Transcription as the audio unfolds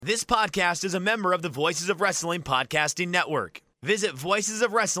This podcast is a member of the Voices of Wrestling Podcasting Network. Visit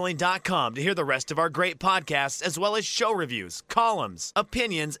voicesofwrestling.com to hear the rest of our great podcasts, as well as show reviews, columns,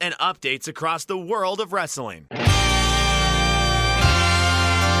 opinions, and updates across the world of wrestling.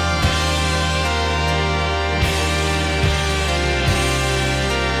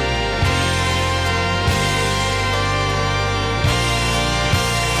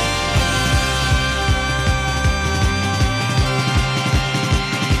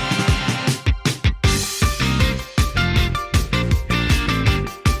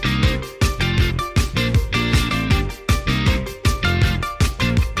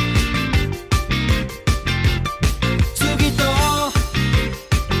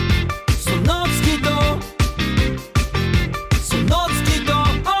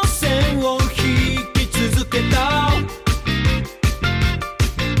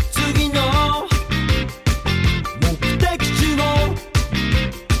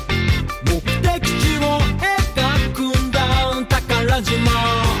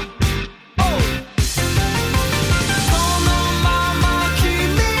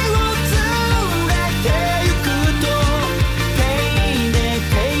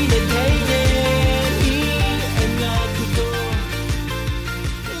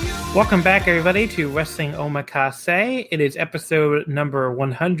 Welcome back, everybody, to Wrestling Omakase. It is episode number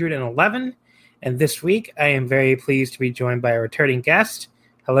 111, and this week I am very pleased to be joined by a returning guest.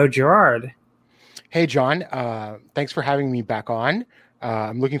 Hello, Gerard. Hey, John. Thanks for having me back on.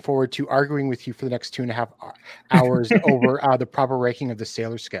 I'm looking forward to arguing with you for the next 2.5 hours over the proper ranking of the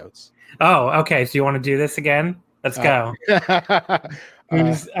Sailor Scouts. Oh, okay. So you want to do this again? Let's go.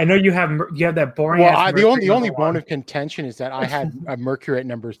 I know you have that boring. Well, the only bone of contention is that I had Mercury at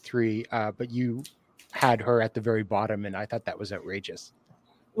number 3, but you had her at the very bottom, and I thought that was outrageous.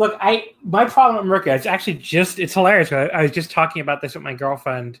 Look, my problem with Mercury, it's hilarious. I was just talking about this with my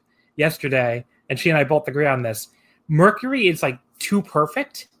girlfriend yesterday, and she and I both agree on this. Mercury is like too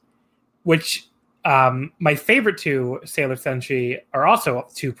perfect, which my favorite two Sailor Senshi are also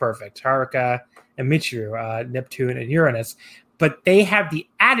too perfect, Haruka and Michiru, Neptune and Uranus. But they have the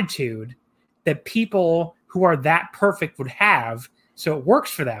attitude that people who are that perfect would have, so it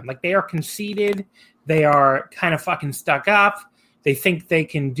works for them. Like, they are conceited, they are kind of fucking stuck up, they think they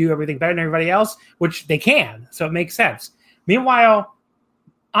can do everything better than everybody else, which they can, so it makes sense. Meanwhile,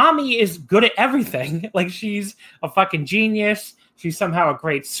 Ami is good at everything. Like, she's a fucking genius, she's somehow a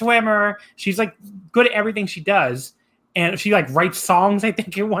great swimmer, she's like good at everything she does. And she like writes songs, I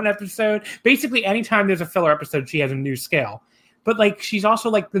think, in one episode. Basically, anytime there's a filler episode, she has a new skill. But, like, she's also,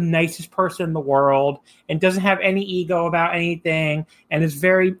 like, the nicest person in the world and doesn't have any ego about anything and is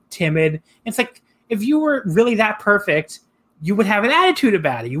very timid. It's like, if you were really that perfect, you would have an attitude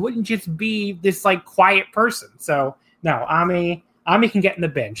about it. You wouldn't just be this, like, quiet person. So, no, Ami can get in the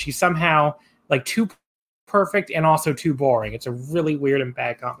bin. She's somehow, like, too perfect and also too boring. It's a really weird and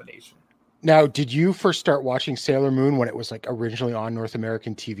bad combination. Now, did you first start watching Sailor Moon when it was, like, originally on North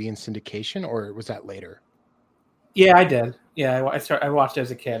American TV in syndication, or was that later? Yeah, I did. Yeah, I watched it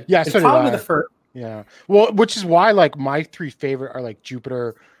as a kid. Yeah, it's so probably did I. The first. Yeah, well, which is why like my 3 favorite are like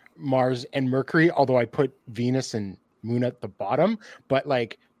Jupiter, Mars, and Mercury. Although I put Venus and Moon at the bottom, but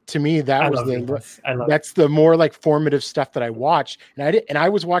like to me that's the more like formative stuff that I watched, and I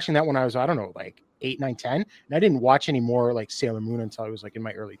was watching that when I was, I don't know, like 8, 9, 10, and I didn't watch any more like Sailor Moon until I was like in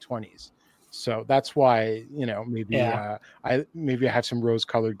my early 20s. So that's why, you know, maybe I have some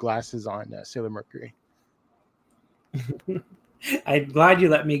rose-colored glasses on Sailor Mercury. I'm glad you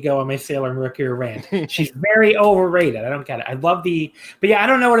let me go on my Sailor Mercury rant. She's very overrated. I don't get it. I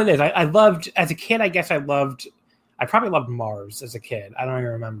don't know what it is. I loved, as a kid, I probably loved Mars as a kid. I don't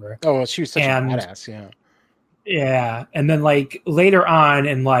even remember. Oh, well, she was such a badass, yeah. Yeah. And then like later on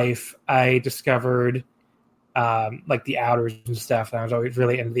in life, I discovered like the Outers and stuff. And I was always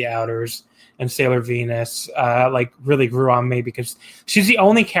really into the Outers, and Sailor Venus like really grew on me because she's the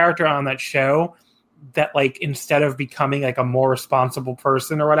only character on that show that like instead of becoming like a more responsible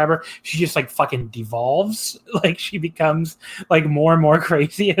person or whatever, she just like fucking devolves. Like she becomes like more and more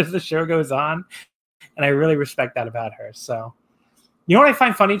crazy as the show goes on, and I really respect that about her. So, you know what I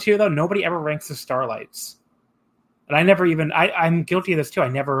find funny too, though? Nobody ever ranks the Starlights, and I'm guilty of this too. I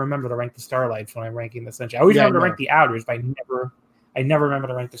never remember to rank the Starlights when I'm ranking the Sunshine. I always remember to rank the Outers, but I never remember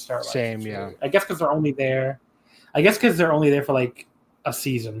to rank the Starlights. Same, yeah. I guess because they're only there for like a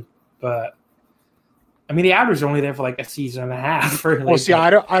season, but. I mean, the Outers are only there for like a season and a half. Well, see, I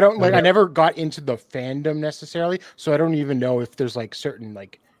don't like. I never got into the fandom necessarily, so I don't even know if there's like certain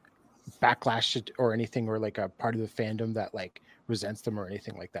like backlash or anything, or like a part of the fandom that like resents them or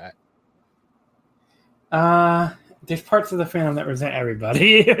anything like that. there's parts of the fandom that resent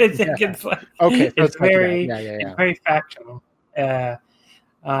everybody. I think it's like it's very it's very factional. I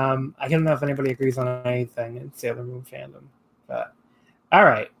don't know if anybody agrees on anything in Sailor Moon fandom, but all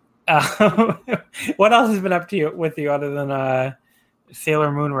right. What else has been up to you with you other than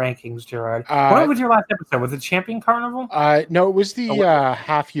Sailor Moon rankings, Gerard? What was your last episode? Was it Champion Carnival? No, it was the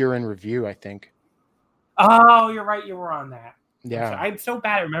half year in review, I think. Oh, you're right. You were on that. Yeah, I'm so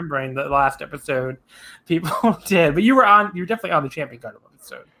bad at remembering the last episode people did, but you were definitely on the Champion Carnival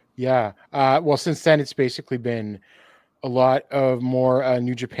episode. Yeah. Well, since then it's basically been a lot of more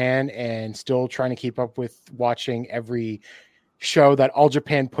New Japan, and still trying to keep up with watching every show that All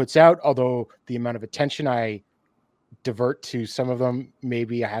Japan puts out. Although the amount of attention I divert to some of them,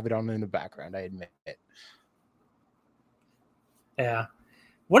 maybe I have it on in the background. I admit it. Yeah.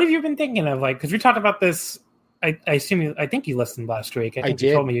 What have you been thinking of? Like, because we talked about this. I think you listened last week. I think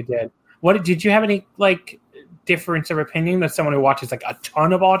you told me you did. Did you have any like difference of opinion as someone who watches like a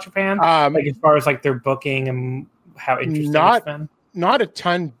ton of All Japan? Like as far as like their booking and how interesting it's been? Not a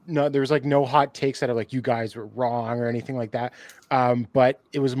ton. No, there's like no hot takes that are like you guys were wrong or anything like that. But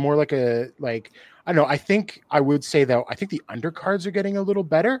it was more like I don't know. I think I would say though, I think the undercards are getting a little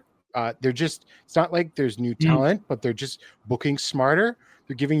better. It's not like there's new talent, but they're just booking smarter.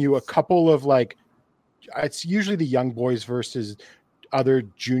 They're giving you a couple of like, it's usually the young boys versus other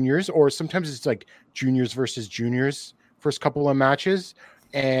juniors, or sometimes it's like juniors versus juniors first couple of matches.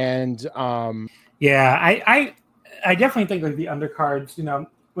 And I definitely think like the undercards,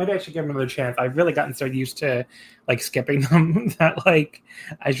 maybe I should give them another chance. I've really gotten so used to like skipping them that like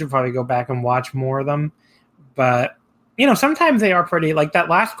I should probably go back and watch more of them. But sometimes they are pretty, like that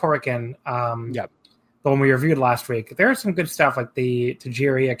last Korakuen, the one we reviewed last week. There's some good stuff, like the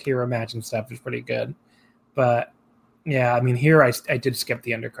Tajiri Akira match and stuff is pretty good. But yeah, I mean, here I did skip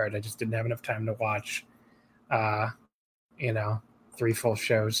the undercard. I just didn't have enough time to watch, 3 full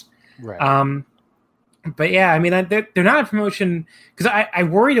shows. Right. But yeah, I mean, they're not a promotion, because I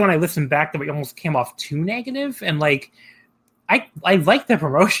worried when I listened back that we almost came off too negative, and like I like the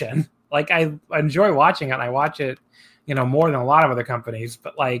promotion. Like I enjoy watching it, and I watch it, more than a lot of other companies.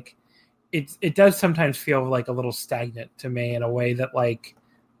 But like it does sometimes feel like a little stagnant to me in a way that like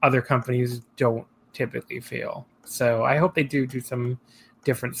other companies don't typically feel. So I hope they do some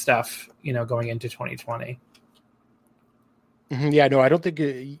different stuff, going into 2020. Yeah, no, I don't think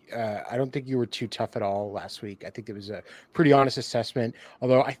you were too tough at all last week. I think it was a pretty honest assessment.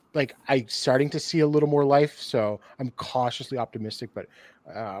 Although I'm starting to see a little more life, so I'm cautiously optimistic. But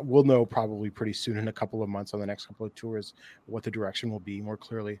we'll know probably pretty soon, in a couple of months, on the next couple of tours, what the direction will be more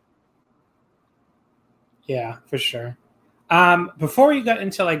clearly. Yeah, for sure. Before we get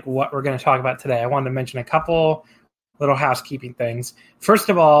into like what we're going to talk about today, I wanted to mention a couple little housekeeping things. First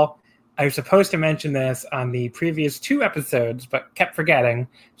of all, I was supposed to mention this on the previous 2 episodes, but kept forgetting,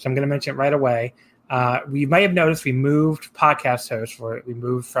 so I'm going to mention it right away. We might have noticed we moved podcast hosts. We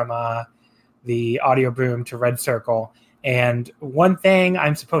moved from the Audio Boom to Red Circle. And one thing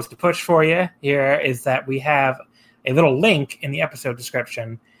I'm supposed to push for you here is that we have a little link in the episode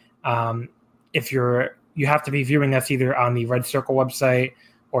description. If you have to be viewing us either on the Red Circle website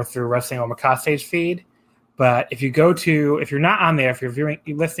or through Wrestling Omakase's feed. But if you're not on there, if you're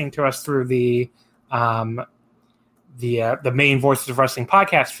listening to us through the main Voices of Wrestling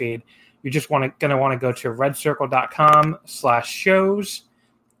podcast feed, you're just going to want to go to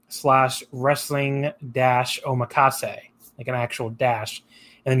redcircle.com/shows/wrestling-omakase, like an actual dash.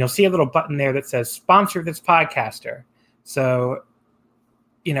 And then you'll see a little button there that says sponsor this podcaster. So,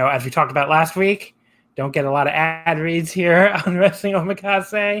 as we talked about last week, don't get a lot of ad reads here on Wrestling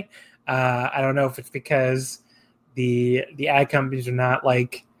Omakase. I don't know if it's because the ad companies are not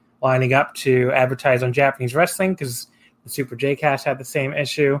like lining up to advertise on Japanese wrestling, because the Super J-Cast had the same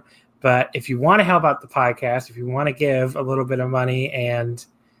issue. But if you want to help out the podcast, if you want to give a little bit of money and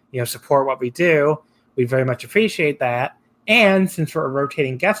support what we do, we very much appreciate that. And since we're a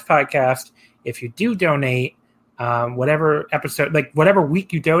rotating guest podcast, if you do donate, whatever episode, like whatever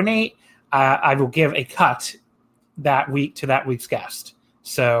week you donate, I will give a cut that week to that week's guest.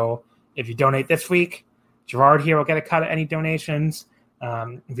 So if you donate this week, Gerard here will get a cut of any donations.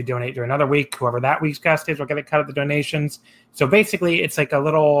 If you donate during another week, whoever that week's guest is will get a cut of the donations. So basically, it's like a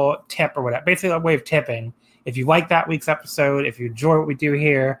little tip or whatever. Basically, a way of tipping. If you like that week's episode, if you enjoy what we do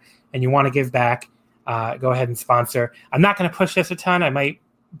here, and you want to give back, go ahead and sponsor. I'm not going to push this a ton. I might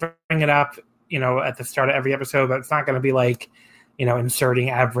bring it up, at the start of every episode, but it's not going to be like, inserting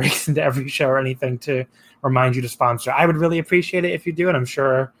ad breaks into every show or anything to remind you to sponsor. I would really appreciate it if you do, and I'm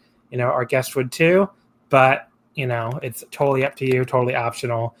sure, our guests would too. But, it's totally up to you, totally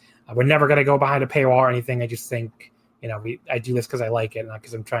optional. We're never going to go behind a paywall or anything. I just think, I do this because I like it, not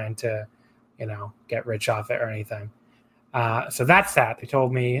because I'm trying to, get rich off it or anything. So that's that. They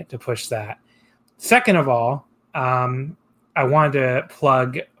told me to push that. Second of all, I wanted to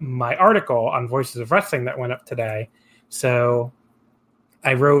plug my article on Voices of Wrestling that went up today. So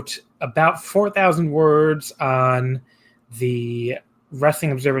I wrote about 4,000 words on the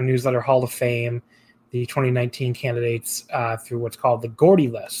Wrestling Observer Newsletter Hall of Fame, the 2019 candidates through what's called the Gordy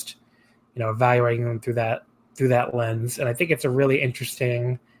list, evaluating them through that lens. And I think it's a really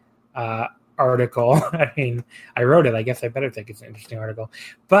interesting article. I mean, I wrote it. I guess I better think it's an interesting article.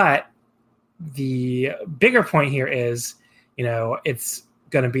 But the bigger point here is, it's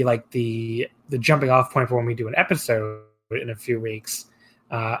going to be like the jumping off point for when we do an episode in a few weeks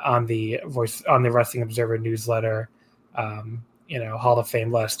on the Wrestling Observer newsletter, Hall of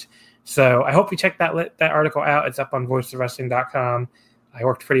Fame list. So I hope you check that article out. It's up on voicesofwrestling.com. I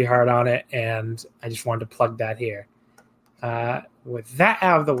worked pretty hard on it, and I just wanted to plug that here. With that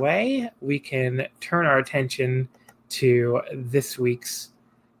out of the way, we can turn our attention to this week's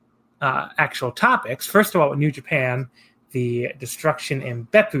actual topics. First of all, with New Japan, the Destruction in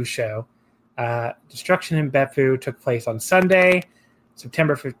Beppu show. Destruction in Beppu took place on Sunday,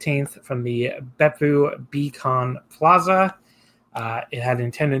 September 15th, from the Beppu Beacon Plaza. It had an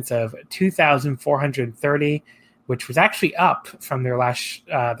attendance of 2,430, which was actually up from their last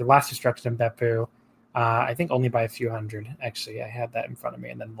Destruction in Beppu. I think only by a few hundred. Actually, I had that in front of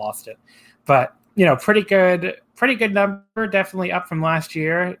me and then lost it. But pretty good number. Definitely up from last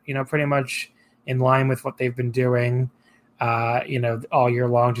year. Pretty much in line with what they've been doing. All year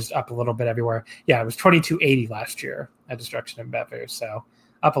long, just up a little bit everywhere. Yeah, it was 2,280 last year at Destruction in Beppu, so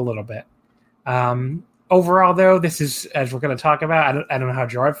up a little bit. Overall, though, this is, as we're going to talk about, I don't know how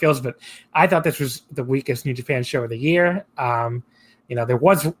Gerard feels, but I thought this was the weakest New Japan show of the year. There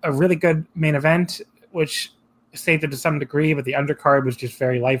was a really good main event, which saved it to some degree, but the undercard was just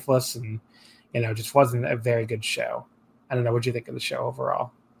very lifeless and, just wasn't a very good show. I don't know. What do you think of the show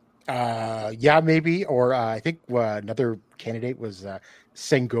overall? Yeah, maybe. Or I think another candidate was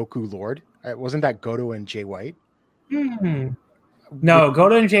Sengoku Lord. Wasn't that Goto and Jay White? No,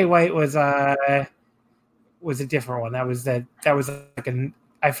 Goto and Jay White was a different one. That was like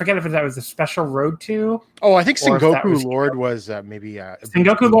I forget if that was a special road to. Oh, I think Sengoku Lord was maybe.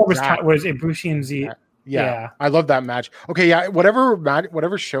 Sengoku Lord was Ibushi and Z. Yeah, I love that match. Okay, yeah,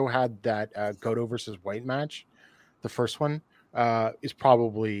 whatever show had that Goto versus White match, the first one is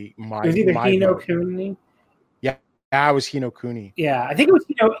probably my. It was either Hino Kuni. Yeah, it was Hino Kuni. Yeah, I think it was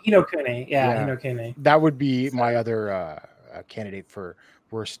Hino Kuni. Yeah, Hino Kuni. That would be my other candidate for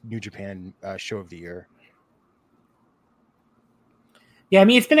worst New Japan show of the year. Yeah, I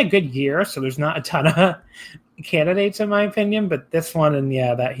mean, it's been a good year, so there's not a ton of candidates in my opinion, but this one and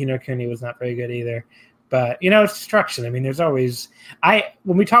that Hino Kuni was not very good either. But, it's Destruction. I mean, there's always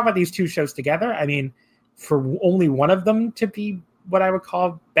when we talk about these two shows together, I mean, for only one of them to be what I would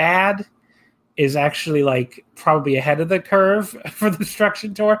call bad is actually like probably ahead of the curve for the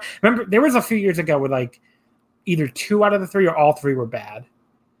Destruction tour. Remember, there was a few years ago where like either 2 out of the 3 or all 3 were bad.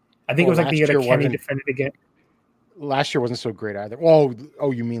 I think it was like the year that Kenny defended again. Last year wasn't so great either.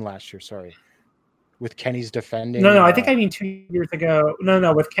 Oh, you mean last year? Sorry, with Kenny's defending. No, I think I mean 2 years ago.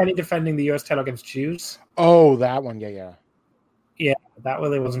 No, with Kenny defending the U.S. title against Juice. Oh, that one, yeah. Yeah, that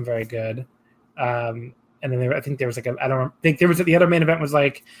really wasn't very good. And then I think there was like I don't think there was the other main event was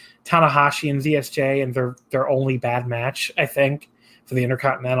like Tanahashi and ZSJ and their only bad match, I think, for the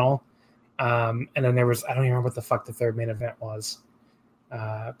Intercontinental. And then there was I don't even remember what the fuck the third main event was.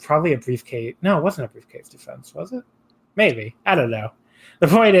 Probably a briefcase. No, it wasn't a briefcase defense, was it? Maybe. I don't know. The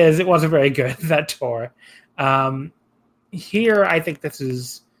point is, it wasn't very good, that tour. Here, I think this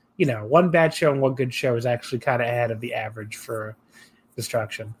is, one bad show and one good show is actually kind of ahead of the average for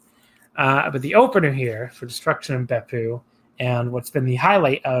Destruction. But the opener here for Destruction in Beppu, and what's been the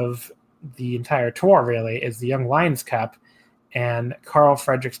highlight of the entire tour, really, is the Young Lions Cup. And Carl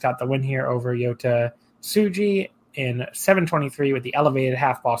Fredericks got the win here over Yota Tsuji in 7:23 with the elevated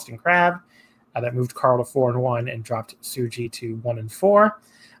half Boston Crab that moved Carl to 4-1 and dropped Tsuji to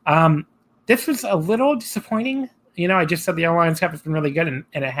 1-4. This was a little disappointing. I just said the Lions Cup has been really good, and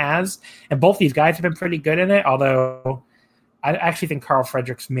it has. And both these guys have been pretty good in it, although I actually think Carl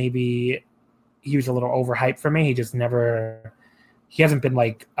Fredericks maybe he was a little overhyped for me. He hasn't been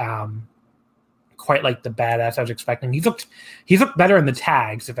like quite like the badass I was expecting. He's looked better in the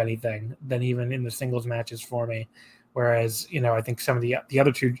tags, if anything, than even in the singles matches for me. Whereas, I think some of the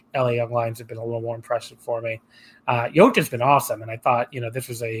other two LA Young Lions have been a little more impressive for me. Yota's been awesome, and I thought,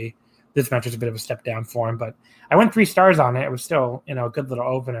 this match was a bit of a step down for him, but I went 3 stars on it. It was still, a good little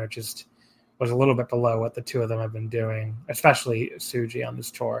opener. Just was a little bit below what the two of them have been doing, especially Tsuji on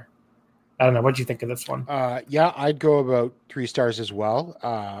this tour. I don't know. What do you think of this one? Yeah, I'd go about 3 stars as well.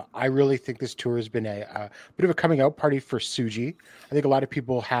 I really think this tour has been a bit of a coming out party for Tsuji. I think a lot of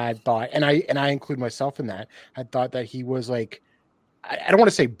people had thought, and I include myself in that, had thought that he was like, I don't want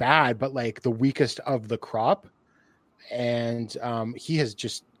to say bad, but like the weakest of the crop. And he has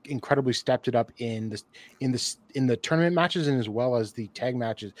just incredibly stepped it up in the tournament matches and as well as the tag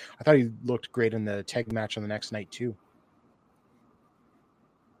matches. I thought he looked great in the tag match on the next night too.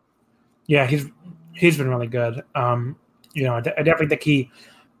 Yeah, he's been really good. I definitely think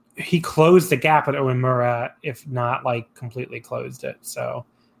he closed the gap at Uemura, if not like completely closed it. So,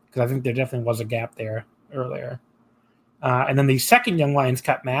 because I think there definitely was a gap there earlier. And then the second Young Lions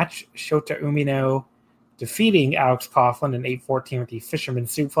Cup match, Shota Umino defeating Alex Coughlin in 8-14 with the Fisherman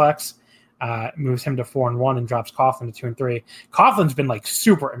Suplex, moves him to 4-1 and drops Coughlin to 2-3. Coughlin's been like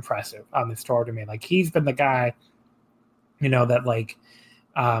super impressive on this tour to me. Like he's been the guy, that like.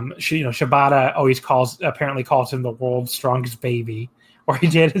 Shibata always apparently calls him the world's strongest baby, or he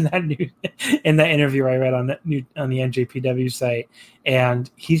did in that interview I read on the NJPW site,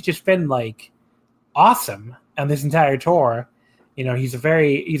 and he's just been like awesome on this entire tour. He's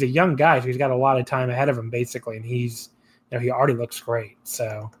a young guy, so he's got a lot of time ahead of him basically, and he's he already looks great.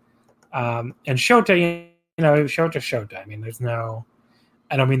 So and Shota, Shota. I mean,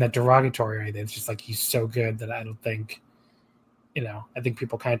 I don't mean that derogatory or anything. It's just like he's so good that I don't think. I think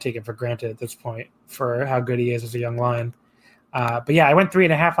people kind of take it for granted at this point for how good he is as a young lion. But yeah, I went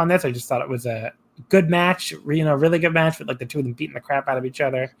 3.5 on this. I just thought it was a good match, really good match with like the two of them beating the crap out of each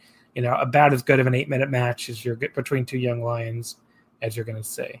other. About as good of an 8-minute match as you're between two young lions as you're going to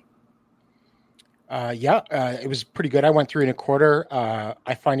see. It was pretty good. I went 3.25.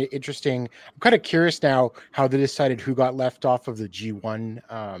 I find it interesting. I'm kind of curious now how they decided who got left off of the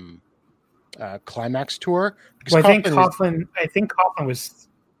G1 climax tour. Well, I think Coughlin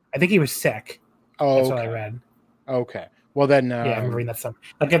he was sick. Oh, that's what I read. Okay. Well then, I'm reading that some.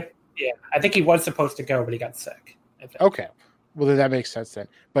 I think he was supposed to go, but he got sick. Okay. Well, then that makes sense then.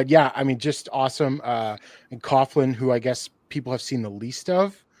 But yeah, I mean, just awesome. And Coughlin, who I guess people have seen the least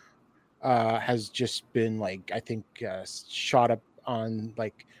of, has just been like, I think, shot up on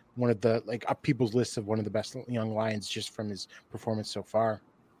like one of the up people's lists of one of the best young lions just from his performance so far.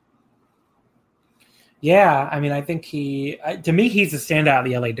 Yeah, I mean, I think to me, he's the standout of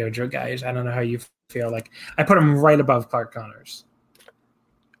the LA Dojo guys. I don't know how you feel. Like, I put him right above Clark Connors.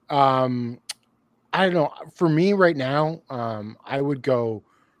 I don't know. For me right now, I would go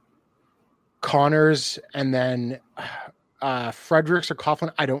Connors and then Fredericks or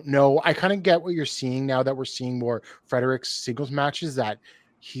Coughlin. I don't know. I kind of get what you're seeing now that we're seeing more Fredericks singles matches, that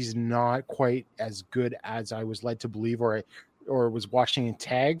he's not quite as good as I was led to believe or was watching in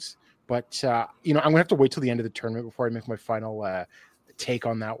tags. But, I'm going to have to wait till the end of the tournament before I make my final take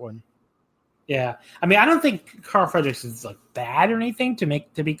on that one. Yeah. I mean, I don't think Carl Fredericks is like bad or anything, to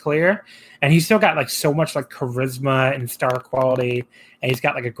be clear. And he's still got like so much like charisma and star quality. And he's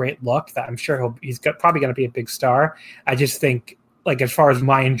got like a great look that I'm sure he's probably going to be a big star. I just think like as far as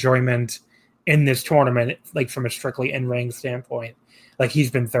my enjoyment in this tournament, like from a strictly in-ring standpoint, like he's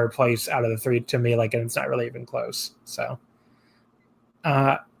been third place out of the three to me, like, and it's not really even close. So,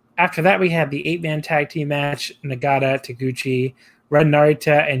 after that, we had the 8-man tag team match, Nagata, Taguchi, Ren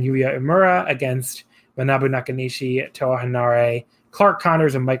Narita, and Yuya Uemura against Manabu Nakanishi, Toa Hanare, Clark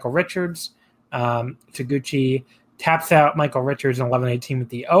Connors, and Michael Richards. Taguchi taps out Michael Richards in 11-18 with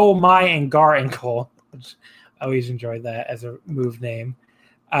the Oh My and Gar ankle, which I always enjoyed that as a move name.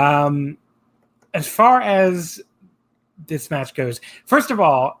 As far as this match goes, first of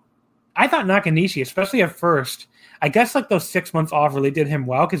all, I thought Nakanishi, especially at first, I guess like those 6 months off really did him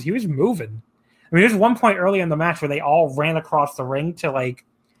well because he was moving. I mean, there's one point early in the match where they all ran across the ring to like,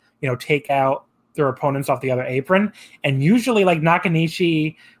 take out their opponents off the other apron. And usually like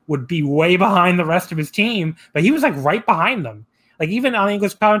Nakanishi would be way behind the rest of his team, but he was like right behind them. Like even on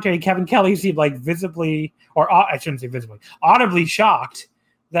English commentary, Kevin Kelly seemed like visibly, or I shouldn't say visibly, audibly shocked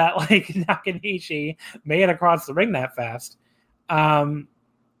that like Nakanishi made it across the ring that fast.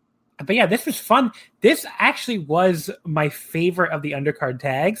 But yeah, this was fun. This actually was my favorite of the undercard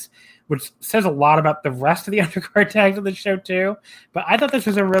tags, which says a lot about the rest of the undercard tags of the show too. But I thought this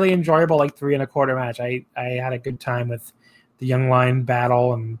was a really enjoyable like 3.25 match. I had a good time with the Young Lion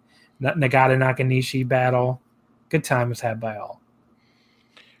battle and Nagata Nakanishi battle. Good time was had by all.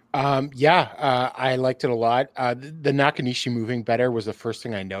 I liked it a lot. The Nakanishi moving better was the first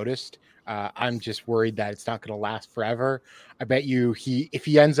thing I noticed. I'm just worried that it's not going to last forever. I bet you if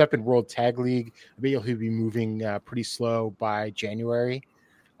he ends up in World Tag League, I bet he'll be moving pretty slow by January.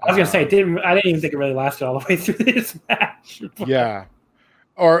 I was gonna say I didn't even think it really lasted all the way through this match. Yeah.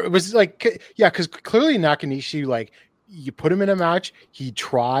 Or it was like, yeah, because clearly Nakanishi, like, you put him in a match, he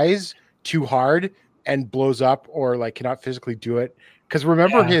tries too hard and blows up, or like cannot physically do it. Because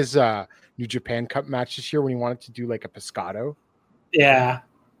remember his New Japan Cup match this year when he wanted to do like a pescado? Yeah.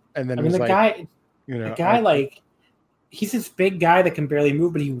 And then the guy, like, he's this big guy that can barely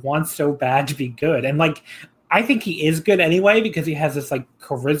move, but he wants so bad to be good. And like, I think he is good anyway because he has this like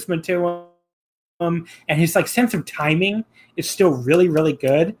charisma to him, and his like sense of timing is still really, really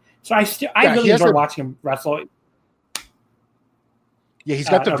good. So I really enjoy watching him wrestle. Yeah, he's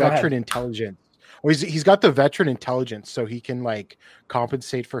got the veteran intelligence. Well, he's got the veteran intelligence, so he can like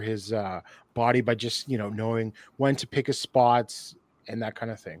compensate for his body by just knowing when to pick his spots and that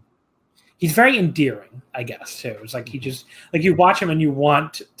kind of thing. He's very endearing, I guess, too. It's like he just like you watch him and you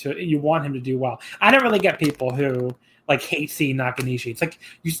want him to do well. I don't really get people who like hate seeing Nakanishi. It's like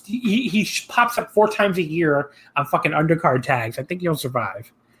he pops up 4 times a year on fucking undercard tags. I think he'll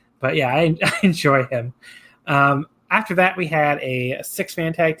survive. But yeah, I enjoy him. After that, we had a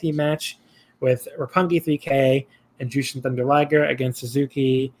 6-man tag team match with Roppongi 3K and Jushin Thunder Liger against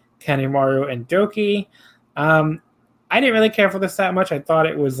Suzuki, Kanemaru, and Doki. I didn't really care for this that much. I thought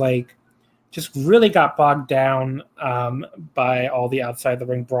it was like just really got bogged down by all the outside the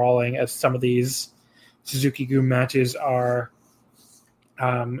ring brawling, as some of these Suzuki-gun matches are,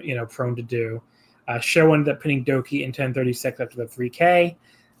 prone to do. Show ended up pinning Doki in 10:36 after the 3K.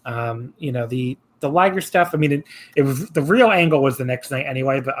 The Liger stuff. I mean, it was the real angle was the next night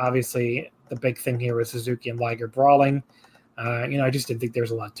anyway, but obviously the big thing here was Suzuki and Liger brawling. I just didn't think there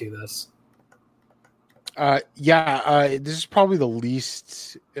was a lot to this. This is probably the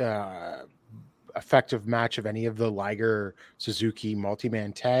least effective match of any of the Liger Suzuki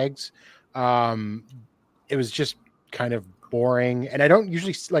multi-man tags. It was just kind of boring, and I don't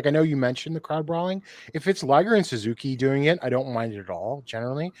usually like. I know you mentioned the crowd brawling. If it's Liger and Suzuki doing it, I don't mind it at all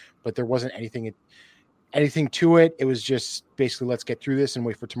generally. But there wasn't anything to it. It was just basically let's get through this and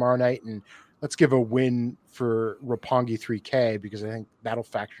wait for tomorrow night, and let's give a win for Roppongi 3K because I think that'll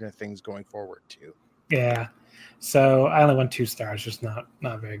factor into things going forward too. Yeah. So I only went 2 stars, just not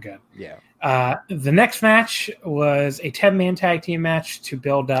very good. Yeah. The next match was a 10-man tag team match to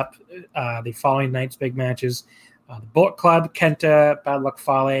build up the following night's big matches. The Bullet Club, Kenta, Bad Luck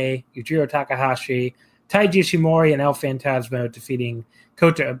Fale, Yujiro Takahashi, Taiji Ishimori, and El Phantasmo defeating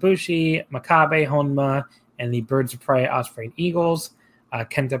Kota Ibushi, Makabe, Honma, and the Birds of Prey, Osprey and Eagles.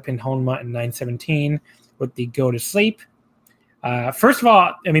 Kenta pinned Honma in 9:17 with the Go to Sleep. First of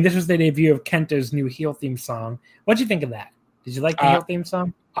all, I mean, this was the debut of Kenta's new heel theme song. What did you think of that? Did you like the heel theme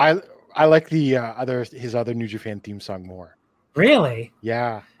song? I like the his other New Japan theme song more. Really?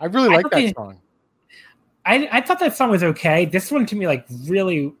 Yeah, I really like that song. I thought that song was okay. This one to me, like,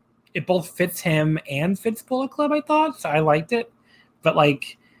 really, it both fits him and fits Bullet Club, I thought. So I liked it. But,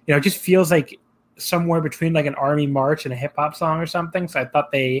 like, it just feels like somewhere between, like, an army march and a hip-hop song or something. So I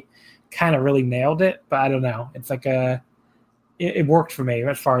thought they kind of really nailed it. But I don't know. It's like it worked for me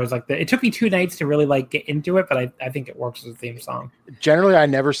as far as, like, it took me 2 nights to really, like, get into it. But I think it works as a theme song. Generally, I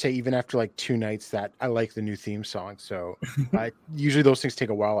never say, even after, like, 2 nights, that I like the new theme song. So usually those things take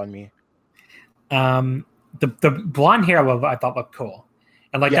a while on me. The blonde hair I thought looked cool,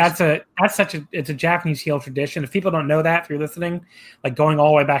 and like it's a Japanese heel tradition. If people don't know that, if you're listening, like going all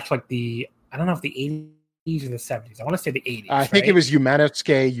the way back to like I don't know if the 80s or the 70s. I want to say the 80s. I think it was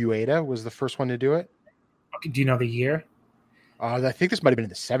Yumanosuke Ueda was the first one to do it. Okay, do you know the year? I think this might have been in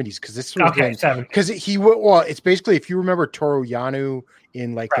the 70s because this was because it's basically, if you remember Toru Yano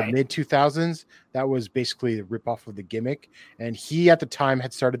in like the mid 2000s, that was basically the ripoff of the gimmick, and he at the time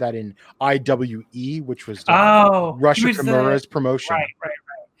had started that in IWE, which was Russia Kimura's promotion. Right.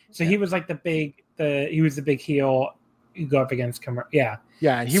 So he was like the big heel you go up against Kimura. Yeah,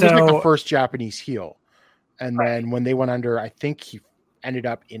 and he was like the first Japanese heel, and then when they went under, I think he ended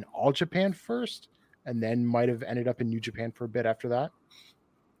up in All Japan first. And then might have ended up in New Japan for a bit after that.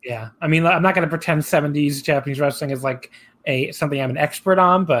 Yeah, I mean, I'm not going to pretend 70s Japanese wrestling is like something I'm an expert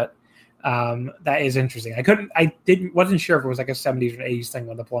on, but that is interesting. Wasn't sure if it was like a 70s or 80s thing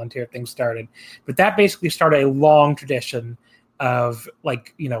when the blonde hair thing started, but that basically started a long tradition of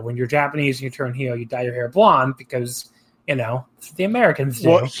like, when you're Japanese and you turn heel, you dye your hair blonde because it's what the Americans do.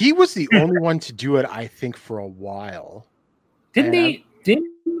 Well, he was the only one to do it, I think, for a while. Didn't in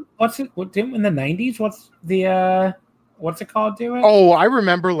the 90s? What's it called? Do it? Oh, I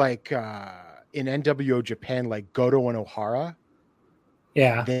remember like in NWO Japan, like Goto and O'Hara.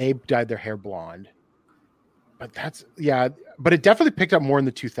 Yeah, they dyed their hair blonde. But but it definitely picked up more in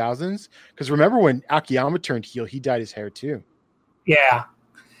the 2000s because remember when Akiyama turned heel, he dyed his hair too. Yeah,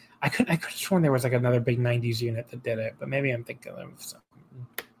 I could have sworn there was like another big 90s unit that did it, but maybe I'm thinking of something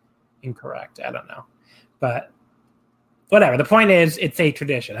incorrect. I don't know. But whatever. The point is, it's a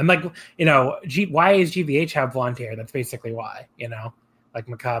tradition. And like, why is GBH have blonde hair? That's basically why, like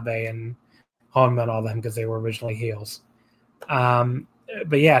Makabe and Honma and all them, because they were originally heels.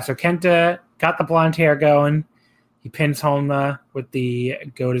 But yeah, so Kenta got the blonde hair going. He pins Honma with the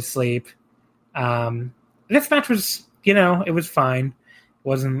go to sleep. This match was, it was fine. It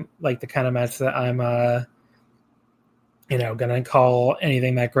wasn't like the kind of match that I'm, going to call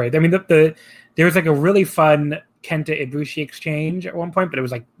anything that great. I mean, there was like a really fun Kenta Ibushi exchange at one point, but it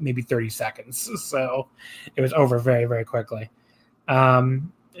was like maybe 30 seconds. So it was over very, very quickly.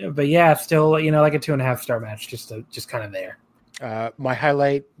 But yeah, still, like a 2.5-star match, just kind of there. My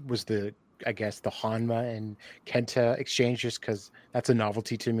highlight was the Honma and Kenta exchange, just because that's a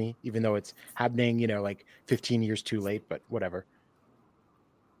novelty to me, even though it's happening, like 15 years too late, but whatever.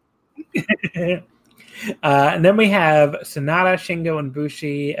 And then we have Sonata, Shingo, and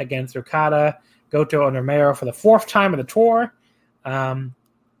Bushi against Okada, Goto, and Romero for the 4th time of the tour. And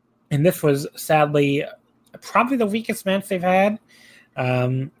this was sadly probably the weakest match they've had.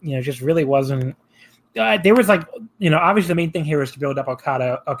 Just really wasn't. There was like, obviously the main thing here is to build up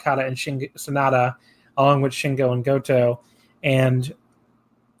Okada and Sonata, along with Shingo and Goto. And,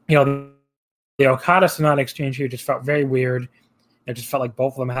 the Okada Sonata exchange here just felt very weird. It just felt like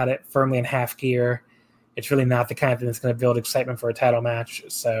both of them had it firmly in half gear. It's really not the kind of thing that's going to build excitement for a title match.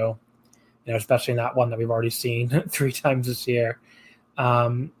 So, especially not one that we've already seen 3 times this year.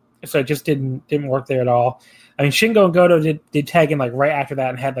 So it just didn't work there at all. I mean, Shingo and Goto did tag in like right after that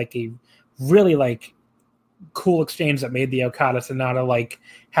and had like a really like cool exchange that made the Okada Sonata like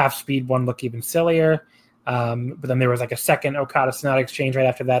half speed one look even sillier. But then there was like a second Okada Sonata exchange right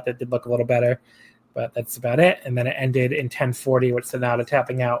after that did look a little better. But that's about it. And then it ended in 10:40 with Sonata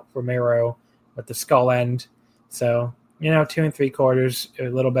tapping out Romero with the skull end. So, 2 3/4, a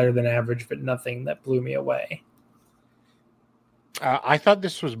little better than average, but nothing that blew me away. I thought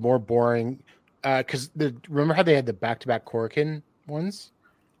this was more boring because remember how they had the back-to-back Korakuen ones?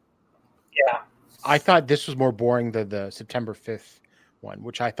 Yeah. I thought this was more boring than the September 5th one,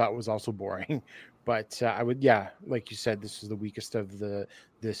 which I thought was also boring. But like you said, this is the weakest of this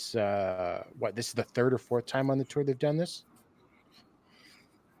is the 3rd or 4th time on the tour they've done this?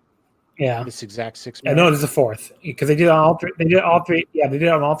 Yeah. This exact 6 months. No, this is the 4th because they did all 3. They did all 3. Yeah, they did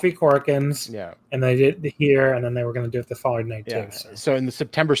it on all 3 Korakuens. Yeah. And they did here, and then they were going to do it the following night too. So in the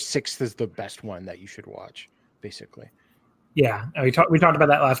September 6th is the best one that you should watch, basically. Yeah, and we talked about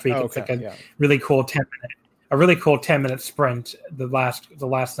that last week. It's like a really cool 10-minute sprint. The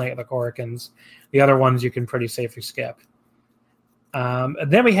last night of the Korakuens. The other ones you can pretty safely skip. And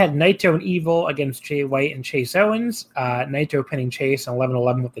then we had Naito and Evil against Jay White and Chase Owens. Naito pinning Chase on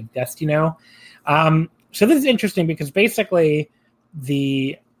 11-11 with the Destino. So this is interesting because basically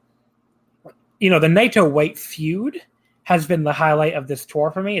the Naito White feud has been the highlight of this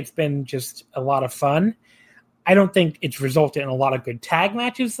tour for me. It's been just a lot of fun. I don't think it's resulted in a lot of good tag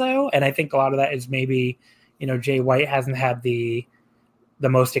matches though, and I think a lot of that is maybe Jay White hasn't had the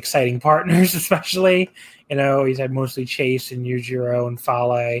most exciting partners, especially. He's had mostly Chase and Yujiro and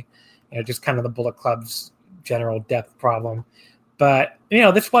Fale, just kind of the Bullet Club's general depth problem. But,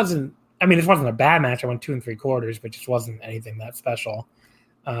 this wasn't a bad match. I went 2 3/4, but just wasn't anything that special.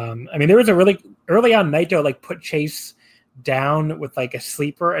 There was a really early on Naito put Chase down with a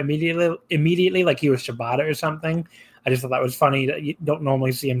sleeper immediately like he was Shibata or something. I just thought that was funny that you don't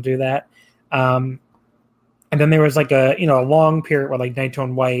normally see him do that. And then there was a long period where Naito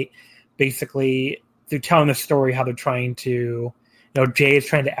and White basically they're telling the story how they're trying to, Jay is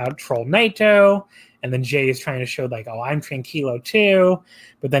trying to out troll Naito, and then Jay is trying to show I'm tranquilo too,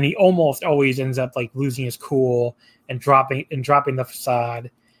 but then he almost always ends up losing his cool and dropping the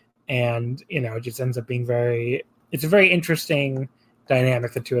facade, and it just ends up being it's a very interesting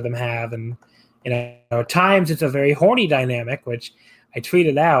dynamic the two of them have, and at times it's a very horny dynamic, which I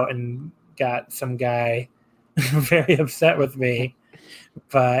tweeted out and got some guy very upset with me.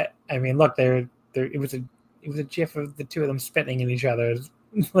 But look, it was a gif of the two of them spitting in each other,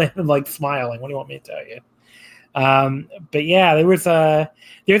 smiling. What do you want me to tell you? But yeah, after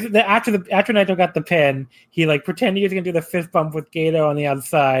Naito got the pin, he pretended he was gonna do the fist bump with Gato on the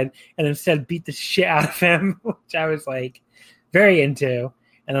outside, and instead beat the shit out of him, which I was very into,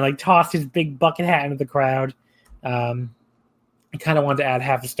 and then tossed his big bucket hat into the crowd. I kind of wanted to add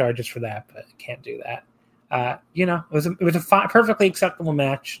half a star just for that, but I can't do that. It was a perfectly acceptable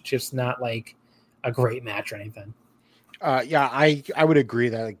match, just not a great match or anything. I would agree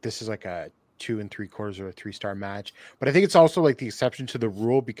that this is a 2 3/4 or a 3-star match. But I think it's also like the exception to the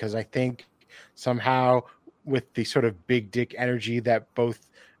rule, because I think somehow with the sort of big dick energy that both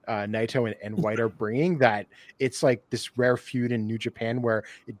Naito and White are bringing, that it's like this rare feud in New Japan where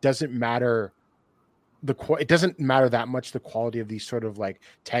it doesn't matter it doesn't matter that much the quality of these sort of like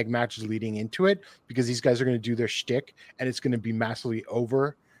tag matches leading into it, because these guys are going to do their shtick and it's going to be massively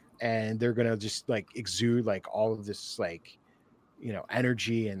over, and they're going to just like exude like all of this like, you know,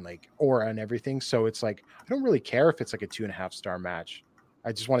 energy and like aura and everything. So it's like, I don't really care if it's like a 2.5-star match.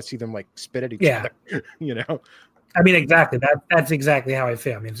 I just want to see them like spit at each other, you know? I mean, exactly. That's exactly how I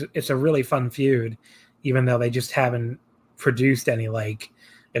feel. I mean, it's a really fun feud, even though they just haven't produced any like,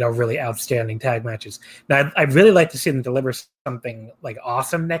 you know, really outstanding tag matches. Now, I'd really like to see them deliver something like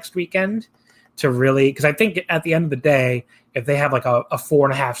awesome next weekend to really, because I think at the end of the day, if they have like a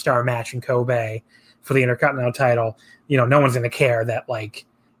 4.5-star match in Kobe for the Intercontinental title, you know, no one's going to care that like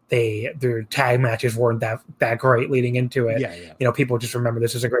their tag matches weren't that great leading into it. Yeah. You know, people just remember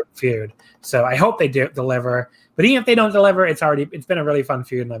this is a great feud. So I hope they do deliver. But even if they don't deliver, it's been a really fun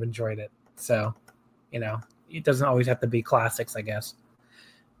feud and I've enjoyed it. So, you know, it doesn't always have to be classics, I guess.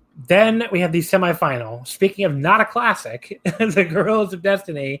 Then we have the semifinal. Speaking of not a classic, the Guerrillas of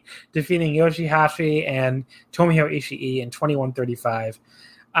Destiny defeating Yoshihashi and Tomohiro Ishii in 21-35.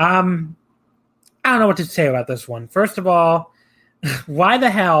 I don't know what to say about this one. First of all, why the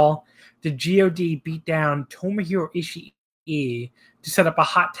hell did GOD beat down Tomohiro Ishii to set up a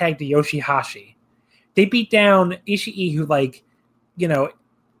hot tag to Yoshihashi? They beat down Ishii, who, like, you know,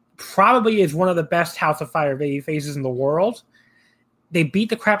 probably is one of the best House of Fire baby faces in the world. They beat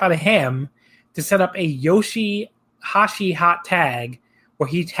the crap out of him to set up a Yoshihashi hot tag where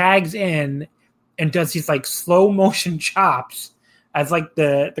he tags in and does these like slow motion chops as like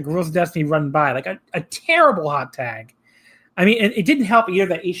the Guerrillas of Destiny run by. Like a terrible hot tag. I mean, it didn't help either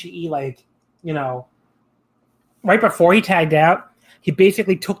that Ishii, like, you know, right before he tagged out, he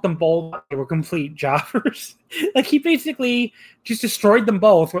basically took them both. They were complete jobbers. Like, he basically just destroyed them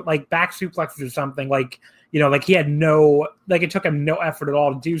both with like back suplexes or something. Like, you know, like he had it took him no effort at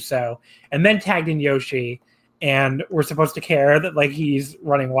all to do so. And then tagged in Yoshi, and we're supposed to care that like he's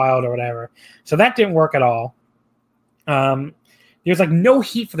running wild or whatever. So that didn't work at all. There's like no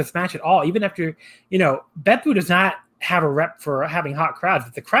heat for this match at all. Even after, you know, Beppu does not have a rep for having hot crowds.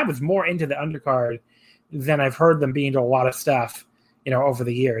 But the crowd was more into the undercard than I've heard them be into a lot of stuff, you know, over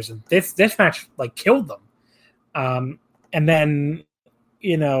the years. And this match like killed them. And then,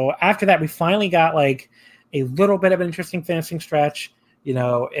 you know, after that, we finally got like a little bit of an interesting finishing stretch. You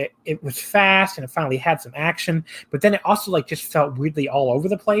know, it was fast and it finally had some action, but then it also like just felt weirdly all over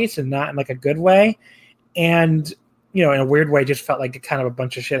the place and not in like a good way. And, you know, in a weird way, just felt like kind of a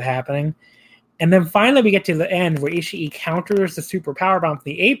bunch of shit happening. And then finally we get to the end where Ishii counters the super powerbomb from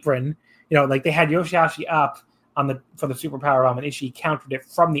the apron. You know, like they had Yoshihashi up for the super powerbomb and Ishii countered it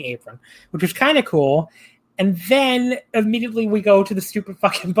from the apron, which was kind of cool. And then immediately we go to the stupid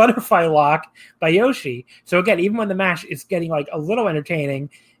fucking butterfly lock by Yoshi. So again, even when the match is getting like a little entertaining,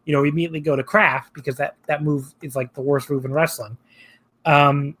 you know, we immediately go to Kraft because that move is like the worst move in wrestling.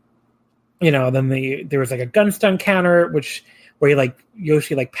 You know, then there was like a gun stun counter, where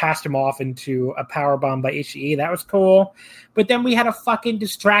Yoshi like passed him off into a power bomb by Ishii. That was cool. But then we had a fucking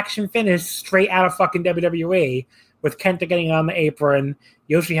distraction finish straight out of fucking WWE with Kenta getting on the apron,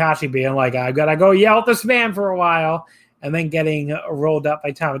 Yoshihashi being like, I gotta go yell at this man for a while, and then getting rolled up by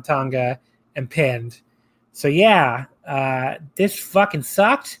Tama Tonga and pinned. So yeah, this fucking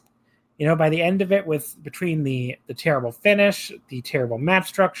sucked. You know, by the end of it, between the terrible finish, the terrible match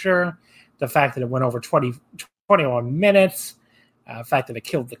structure, the fact that it went over 21 minutes, the fact that it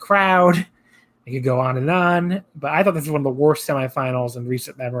killed the crowd, I could go on. But I thought this was one of the worst semifinals in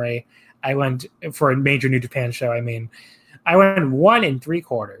recent memory. I went for a major New Japan show. I mean, I went 1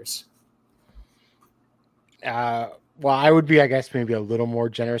 3/4. Well, I would be, I guess, maybe a little more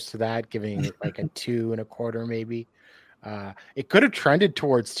generous to that, giving it like a 2 1/4, maybe. It could have trended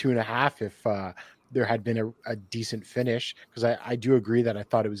towards 2.5 if there had been a decent finish, because I do agree that I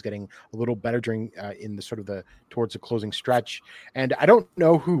thought it was getting a little better during in the sort of towards the closing stretch. And I don't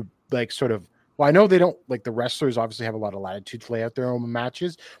know who like sort of. Well, I know they don't like the wrestlers obviously have a lot of latitude to lay out their own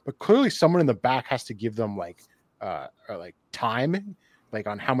matches, but clearly someone in the back has to give them like time, like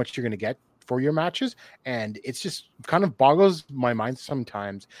on how much you're going to get for your matches. And it's just kind of boggles my mind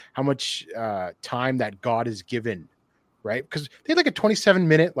sometimes how much time that God is given, right? Because they had like a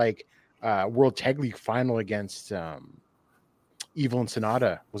 27-minute like World Tag League final against Evil and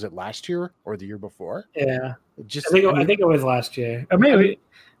Sonata. Was it last year or the year before? Yeah, I think it was last year. Or maybe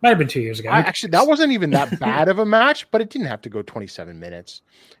Might have been 2 years ago. Actually, that wasn't even that bad of a match, but it didn't have to go 27 minutes.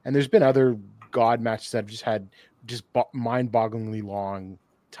 And there's been other God matches that have just had mind-bogglingly long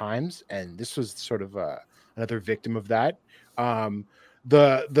times, and this was sort of another victim of that.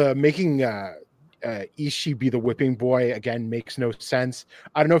 The making Ishii be the whipping boy again makes no sense.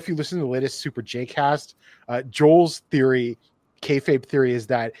 I don't know if you listen to the latest Super J cast. Joel's theory, kayfabe theory, is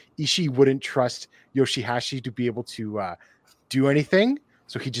that Ishii wouldn't trust Yoshihashi to be able to do anything,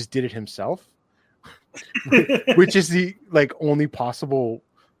 so he just did it himself, which is the only possible,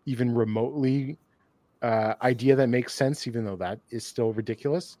 even remotely idea that makes sense, even though that is still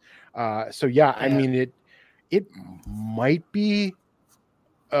ridiculous. So yeah, I mean it might be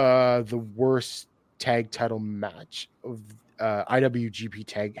the worst tag title match of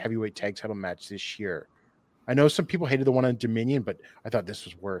IWGP heavyweight tag title match this year. I know some people hated the one on Dominion, but I thought this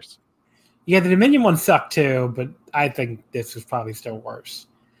was worse. Yeah, the Dominion one sucked too, but I think this was probably still worse.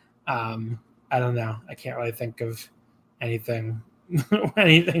 I don't know. I can't really think of anything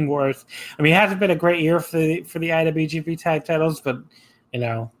worse. I mean, it hasn't been a great year for the IWGP tag titles, but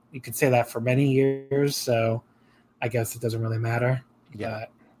you could say that for many years, so I guess it doesn't really matter. Yeah.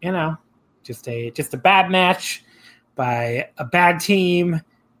 But, just a bad match by a bad team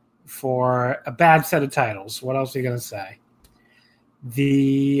for a bad set of titles. What else are you going to say?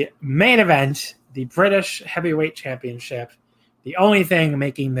 The main event, the British Heavyweight Championship, the only thing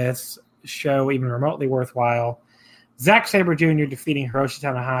making this show even remotely worthwhile, Zack Sabre Jr. defeating Hiroshi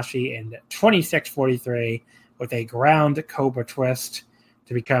Tanahashi in 26-43 with a ground Cobra twist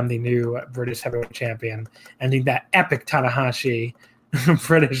to become the new British Heavyweight Champion, ending that epic Tanahashi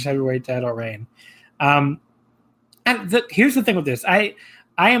British Heavyweight title reign. Here's the thing with this.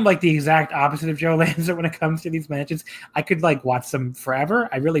 I am like the exact opposite of Joe Lanza when it comes to these matches. I could watch them forever.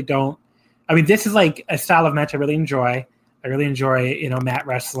 I really don't. I mean, this is like a style of match I really enjoy. I really enjoy, mat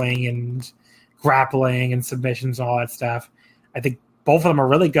wrestling and grappling and submissions and all that stuff. I think both of them are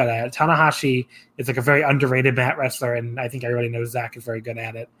really good at it. Tanahashi is like a very underrated mat wrestler, and I think everybody knows Zach is very good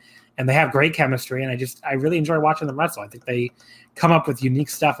at it. And they have great chemistry, and I really enjoy watching them wrestle. I think they come up with unique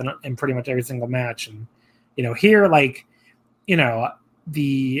stuff in pretty much every single match. And, here,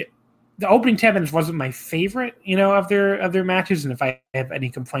 the opening 10 minutes wasn't my favorite, of their matches. And if I have any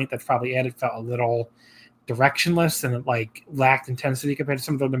complaint, that's probably it. It felt a little directionless and it lacked intensity compared to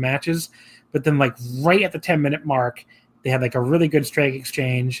some of the other matches. But then right at the 10-minute mark, they had a really good strike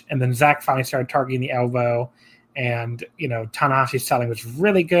exchange. And then Zach finally started targeting the elbow. And, Tanahashi's selling was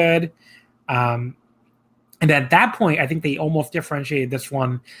really good. And at that point, I think they almost differentiated this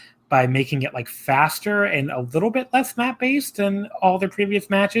one by making it faster and a little bit less mat-based than all their previous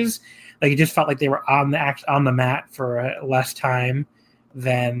matches. It just felt like they were on the mat for less time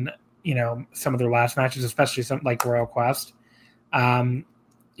than, some of their last matches, especially something like Royal Quest. Then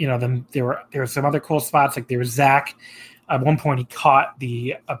there were some other cool spots. There was Zach. At one point, he caught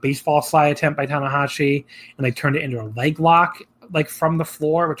a baseball slide attempt by Tanahashi, and they turned it into a leg lock, from the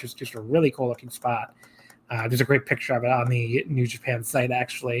floor, which was just a really cool looking spot. There's a great picture of it on the New Japan site,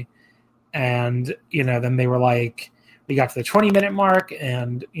 actually. And, then they were we got to the 20-minute mark,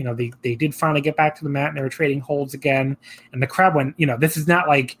 and, they did finally get back to the mat, and they were trading holds again. And the crowd went, this is not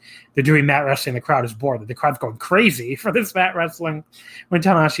like they're doing mat wrestling. The crowd is bored. The crowd's going crazy for this mat wrestling when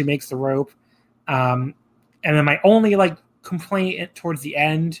Tanahashi makes the rope. And then my only complaint towards the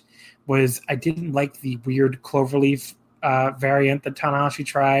end was I didn't like the weird cloverleaf variant that Tanahashi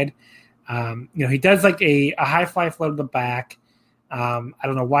tried. He does a high fly flow to the back. I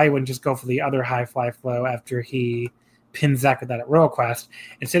don't know why he wouldn't just go for the other high fly flow after he pins Zach with that at Royal Quest.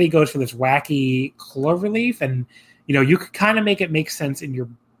 Instead, he goes for this wacky cloverleaf, and you could kind of make it make sense in your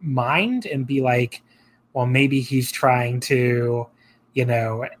mind and be well, maybe he's trying to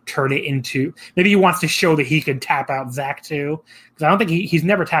turn it into, maybe he wants to show that he can tap out Zach too, because I don't think he's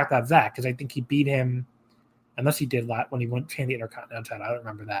never tapped out Zach, because I think he beat him, unless he did when he went to the Intercontinental title. I don't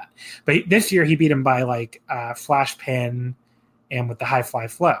remember that, but this year he beat him by flash pin and with the high fly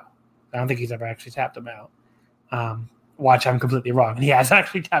flow. I don't think he's ever actually tapped him out. Watch, I'm completely wrong. He has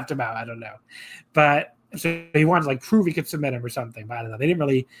actually tapped him out. I don't know, but so he wanted to prove he could submit him or something. But I don't know. They didn't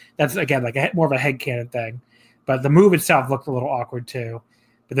really. That's again more of a headcanon thing. But the move itself looked a little awkward too.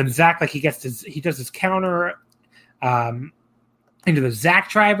 But then Zach, he does his counter into the Zach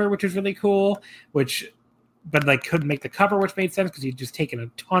driver, which is really cool. But couldn't make the cover, which made sense because he'd just taken a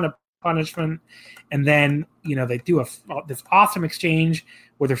ton of punishment. And then they do this awesome exchange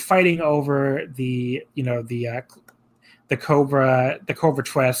where they're fighting over the Cobra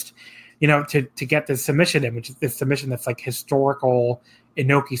twist, to get this submission in, which is this submission that's historical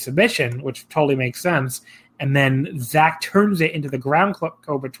Inoki submission, which totally makes sense. And then Zach turns it into the ground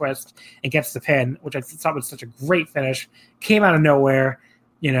Cobra twist and gets the pin, which I thought was such a great finish. Came out of nowhere,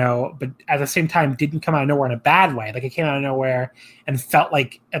 but at the same time didn't come out of nowhere in a bad way. Like it came out of nowhere and felt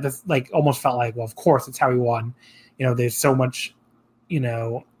like almost felt like, well, of course it's how he won. There's so much,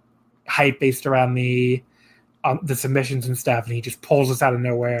 hype based around the submissions and stuff, and he just pulls us out of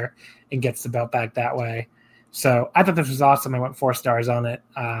nowhere and gets the belt back that way. So I thought this was awesome. I went 4 stars on it.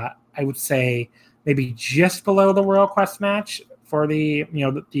 I would say maybe just below the Royal Quest match for the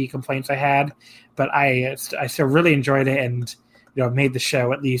complaints I had, but I still really enjoyed it, and made the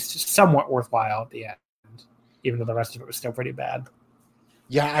show at least somewhat worthwhile at the end, even though the rest of it was still pretty bad.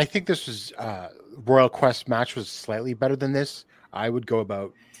 Yeah, I think this was Royal Quest match was slightly better than this. I would go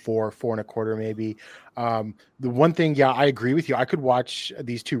about 4.25 maybe. The one thing, I agree with you. I could watch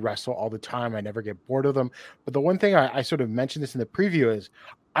these two wrestle all the time. I never get bored of them. But the one thing I sort of mentioned this in the preview is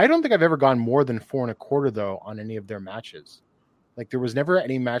I don't think I've ever gone more than 4.25 though on any of their matches. Like there was never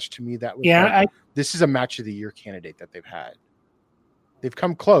any match to me that was this is a match of the year candidate that they've had. They've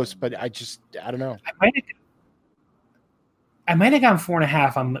come close, but I don't know. I might have gone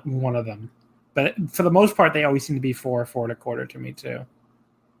 4.5 on one of them, but for the most part, they always seem to be 4.25 to me too.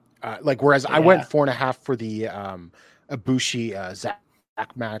 Whereas I went 4.5 for the Ibushi Zach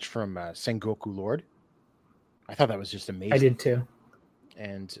match from Sengoku Lord. I thought that was just amazing. I did too.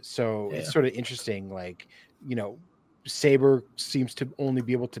 And so it's sort of interesting. Saber seems to only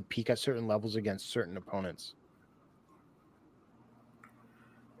be able to peak at certain levels against certain opponents.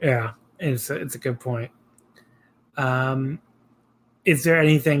 Yeah, it's a good point. Is there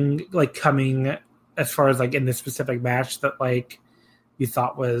anything coming as far as in this specific match that you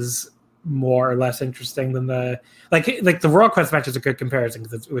thought was more or less interesting than the the Royal Quest match is a good comparison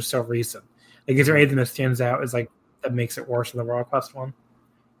because it was so recent. Is there anything that stands out as that makes it worse than the Royal Quest one?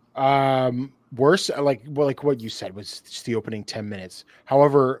 Worse, like what you said was just the opening 10 minutes.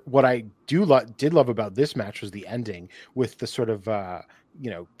 However, what I did love about this match was the ending with the sort of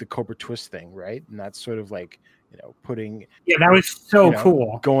the Cobra twist thing, right? And that's sort of putting that was so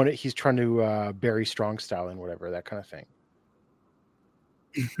cool. He's trying to bury strong style and whatever, that kind of thing.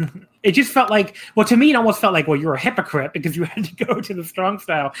 It just felt to me, it almost felt you're a hypocrite because you had to go to the strong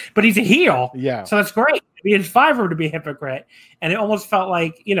style, but he's a heel. Yeah. So that's great. I mean, it's fine for him to be a hypocrite. And it almost felt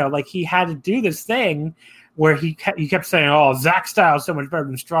he had to do this thing where he kept saying, oh, Zach style is so much better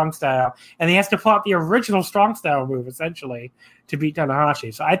than strong style. And he has to pull out the original strong style move, essentially, to beat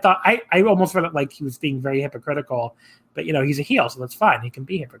Tanahashi. So I thought, I almost felt like he was being very hypocritical, but, he's a heel, so that's fine. He can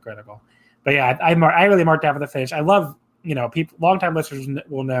be hypocritical. But yeah, I really marked out for the finish. I love, people, longtime listeners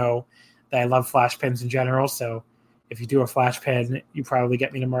will know that I love flash pins in general. So if you do a flash pin, you probably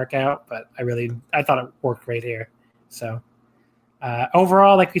get me to mark out. But I thought it worked great here. So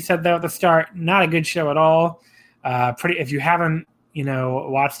overall, like we said though at the start, not a good show at all. If you haven't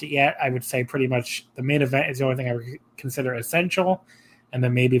watched it yet, I would say pretty much the main event is the only thing I would consider essential. And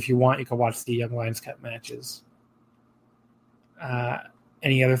then maybe if you want, you can watch the Young Lions Cup matches.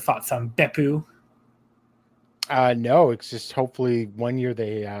 Any other thoughts on Beppu? No, it's just hopefully one year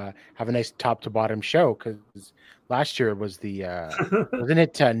they have a nice top to bottom show, because last year was the wasn't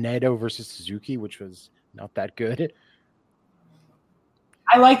it Naito versus Suzuki, which was not that good.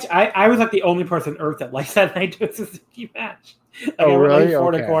 I was the only person on earth that liked that Naito Suzuki match. Oh, really?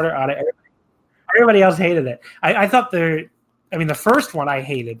 4.25 on it. Everybody else hated it. I thought the first one I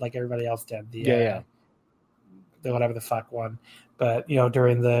hated like everybody else did. The whatever the fuck one. But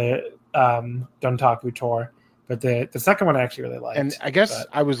during the Dontaku tour. But the second one I actually really liked. And I guess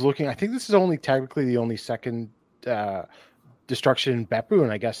I was looking, I think this is only technically the only second destruction in Beppu,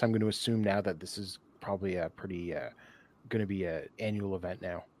 and I guess I'm going to assume now that this is probably a pretty going to be an annual event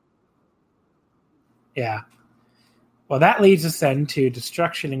now. Yeah. Well, that leads us then to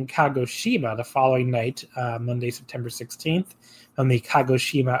Destruction in Kagoshima the following night, Monday, September 16th, from the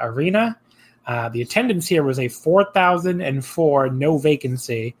Kagoshima Arena. The attendance here was a 4,004, no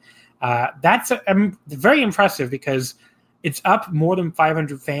vacancy. That's very impressive because it's up more than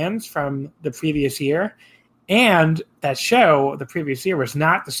 500 fans from the previous year. And that show the previous year was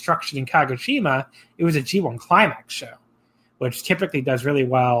not Destruction in Kagoshima. It was a G1 Climax show, which typically does really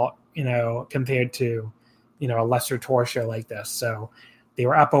well, compared to, a lesser tour show like this. So they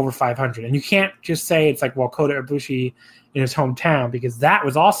were up over 500. And you can't just say it's Kota Ibushi in his hometown, because that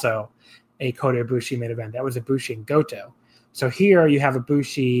was also a Kota Ibushi main event. That was Ibushi and Goto. So here you have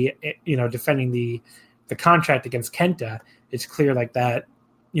Ibushi, defending the contract against Kenta. It's clear that,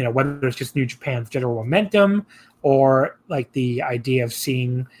 whether it's just New Japan's general momentum or the idea of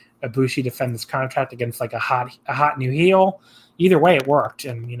seeing Ibushi defend this contract against a hot new heel, either way, it worked,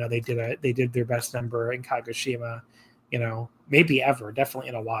 and they did their best number in Kagoshima, maybe ever, definitely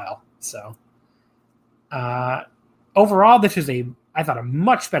in a while. So, overall, this is I thought a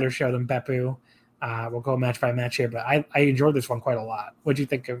much better show than Beppu. We'll go match by match here, but I enjoyed this one quite a lot. What do you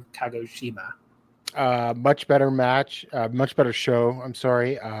think of Kagoshima? Much better match, much better show. I'm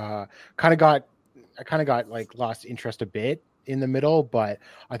sorry. I kind of got like lost interest a bit in the middle, but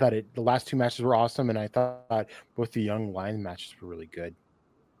I thought the last two matches were awesome, and I thought both the Young Lions matches were really good.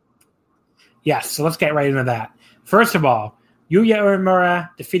 Yes, so let's get right into that. First of all, Yuya Uemura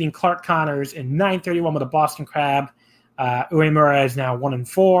defeating Clark Connors in 9:31 with a Boston Crab. Uemura is now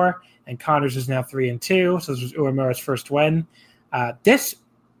 1-4, and Connors is now 3-2. So this was Uemura's first win. This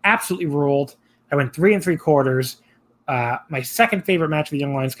absolutely ruled. I went 3 3/4. My second favorite match of the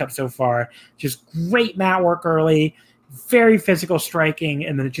Young Lions Cup so far. Just great mat work early, very physical striking,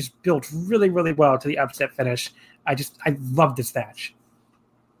 and then it just built really, really well to the upset finish. I love this match.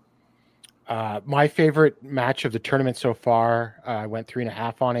 My favorite match of the tournament so far. I went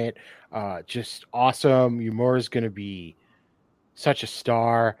 3.5 on it. Just awesome. Uemura is going to be such a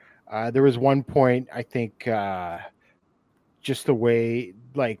star. There was one point, I think, just the way,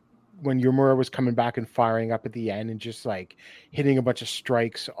 like, when Uemura was coming back and firing up at the end and just like hitting a bunch of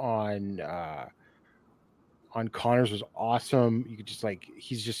strikes on Connors was awesome. You could just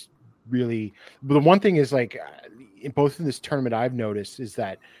he's just really. But the one thing is in both in this tournament I've noticed is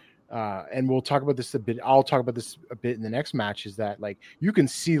that, and we'll talk about this a bit. I'll talk about this a bit in the next match. Is that you can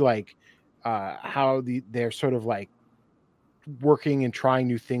see how they're sort of working and trying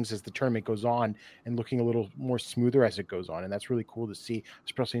new things as the tournament goes on and looking a little more smoother as it goes on, and that's really cool to see,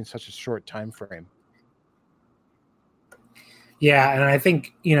 especially in such a short time frame. Yeah, and I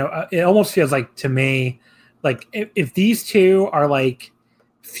think it almost feels like to me if these two are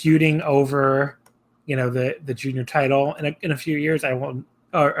feuding over the junior title in a few years, I will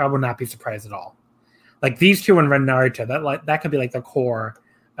not be surprised at all. These two and Ren Narita, that could be the core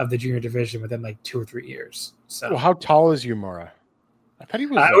of the junior division within 2 or 3 years. So, well, how tall is Uemura? I thought he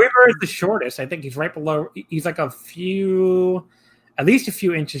was. Uemura is the shortest. I think he's right below. He's at least a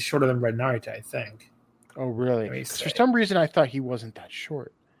few inches shorter than Red Narita, I think. Oh, really? For some reason, I thought he wasn't that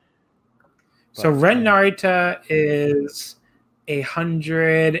short. So Ren Narita is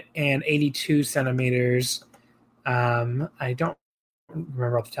 182 centimeters. I don't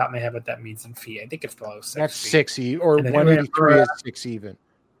remember off the top of my head what that means in feet. I think it's below 6 That's feet. 6 or 183 is 6 even.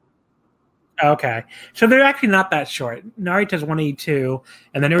 Okay, so they're actually not that short. Narita's 182,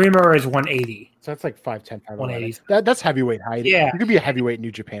 and then Uemura is 180. So that's 5'10", 180. That's heavyweight height. Yeah, you could be a heavyweight in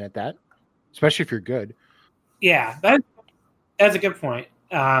New Japan at that, especially if you're good. Yeah, that's a good point.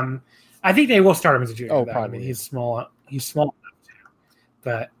 I think they will start him as a junior. Oh, probably. I mean, he's small. He's small enough too.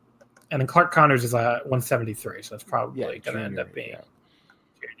 But then Clark Connors is 173, so it's probably going to end up being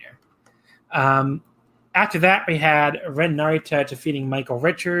junior. After that, we had Ren Narita defeating Michael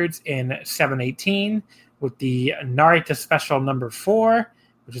Richards in 7:18 with the Narita Special number 4,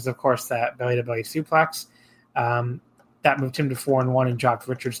 which is, of course, that belly to belly suplex. That moved him to 4-1 and dropped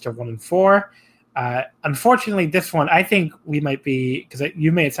Richards to 1-4. Unfortunately, this one, I think we might be, because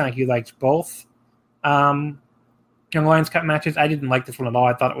you made it sound like you liked both Young Lions Cup matches. I didn't like this one at all.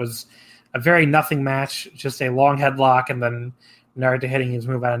 I thought it was a very nothing match, just a long headlock, and then Narita hitting his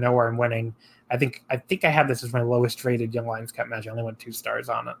move out of nowhere and winning. I think I had this as my lowest rated Young Lions Cup match. I only went 2 stars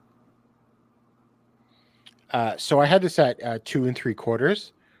on it. So I had this at 2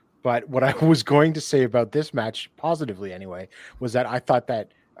 3/4. But what I was going to say about this match, positively anyway, was that I thought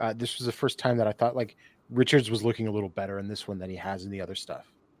that this was the first time that I thought Richards was looking a little better in this one than he has in the other stuff.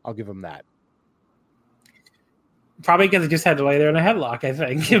 I'll give him that. Probably because he just had to lay there in a headlock, I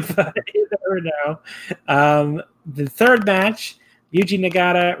think. But you never know. The third match, Yuji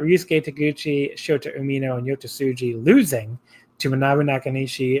Nagata, Ryusuke Taguchi, Shota Umino, and Yota Tsuji losing to Manabu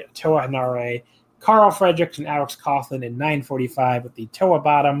Nakanishi, Toa Hanare, Carl Fredericks, and Alex Coughlin in 9:45 with the Toa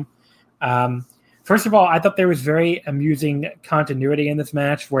bottom. First of all, I thought there was very amusing continuity in this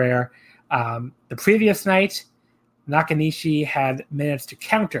match where the previous night, Nakanishi had managed to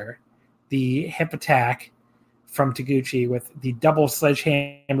counter the hip attack from Taguchi with the double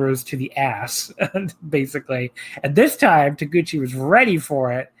sledgehammers to the ass, basically. And this time, Taguchi was ready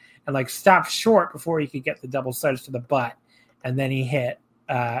for it and stopped short before he could get the double sledge to the butt. And then he hit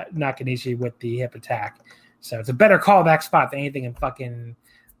Nakanishi with the hip attack. So it's a better callback spot than anything in fucking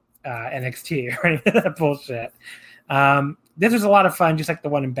NXT or any of that bullshit. This was a lot of fun, just like the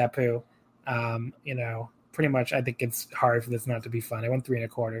one in Beppu. Pretty much I think it's hard for this not to be fun. I went 3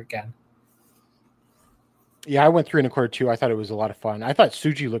 1/4 again. Yeah, I went 3 1/4 too. I thought it was a lot of fun. I thought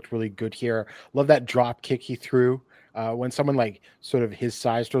Tsuji looked really good here. Love that drop kick he threw. When someone like sort of his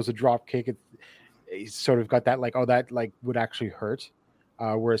size throws a drop kick, he's sort of got that like, oh, that like would actually hurt.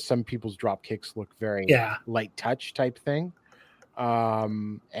 Whereas some people's drop kicks look very light touch type thing. I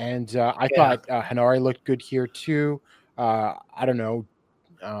thought Hanare looked good here too. I don't know.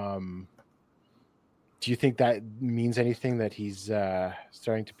 Do you think that means anything that he's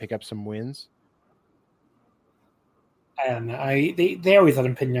starting to pick up some wins? I don't know. They always let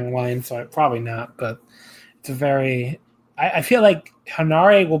him pin Young Lion, so probably not. But it's a very. I feel like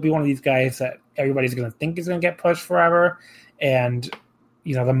Hanare will be one of these guys that everybody's going to think is going to get pushed forever, and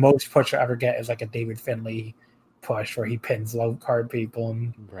the most push I ever get is like a David Finlay push where he pins low card people,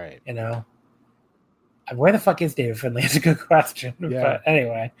 and where the fuck is David Finlay? It's a good question. Yeah. But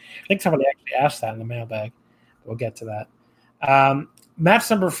anyway, I think somebody actually asked that in the mailbag. We'll get to that. Match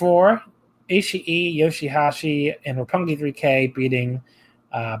number 4, Ishii, Yoshihashi, and Roppongi 3K beating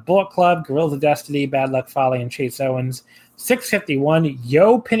Bullet Club, Gorillas of Destiny, Bad Luck Fale, and Chase Owens. 651,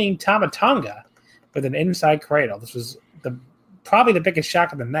 Yo pinning Tama Tonga with an inside cradle. This was probably the biggest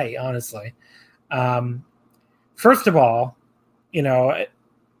shock of the night, honestly. First of all, I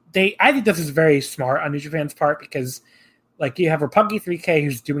think this is very smart on New Japan's part because, like, you have Roppongi 3K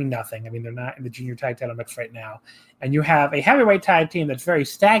who's doing nothing. I mean, they're not in the junior tag title mix right now. And you have a heavyweight tag team that's very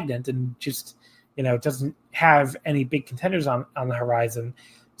stagnant and just, doesn't have any big contenders on the horizon.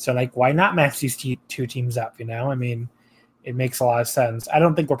 So, like, why not match these two teams up, I mean, it makes a lot of sense. I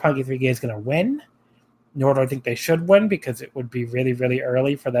don't think Roppongi 3K is going to win, nor do I think they should win because it would be really, really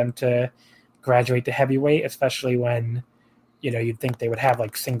early for them to graduate to heavyweight, especially when you'd think they would have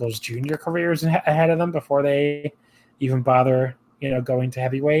like singles junior careers ahead of them before they even bother, going to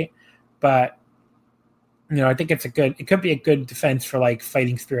heavyweight. But, I think it could be a good defense for like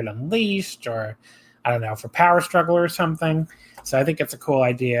Fighting Spirit Unleashed or I don't know, for Power Struggle or something. So I think it's a cool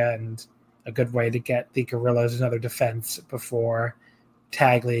idea and a good way to get the Gorillas another defense before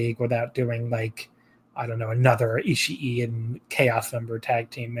Tag League without doing like, I don't know, another Ishii and Chaos member tag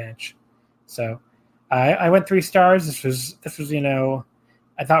team match. So I went 3 stars. This was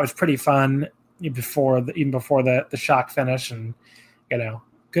I thought it was pretty fun even before the shock finish, and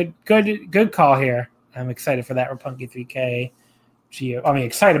good call here. I'm excited for that Roppongi 3K. I mean,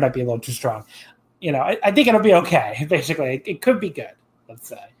 excited might be a little too strong. I think it'll be okay. Basically, it could be good. Let's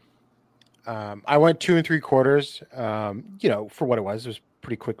say. I went 2 3/4. For what it was a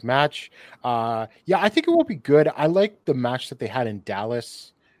pretty quick match. I think it will be good. I like the match that they had in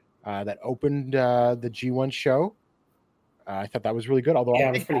Dallas. That opened the G1 show. I thought that was really good. Although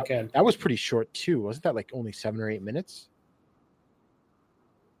it was pretty good. That was pretty short too. Wasn't that like only 7 or 8 minutes?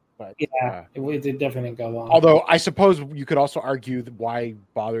 But it definitely go long. Although I suppose you could also argue that why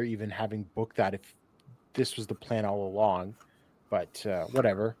bother even having booked that if this was the plan all along. But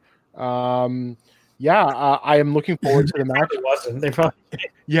whatever. I am looking forward to the match. It wasn't. They probably.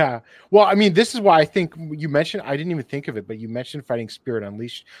 Yeah. Well, I mean, this is why I think you mentioned. I didn't even think of it, but you mentioned Fighting Spirit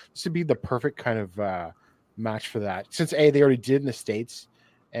Unleashed. This would be the perfect kind of match for that. Since they already did in the States,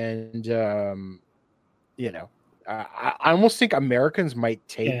 and I almost think Americans might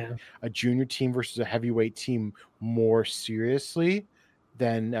take a junior team versus a heavyweight team more seriously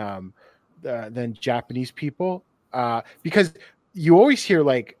than Japanese people, because. You always hear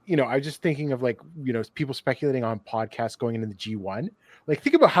I was just thinking of people speculating on podcasts going into the G1. Like,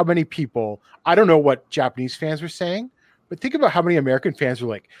 think about how many people, I don't know what Japanese fans were saying, but think about how many American fans were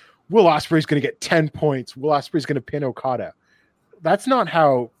like, Will Ospreay's going to get 10 points. Will Ospreay's going to pin Okada. That's not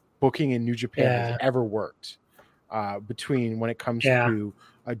how booking in New Japan has ever worked between when it comes to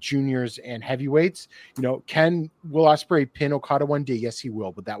juniors and heavyweights. Can Will Ospreay pin Okada one day? Yes, he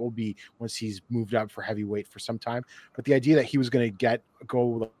will, but that will be once he's moved up for heavyweight for some time. But the idea that he was going to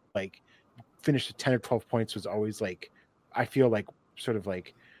finish the 10 or 12 points was always I feel like sort of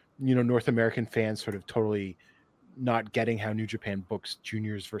North American fans sort of totally not getting how New Japan books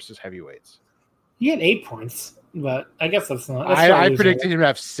juniors versus heavyweights. He had 8 points, but I guess that's not. I predicted him to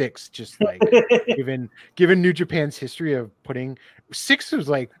have 6, just given New Japan's history of putting 6 was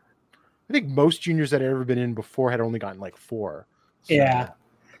I think most juniors that had ever been in before had only gotten 4. So. Yeah,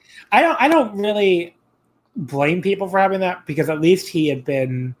 I don't really blame people for having that because at least he had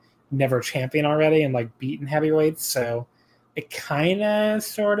been never champion already and beaten heavyweights, so it kind of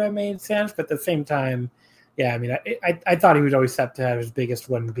sort of made sense. But at the same time, I mean, I thought he was always set to have his biggest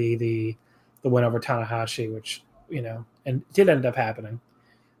win be the win over Tanahashi, which, and did end up happening.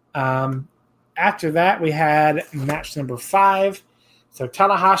 After that, we had match number 5. So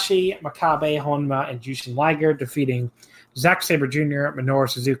Tanahashi, Makabe, Honma, and Jushin Liger defeating Zack Sabre Jr., Minoru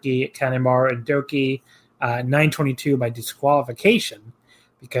Suzuki, Kanemaru, and Doki 9:22 by disqualification,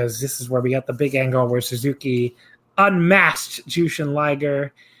 because this is where we got the big angle where Suzuki unmasked Jushin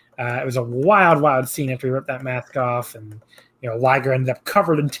Liger. It was a wild scene after he ripped that mask off, and Liger ended up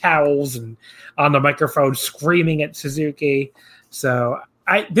covered in towels and on the microphone screaming at Suzuki. So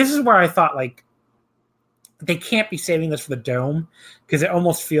this is where I thought like they can't be saving this for the Dome because it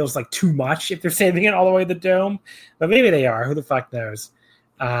almost feels like too much if they're saving it all the way to the Dome. But maybe they are. Who the fuck knows?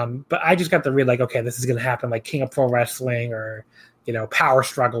 But I just got to read like, okay, this is going to happen like King of Pro Wrestling or Power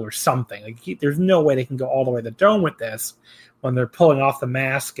Struggle or something. Like there's no way they can go all the way to the Dome with this when they're pulling off the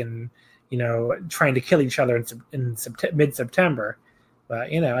mask and trying to kill each other in mid-September.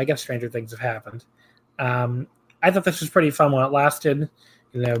 But I guess stranger things have happened. I thought this was pretty fun while it lasted.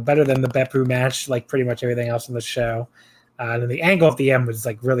 Better than the Beppu match, like pretty much everything else in the show. And the angle at the end was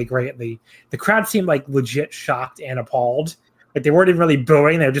like really great. The crowd seemed like legit shocked and appalled. Like they weren't even really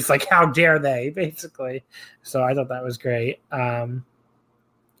booing. They were just like, how dare they, basically. So I thought that was great. But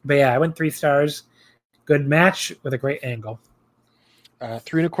yeah, I went 3 stars. Good match with a great angle.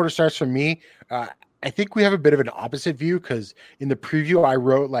 3.25 stars from me. I think we have a bit of an opposite view because in the preview I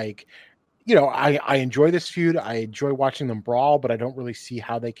wrote like, I enjoy this feud. I enjoy watching them brawl, but I don't really see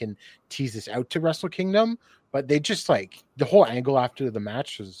how they can tease this out to Wrestle Kingdom. But they just like the whole angle after the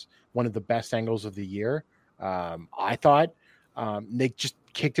match was one of the best angles of the year. I thought they just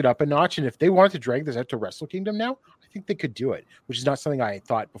kicked it up a notch. And if they wanted to drag this out to Wrestle Kingdom now, I think they could do it, which is not something I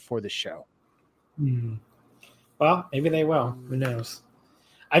thought before this show. Well, maybe they will. Who knows?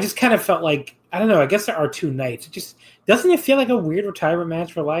 I just kind of felt like, I don't know, I guess there are 2 nights. Doesn't it feel like a weird retirement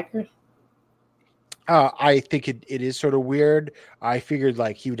match for Liger? I think it is sort of weird. I figured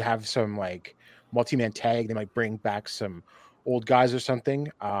like he would have some like multi-man tag. They might bring back some old guys or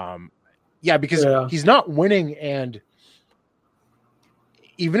something. Because he's not winning, and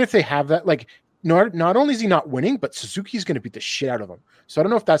even if they have that, like not only is he not winning, but Suzuki's going to beat the shit out of him. So I don't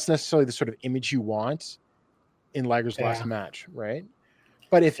know if that's necessarily the sort of image you want in Liger's last match, right?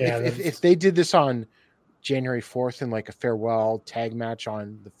 But if they did this on January 4th in like a farewell tag match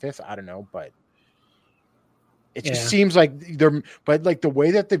on the 5th, I don't know, but it just seems like but like the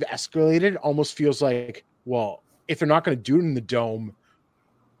way that they've escalated almost feels like, well, if they're not going to do it in the Dome,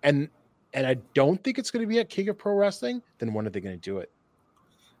 and I don't think it's going to be at King of Pro Wrestling, then when are they going to do it?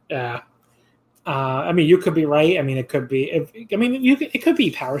 Yeah. I mean, you could be right. I mean, it could be. It could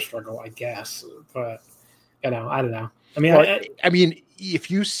be Power Struggle, I guess. But I don't know. I mean, if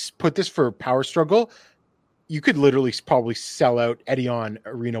you put this for Power Struggle, you could literally probably sell out Edion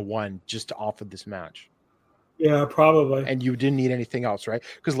Arena 1 just off of this match. Yeah, probably. And you didn't need anything else, right?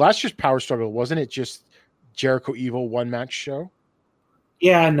 Because last year's Power Struggle, wasn't it just Jericho Evil 1-match show?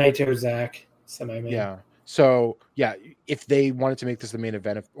 Yeah, Naito Zach semi-main. Yeah. So, yeah, if they wanted to make this the main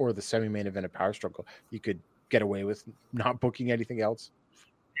event or the semi-main event of Power Struggle, you could get away with not booking anything else.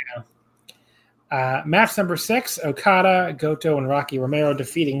 Yeah. Match number 6, Okada, Goto, and Rocky Romero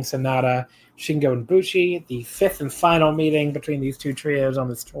defeating Sonata, Shingo, and Bushi. The 5th and final meeting between these 2 trios on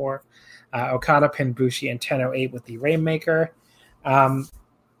this tour. Okada pinned Bushi in 10:08 with the Rainmaker.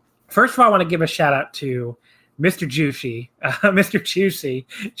 First of all, I want to give a shout out to Mr. Juicy,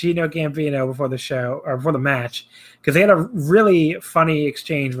 Gino Gambino before the show or before the match, because they had a really funny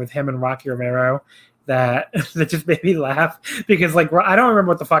exchange with him and Rocky Romero that just made me laugh. Because like I don't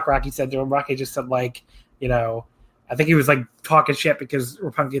remember what the fuck Rocky said to him. Rocky just said like, I think he was like talking shit because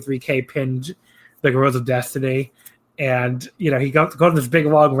Roppongi 3K pinned the Guerrillas of Destiny. And, he goes on this big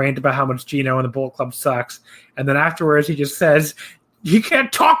long rant about how much Gino and the Bullet Club sucks. And then afterwards he just says, you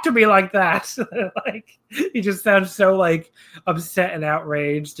can't talk to me like that. Like, he just sounds so, like, upset and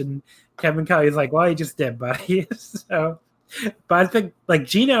outraged. And Kevin Kelly's like, well, he just did, buddy. So, but I think, like,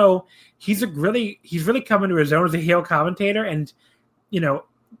 Gino, he's really coming to his own as a heel commentator. And,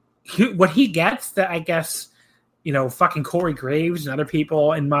 what he gets that I guess, fucking Corey Graves and other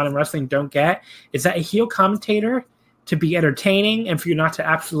people in modern wrestling don't get is that a heel commentator, to be entertaining and for you not to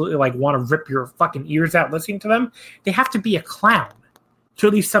absolutely like want to rip your fucking ears out listening to them, they have to be a clown to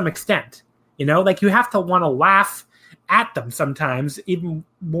at least some extent. Like you have to want to laugh at them sometimes, even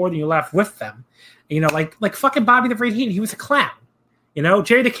more than you laugh with them. Like fucking Bobby the Brain Heenan, he was a clown.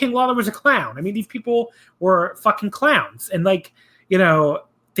 Jerry the King Lawler was a clown. I mean, these people were fucking clowns, and like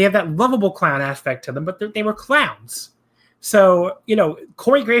they have that lovable clown aspect to them, but they were clowns. So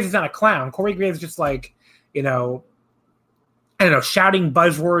Corey Graves is not a clown. Corey Graves is just like I don't know, shouting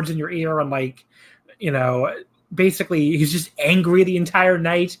buzzwords in your ear and like, basically he's just angry the entire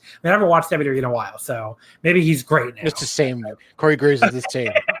night. I haven't watched WWE in a while, so maybe he's great now. It's the same. Corey Graves is the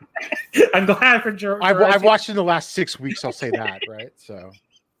same. I'm glad for Gerard. I've watched in the last 6 weeks, I'll say that, right? So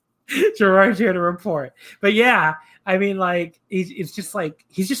Gerard's here to report. But yeah, I mean, like, it's just like,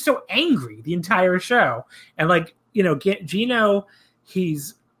 he's just so angry the entire show. And like, Gino,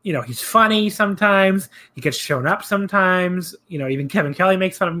 he's funny sometimes. He gets shown up sometimes. Even Kevin Kelly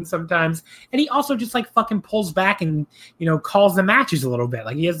makes fun of him sometimes. And he also just like fucking pulls back and, calls the matches a little bit.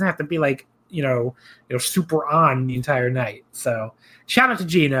 Like he doesn't have to be like, super on the entire night. So shout out to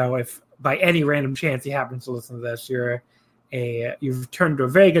Gino. If by any random chance he happens to listen to this, you've turned to a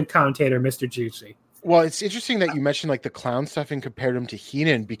very good commentator, Mr. Juicy. Well, it's interesting that you mentioned like the clown stuff and compared him to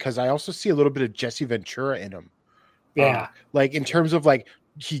Heenan, because I also see a little bit of Jesse Ventura in him. Yeah. Like in terms of like,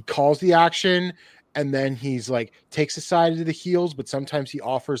 he calls the action and then he's like takes a side of the heels, but sometimes he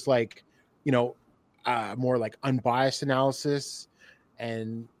offers like, more like unbiased analysis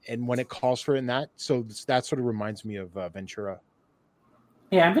and when it calls for it in that. So that sort of reminds me of Ventura.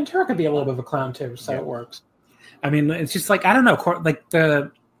 Yeah. And Ventura could be a little bit of a clown too. So It works. I mean, it's just like, I don't know, like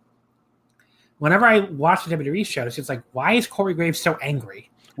whenever I watch the WWE show, it's just like, why is Corey Graves so angry?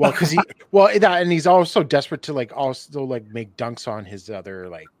 Well, because and he's also desperate to like also like make dunks on his other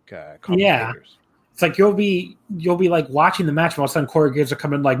like commentators. Yeah. It's like you'll be like watching the match, and all of a sudden Corey Graves are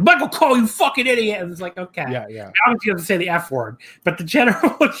coming like, Michael Cole, you fucking idiot, and it's like, okay, yeah. Obviously he doesn't say the F word, but the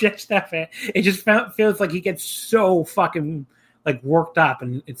general gist of it just feels like he gets so fucking like worked up,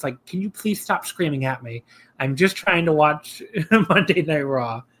 and it's like, can you please stop screaming at me? I'm just trying to watch Monday Night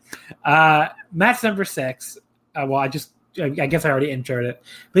Raw. Match number 6. I guess I already introed it,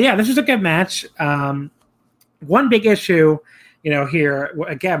 but yeah, this was a good match. One big issue, here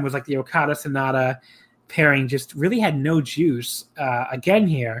again was like the Okada Sonata pairing just really had no juice again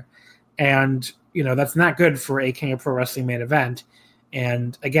here, and that's not good for a King of Pro Wrestling main event.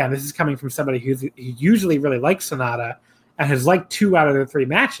 And again, this is coming from somebody who usually really likes Sonata and has liked 2 out of the 3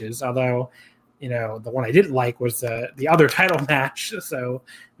 matches, although the one I didn't like was the other title match, so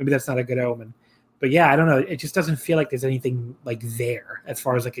maybe that's not a good omen. But yeah, I don't know. It just doesn't feel like there's anything like there as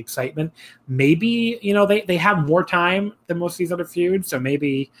far as like excitement. Maybe, they have more time than most of these other feuds. So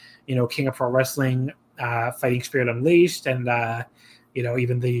maybe, King of Pro Wrestling, Fighting Spirit Unleashed, and,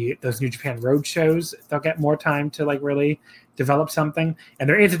 even those New Japan road shows, they'll get more time to like really develop something. And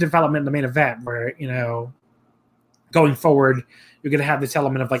there is a development in the main event where, going forward, you're going to have this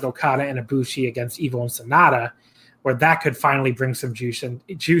element of like Okada and Ibushi against Evil and Sonata, where that could finally bring some juice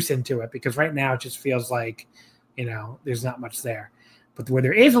into it, because right now it just feels like, there's not much there. But where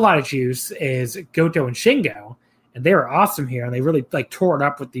there is a lot of juice is Goto and Shingo, and they were awesome here, and they really like tore it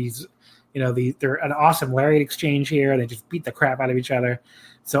up with these, they're an awesome lariat exchange here, and they just beat the crap out of each other.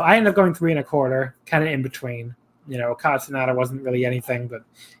 So I ended up going 3 1/4, kind of in between. Okada Sonata wasn't really anything, but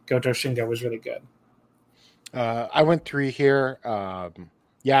Goto Shingo was really good. I went 3 here.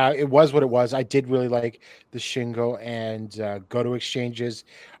 Yeah, it was what it was. I did really like the Shingo and Goto exchanges.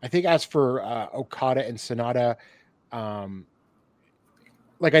 I think as for Okada and Sonata,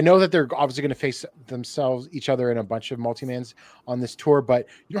 like I know that they're obviously going to face each other in a bunch of multi-mans on this tour, but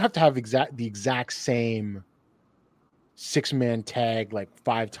you don't have to have the exact same 6-man tag like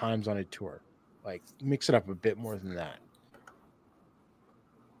 5 times on a tour. Like mix it up a bit more than that.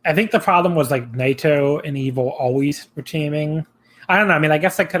 I think the problem was like Naito and Evil always were teaming. I don't know. I mean, I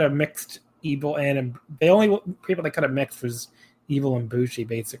guess I could have mixed Evil in, and the only people that could have mixed was Evil and Bushi,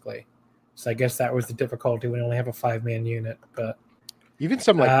 basically. So I guess that was the difficulty when you only have a 5-man unit. But even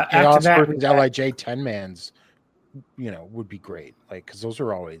some like Chaos versus LIJ 10-mans, would be great. Like because those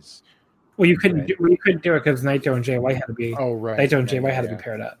are always. Well, you couldn't do it because Naito and Jay White had to be. Oh right. Naito and Jay White had to be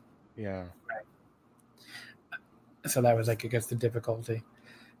paired up. Yeah. Right. So that was like I guess the difficulty.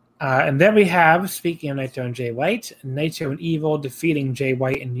 And then we have, speaking of Naito and Jay White, Naito and Evil defeating Jay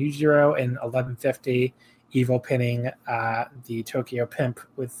White and Yujiro in 11:50. Evil pinning the Tokyo Pimp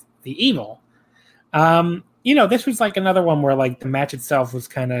with the Evil. This was like another one where like the match itself was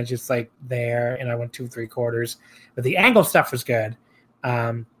kind of just like there, and I went 2 3/4. But the angle stuff was good.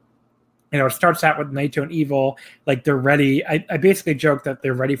 It starts out with Naito and Evil, like they're ready. I basically joked that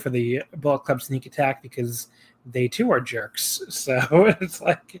they're ready for the Bullet Club sneak attack because they too are jerks. So it's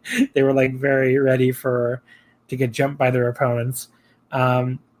like they were like very ready to get jumped by their opponents.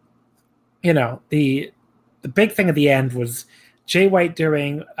 The big thing at the end was Jay White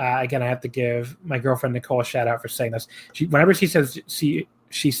doing, again, I have to give my girlfriend Nicole a shout out for saying this. Whenever she says she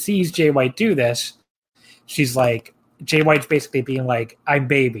sees Jay White do this, she's like, Jay White's basically being like, I'm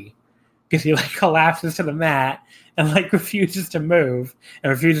baby. Because he like collapses to the mat and like refuses to move and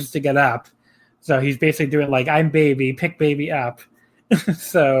refuses to get up. So he's basically doing like, I'm baby, pick baby up.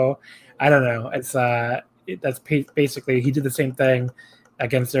 So I don't know. It's that's basically, he did the same thing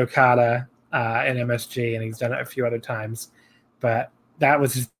against Okada in MSG, and he's done it a few other times. But that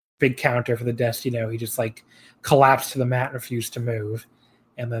was his big counter for the Destino. He just like collapsed to the mat and refused to move.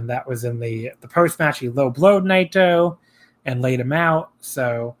 And then that was in the post-match. He low-blowed Naito and laid him out.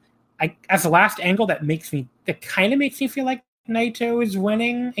 So as the last angle, that kind of makes me feel like Naito is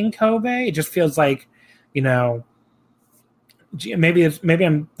winning in Kobe. It just feels like, maybe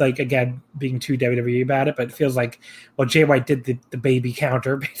I'm like, again, being too WWE about it, but it feels like, well, Jay White did the baby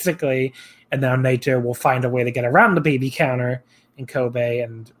counter basically, and now Naito will find a way to get around the baby counter in Kobe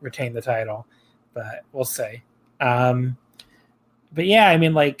and retain the title. But we'll see. But yeah, I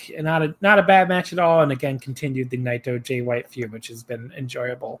mean, like, not a bad match at all, and again, continued the Naito Jay White feud, which has been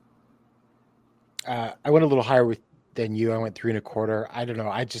enjoyable. I went a little higher than you. I went 3.25. I don't know.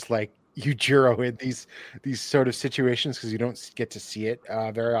 I just like Yujiro in these sort of situations because you don't get to see it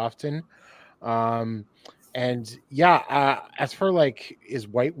very often. And yeah, as for like, is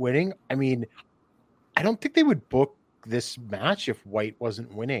White winning? I mean, I don't think they would book this match if White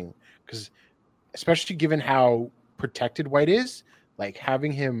wasn't winning, because especially given how protected White is, like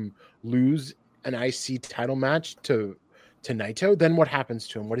having him lose an IC title match to Naito, then what happens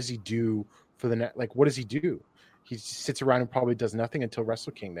to him? What does he do for the net? Like, what does he do? He sits around and probably does nothing until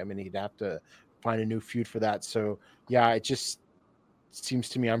Wrestle Kingdom, and he'd have to find a new feud for that. So yeah, it just seems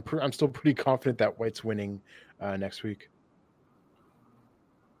to me I'm still pretty confident that White's winning next week.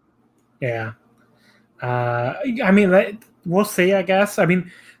 Yeah, I mean, we'll see. I guess. I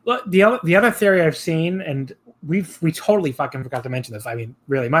mean, look, the other theory I've seen, and we totally fucking forgot to mention this. I mean,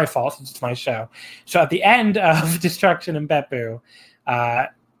 really, my fault. It's my show. So at the end of Destruction in Beppu,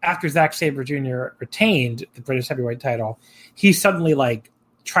 after Zack Sabre Jr. retained the British Heavyweight title, he suddenly like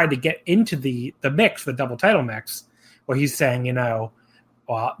tried to get into the mix, the double title mix, where he's saying, well,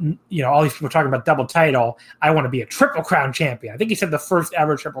 all these people talking about double title. I want to be a Triple Crown champion. I think he said the first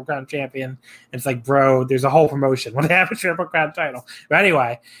ever Triple Crown champion. And it's like, bro, there's a whole promotion when they have a Triple Crown title. But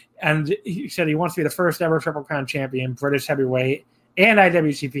anyway, and he said he wants to be the first ever Triple Crown champion, British Heavyweight and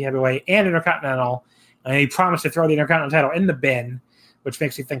IWGP Heavyweight and Intercontinental. And he promised to throw the Intercontinental title in the bin, which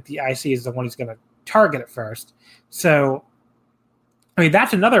makes me think the IC is the one he's going to target at first. So, I mean,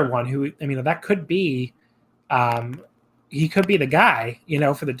 that's another one who, I mean, that could be, he could be the guy,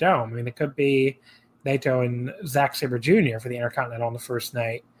 for the Dome. I mean, it could be Naito and Zack Sabre Jr. for the Intercontinental on the first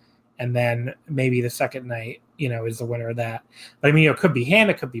night, and then maybe the second night, is the winner of that. But I mean, it could be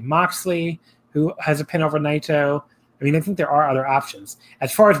Hannah, it could be Moxley, who has a pin over Naito. I mean, I think there are other options.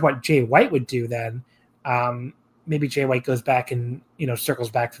 As far as what Jay White would do then, maybe Jay White goes back and,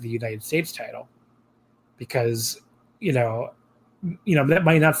 circles back for the United States title, because, that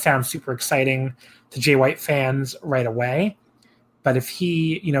might not sound super exciting to Jay White fans right away. But if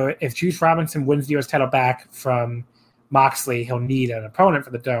if Juice Robinson wins the U.S. title back from Moxley, he'll need an opponent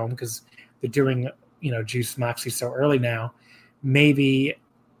for the Dome because they're doing, Juice Moxley so early now. Maybe,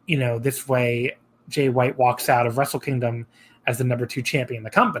 this way Jay White walks out of Wrestle Kingdom as the number 2 champion in the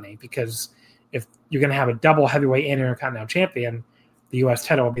company, because if you're going to have a double heavyweight and Intercontinental champion, the U.S.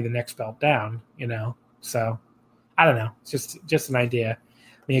 title will be the next belt down, So I don't know. It's just an idea.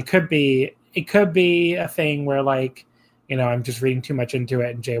 I mean, it could be a thing where, like, I'm just reading too much into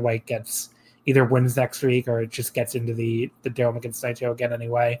it, and Jay White either wins next week or it just gets into the Dome against Naito again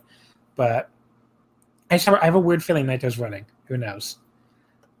anyway. But I have a weird feeling Naito's running. Who knows?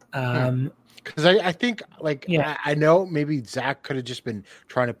 Because I think, like, yeah. I know maybe Zach could have just been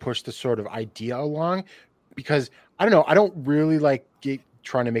trying to push the sort of idea along, because I don't know. I don't really like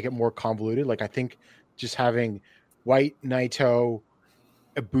trying to make it more convoluted. Like, I think just having White, Naito,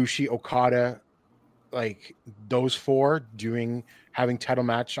 Ibushi, Okada, like those 4 having title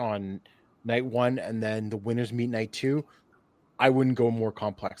match on night 1 and then the winners meet night 2. I wouldn't go more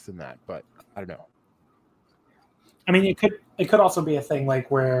complex than that, but I don't know. I mean, it could also be a thing like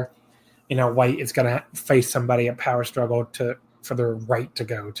where, White is going to face somebody at Power Struggle for their right to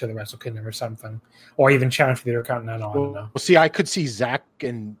go to the Wrestle Kingdom or something, or even challenge for the Intercontinental. I don't know. Well, see, I could see Zach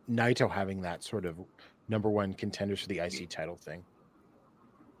and Naito having that sort of number 1 contenders for the IC title thing.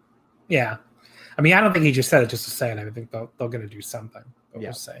 Yeah. I mean, I don't think he just said it just to say it. I think they're going to do something.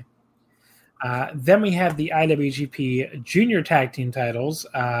 We'll say. Then we have the IWGP Junior Tag Team titles.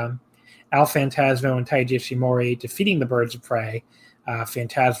 Al Phantasmo and Taiji Ishimori defeating the Birds of Prey.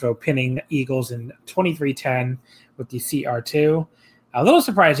 Phantasmo pinning Eagles in 23-10 with the CR2. A little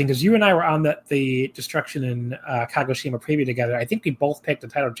surprising because you and I were on the Destruction in Kagoshima preview together. I think we both picked a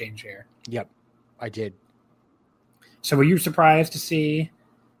title change here. Yep, I did. So were you surprised to see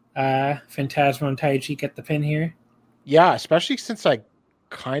Phantasmo and Taiji get the pin here? Yeah, especially since I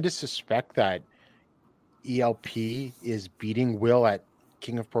kind of suspect that ELP is beating Will at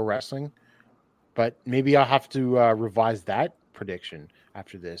King of Pro Wrestling, but maybe I'll have to revise that prediction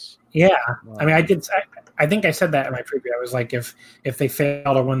after this. Yeah, I mean, I did. I think I said that in my preview. I was like, if they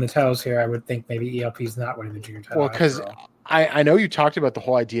fail to win the titles here, I would think maybe ELP's not winning the junior title. Well, because I know you talked about the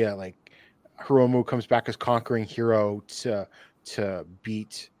whole idea, like Hiromu comes back as conquering hero to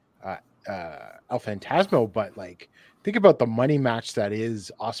beat El Phantasmo, but like think about the money match that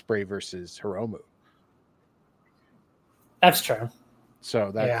is Ospreay versus Hiromu. That's true.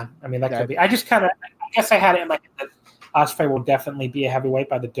 So that I mean that could be. I guess I had it in like that Ospreay will definitely be a heavyweight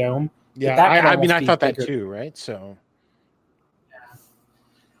by the Dome. Yeah, I thought that too, right? So, yeah.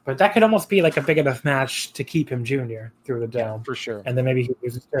 But that could almost be like a big enough match to keep him junior through the Dome for sure. And then maybe he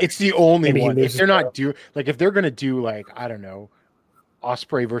loses. It's the only one. If they're not if they're going to do like I don't know,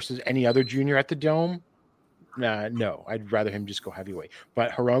 Ospreay versus any other junior at the Dome, no, I'd rather him just go heavyweight.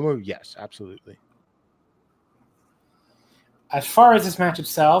 But Hiromu, yes, absolutely. As far as this match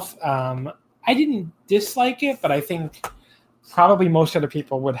itself, I didn't dislike it, but I think probably most other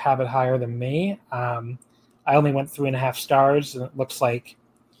people would have it higher than me. I only went 3.5 stars, and it looks like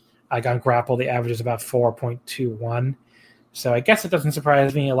I got Grapple. The average is about 4.21. So I guess it doesn't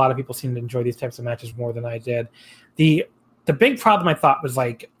surprise me. A lot of people seem to enjoy these types of matches more than I did. The big problem I thought was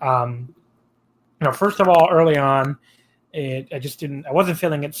like, first of all, early on, I wasn't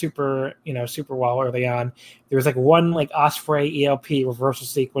feeling it super well early on. There was like one like Ospreay ELP reversal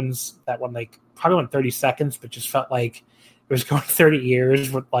sequence that one like probably went 30 seconds, but just felt like it was going 30 years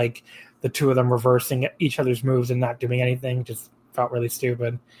with like the two of them reversing each other's moves and not doing anything. Just felt really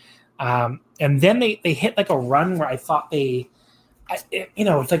stupid. And then they hit like a run where I thought it's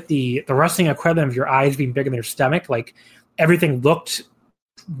like the wrestling equivalent of your eyes being bigger than your stomach. Like everything looked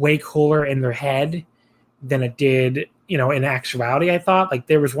way cooler in their head than it did, in actuality. I thought like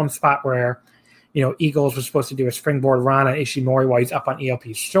there was one spot where, Eagles was supposed to do a springboard run on Ishimori while he's up on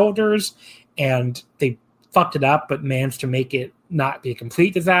ELP's shoulders, and they fucked it up, but managed to make it not be a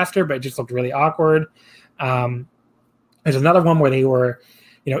complete disaster, but it just looked really awkward. There's another one where they were,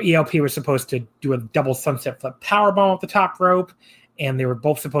 ELP was supposed to do a double sunset flip powerbomb at the top rope, and they were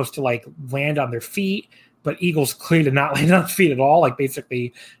both supposed to like land on their feet, but Eagles clearly did not land on his feet at all. Like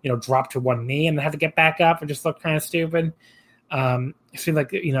basically, dropped to one knee and had to get back up and just looked kind of stupid. It seemed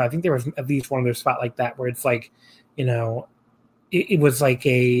like, I think there was at least one other spot like that where it's like, it was like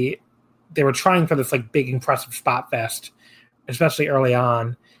they were trying for this like big impressive spot fest, especially early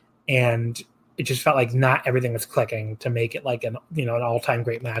on. And it just felt like not everything was clicking to make it like an all-time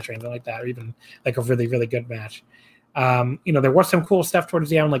great match or anything like that, or even like a really, really good match. There was some cool stuff towards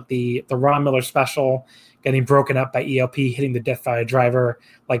the end, like the Ron Miller special getting broken up by ELP, hitting the Deathfire driver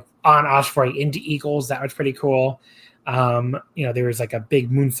like on Ospreay into Eagles. That was pretty cool. There was like a big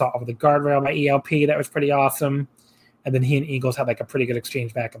moonsault over the guardrail by ELP. That was pretty awesome. And then he and Eagles had like a pretty good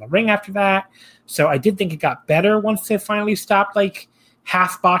exchange back in the ring after that. So I did think it got better once they finally stopped like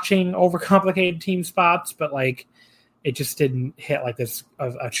half botching overcomplicated team spots, but like it just didn't hit like this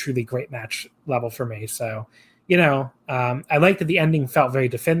a truly great match level for me. So, I liked that the ending felt very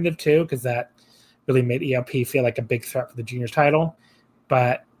definitive too, because that really made ELP feel like a big threat for the juniors title.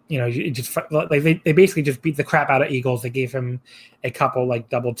 But it just like they basically just beat the crap out of Eagles. They gave him a couple like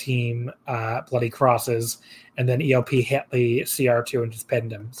double team bloody crosses, and then ELP hit the CR2 and just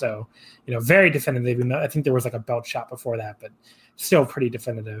pinned him. So very definitive. I think there was like a belt shot before that, but still pretty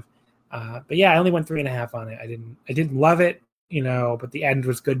definitive. But yeah, I only went 3.5 on it. I didn't love it, but the end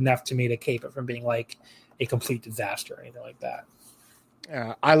was good enough to me to keep it from being like a complete disaster or anything like that.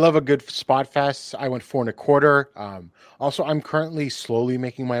 I love a good spot fest. I went 4.25. Also, I'm currently slowly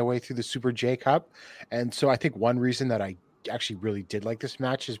making my way through the Super J Cup. And so I think one reason that I actually really did like this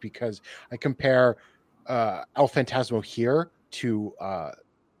match is because I compare El Phantasmo here to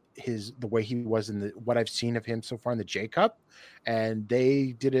the way he was in what I've seen of him so far in the J Cup, and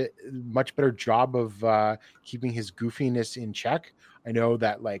they did a much better job of keeping his goofiness in check. I know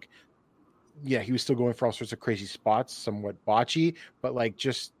that he was still going for all sorts of crazy spots, somewhat botchy, but like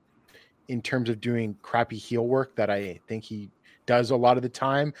just in terms of doing crappy heel work that I think he does a lot of the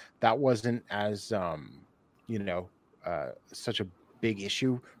time, that wasn't as such a big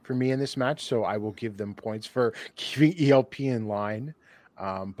issue for me in this match. So I will give them points for keeping ELP in line.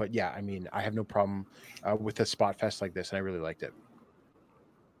 But yeah, I mean, I have no problem with a spot fest like this, and I really liked it.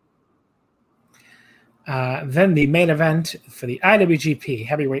 Then the main event for the IWGP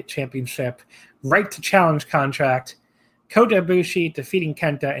Heavyweight Championship Right to Challenge contract, Kota Ibushi defeating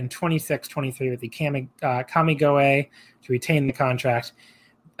Kenta in 26-23 with the Kamigoe to retain the contract.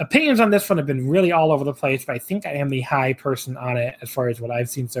 Opinions on this one have been really all over the place, but I think I am the high person on it as far as what I've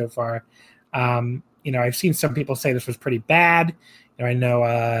seen so far. I've seen some people say this was pretty bad. I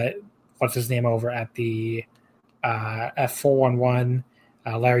know what's his name over at the at 411.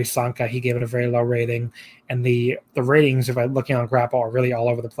 Larry Sanka, he gave it a very low rating, and the ratings, if I'm looking on Grapple, are really all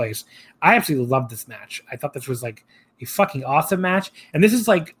over the place. I absolutely loved this match. I thought this was like a fucking awesome match, and this is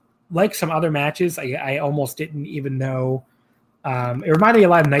like some other matches I almost didn't even know. It reminded me a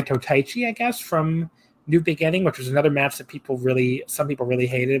lot of Naito Taichi, I guess, from New Beginning, which was another match that some people really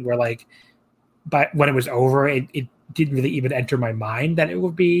hated, where like, but when it was over, it didn't really even enter my mind that it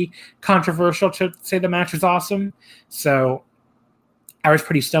would be controversial to say the match was awesome. So I was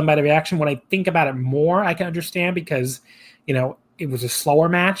pretty stunned by the reaction. When I think about it more, I can understand, because, it was a slower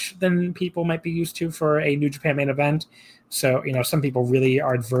match than people might be used to for a New Japan main event. So, some people really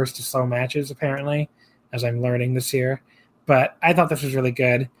are adverse to slow matches, apparently, as I'm learning this year. But I thought this was really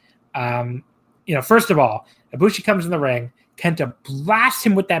good. First of all, Ibushi comes in the ring. Kenta blasts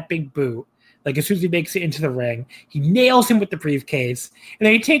him with that big boot. Like, as soon as he makes it into the ring, he nails him with the briefcase. And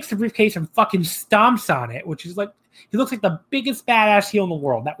then he takes the briefcase and fucking stomps on it, which is like, he looks like the biggest badass heel in the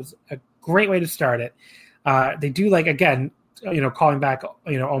world. That was a great way to start it. They do, like, again, calling back,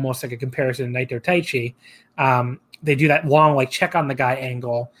 almost like a comparison to Naito Taichi. They do that long, like, check on the guy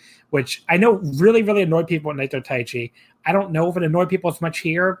angle, which I know really, really annoyed people at Naito Taichi. I don't know if it annoyed people as much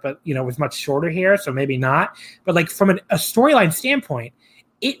here, but, it was much shorter here, so maybe not. But, like, from a storyline standpoint,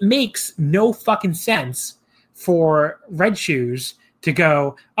 it makes no fucking sense for Red Shoes to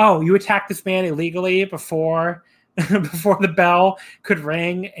go, oh, you attacked this man illegally before the bell could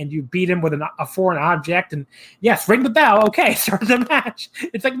ring, and you beat him with a foreign object, and yes, ring the bell, okay, start the match.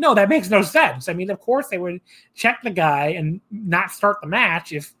 It's like, no, that makes no sense. I mean, of course they would check the guy and not start the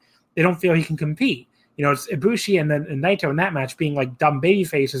match if they don't feel he can compete. It's Ibushi and then Naito in that match being like dumb baby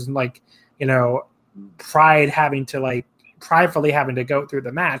faces and like, pridefully having to go through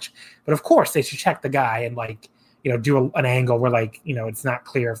the match. But of course they should check the guy and like, do an angle where like, it's not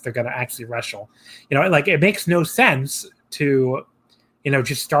clear if they're going to actually wrestle. Like, it makes no sense to,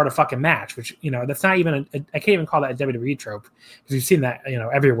 just start a fucking match, which, that's not even, I can't even call that a WWE trope, because you've seen that,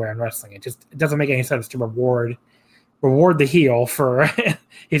 everywhere in wrestling. It doesn't make any sense to reward the heel for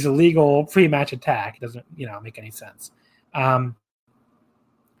his illegal pre-match attack. It doesn't, make any sense.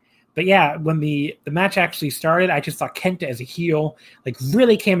 But yeah, when the match actually started, I just thought Kenta as a heel, like,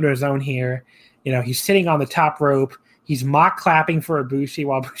 really came to his own here. He's sitting on the top rope. He's mock clapping for Ibushi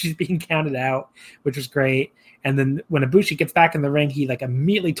while Ibushi's being counted out, which was great. And then when Ibushi gets back in the ring, he like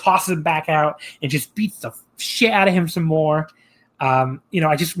immediately tosses him back out and just beats the shit out of him some more.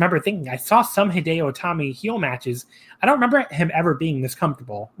 I just remember thinking, I saw some Hideo Itami heel matches. I don't remember him ever being this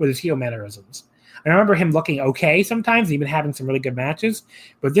comfortable with his heel mannerisms. I remember him looking okay sometimes, even having some really good matches,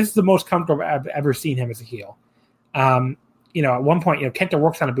 but this is the most comfortable I've ever seen him as a heel. At one point, Kenta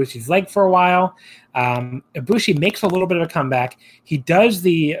works on Ibushi's leg for a while. Ibushi makes a little bit of a comeback. He does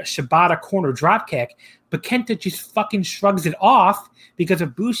the Shibata corner drop kick, but Kenta just fucking shrugs it off because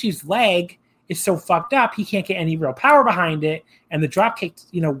Ibushi's leg is so fucked up, he can't get any real power behind it, and the drop kick,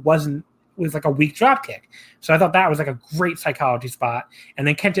 was like a weak drop kick. So I thought that was like a great psychology spot. And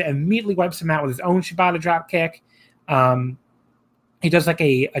then Kenta immediately wipes him out with his own Shibata drop kick. He does like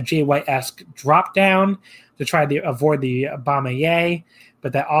a Jay White-esque drop down to try to avoid the Bamaye,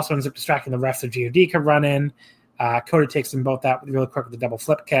 but that also ends up distracting the refs so GOD could run in. Kota takes them both out really quick with the double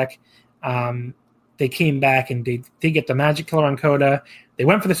flip kick. They came back and they did get the magic killer on Kota. They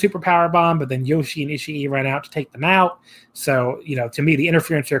went for the super power bomb, but then Yoshi and Ishii ran out to take them out. So, to me, the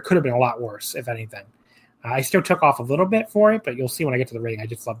interference here could have been a lot worse, if anything. I still took off a little bit for it, but you'll see when I get to the ring, I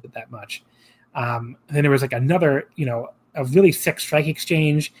just loved it that much. And then there was like another, a really sick strike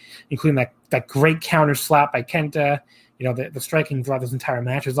exchange, including that great counter slap by Kenta. The striking throughout this entire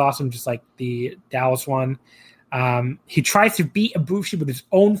match is awesome, just like the Dallas one. He tries to beat Ibushi with his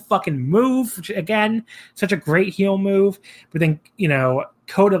own fucking move, which, again, such a great heel move. But then,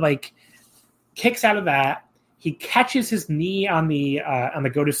 Kota like kicks out of that. He catches his knee on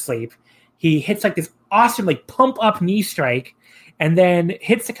the go to sleep. He hits like this awesome like pump up knee strike, and then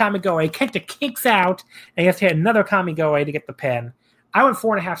hits the Kamigoe. Kenta kicks out, and he has to hit another Kamigoe to get the pin. I went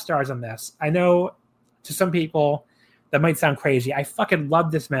 4.5 stars on this. I know to some people that might sound crazy. I fucking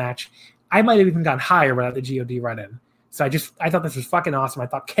love this match. I might have even gone higher without the GOD run-in. So I thought this was fucking awesome. I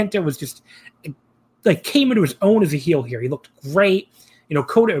thought Kenta was just like came into his own as a heel here. He looked great.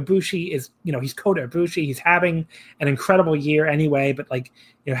 Kota Ibushi is, he's Kota Ibushi. He's having an incredible year anyway, but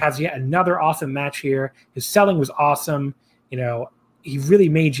has yet another awesome match here. His selling was awesome. He really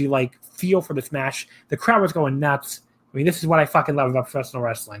made you feel for this match. The crowd was going nuts. I mean, this is what I fucking love about professional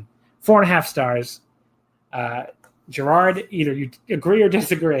wrestling. 4.5 stars. Gerard, either you agree or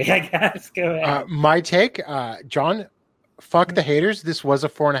disagree, I guess. Go ahead. My take, John, fuck the haters. This was a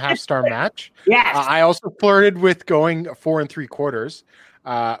 4.5-star match. Yes. I also flirted with going 4 3/4.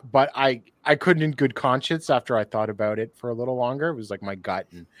 But I couldn't in good conscience after I thought about it for a little longer. It was like my gut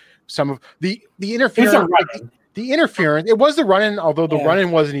and some of the interference. The interference. It was the run-in, although the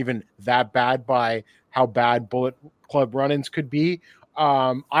run-in wasn't even that bad by how bad Bullet Club run-ins could be.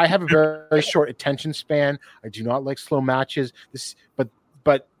 I have a very, very short attention span. I do not like slow matches.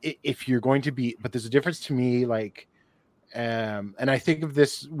 But if you're going to be, but there's a difference to me. Like, and I think of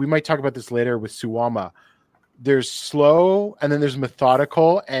this. We might talk about this later with Suwama. There's slow, and then there's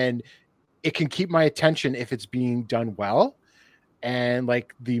methodical, and it can keep my attention if it's being done well. And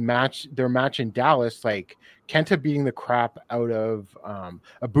like their match in Dallas, like Kenta beating the crap out of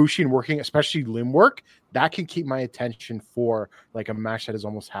Ibushi and working, especially limb work, that can keep my attention for like a match that is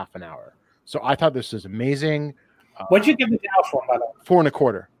almost half an hour. So I thought this was amazing. What'd you give the Dallas one, by the way? 4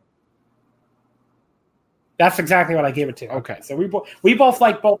 1/4. That's exactly what I gave it to. Okay. So we both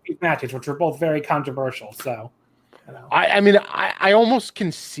like both these matches, which were both very controversial. So, you know. I almost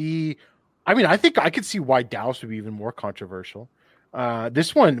can see. I mean, I think I could see why Dallas would be even more controversial.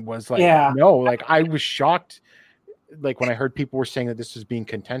 This one was like, no, like I was shocked. Like when I heard people were saying that this was being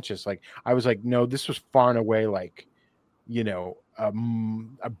contentious, like I was like, no, this was far and away like, you know,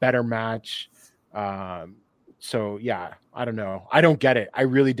 a better match. So yeah, I don't know. I don't get it. I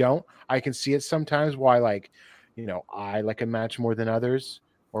really don't. I can see it sometimes why, like, you know, I like a match more than others,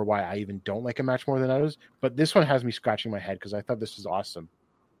 or why I even don't like a match more than others. But this one has me scratching my head because I thought this was awesome.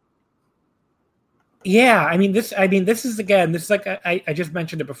 Yeah, this is again. This is like I just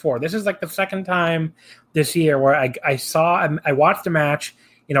mentioned it before. This is like the second time this year where I watched a match.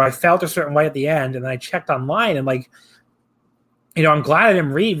 You know, I felt a certain way at the end, and then I checked online and like. You know, I'm glad I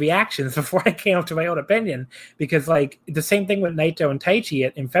didn't read reactions before I came up to my own opinion because, like, the same thing with Naito and Taichi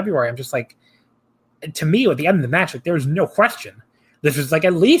in February. I'm just like, to me, at the end of the match, like, there was no question. This was, like,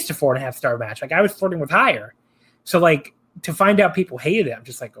 at least a 4.5-star match. Like, I was flirting with higher. So, like, to find out people hated it, I'm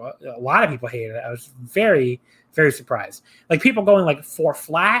just like, well, a lot of people hated it. I was very, very surprised. Like, people going, like, 4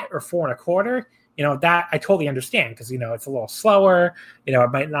 flat or 4 1/4, you know, that I totally understand because, you know, it's a little slower. You know,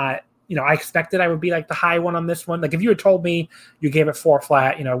 it might not. You know, I expected I would be like the high one on this one. Like if you had told me you gave it 4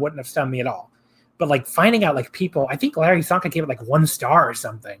 flat, you know, it wouldn't have stunned me at all. But like finding out like people, I think Larry Sanka gave it like 1 star or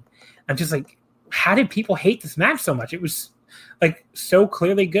something. I'm just like, how did people hate this match so much? It was like so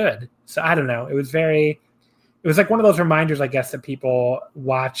clearly good. So I don't know. It was like one of those reminders, I guess, that people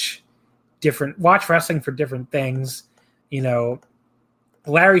watch wrestling for different things. You know,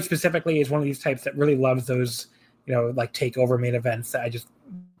 Larry specifically is one of these types that really loves those, you know, like takeover main events that I just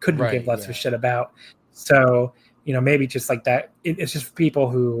couldn't give less of a shit about. So, you know, maybe just like that. It's just people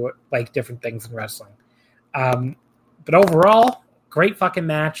who like different things in wrestling. But overall, great fucking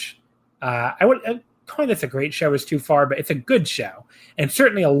match. I would calling this a great show is too far, but it's a good show and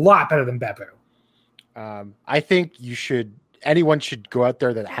certainly a lot better than Beppu. I think anyone should go out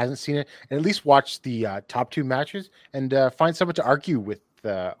there that hasn't seen it and at least watch the top 2 matches and find someone to argue with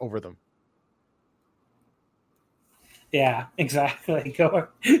over them. Yeah, exactly. Go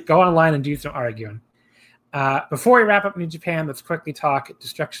online and do some arguing. Before we wrap up New Japan, let's quickly talk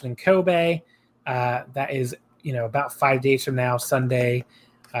Destruction in Kobe. That is, you know, about 5 days from now, Sunday,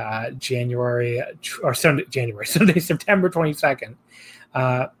 September 22nd.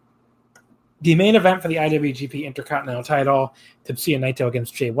 The main event for the IWGP Intercontinental title, Tetsuya Naito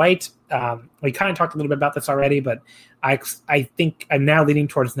against Jay White. We kind of talked a little bit about this already, but I think I'm now leaning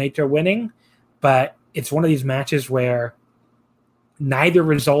towards Naito winning, but it's one of these matches where neither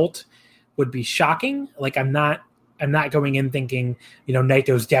result would be shocking. Like I'm not going in thinking, you know,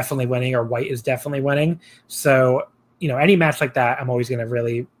 Naito's definitely winning or White is definitely winning. So, you know, any match like that, I'm always going to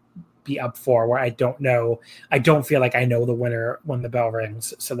really be up for where I don't feel like I know the winner when the bell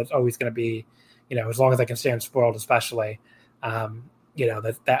rings. So that's always going to be, you know, as long as I can stay unspoiled, especially, you know,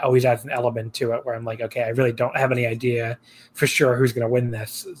 that always adds an element to it where I'm like, okay, I really don't have any idea for sure who's going to win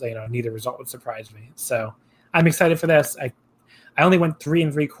this. So, you know, neither result would surprise me. So I'm excited for this. I only went 3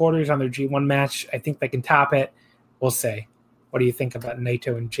 3/4 on their G1 match. I think they can top it. We'll see. What do you think about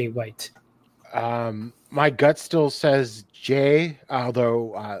Naito and Jay White? My gut still says Jay,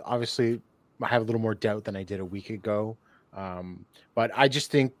 although obviously I have a little more doubt than I did a week ago. But I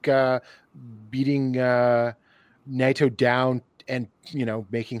just think beating Naito down and, you know,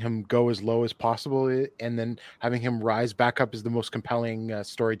 making him go as low as possible and then having him rise back up is the most compelling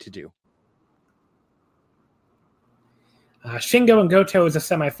story to do. Shingo and Goto is a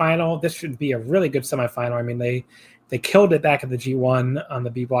semifinal. This should be a really good semifinal. I mean, they killed it back at the G1 on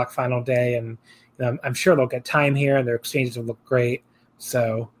the B block final day, and I'm sure they'll get time here, and their exchanges will look great.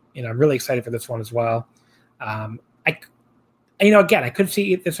 So, you know, I'm really excited for this one as well. again, I could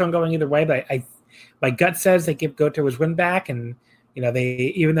see this one going either way, but my gut says they give Goto his win back, and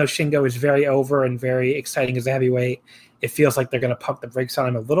they, even though Shingo is very over and very exciting as a heavyweight, it feels like they're going to pump the brakes on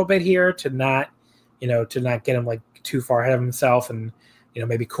him a little bit here to not get him like too far ahead of himself, and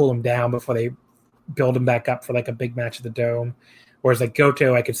maybe cool him down before they build him back up for like a big match at the Dome. Whereas like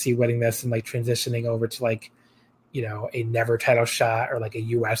Goto, I could see winning this and like transitioning over to like a never title shot or like a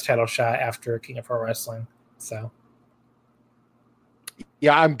U.S. title shot after King of Pro Wrestling. So.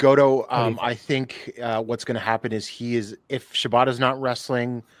 Yeah, I'm Goto. I think what's going to happen is if Shibata's not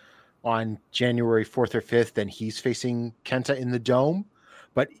wrestling on January 4th or 5th, then he's facing Kenta in the Dome.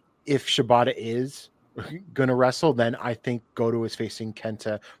 But if Shibata is going to wrestle, then I think Goto is facing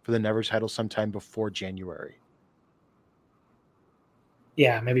Kenta for the Never title sometime before January.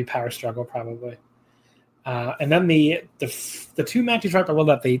 Yeah, maybe power struggle probably. And then the two matches right below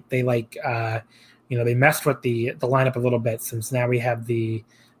that they like they messed with the lineup a little bit, since now we have the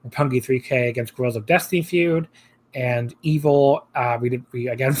Roppongi 3K against Guerrillas of Destiny feud and Evil. We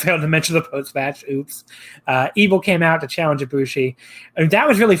again failed to mention the post match. Oops. Evil came out to challenge Ibushi, and that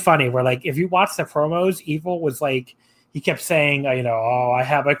was really funny. Where like if you watch the promos, Evil was like he kept saying, I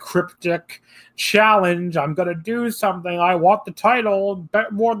have a cryptic challenge. I'm gonna do something. I want the title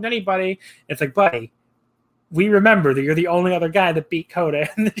more than anybody. It's like, buddy, we remember that you're the only other guy that beat Kota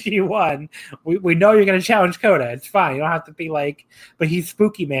in the G1. We know you're going to challenge Kota. It's fine. You don't have to be like, but he's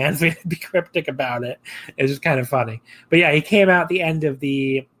spooky, man, so you have to be cryptic about it. It's just kind of funny. But yeah, he came out at the end of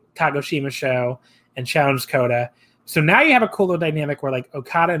the Kagoshima show and challenged Kota. So now you have a cool little dynamic where like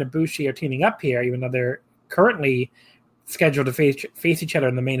Okada and Ibushi are teaming up here, even though they're currently scheduled to face each other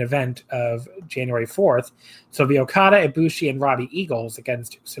in the main event of January 4th. So it'll be Okada, Ibushi, and Robbie Eagles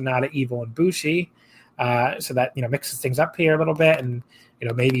against Sonata, Evil, and Bushi. So that mixes things up here a little bit, and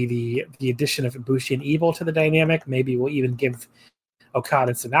maybe the addition of Ibushi and Evil to the dynamic maybe will even give Okada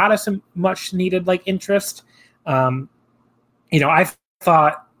and Sonata some much needed like interest. I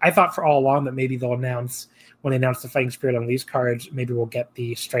thought for all along that maybe they'll announce when they announce the Fighting Spirit on these cards, maybe we'll get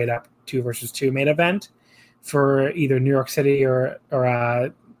the straight up 2 versus 2 main event for either New York City or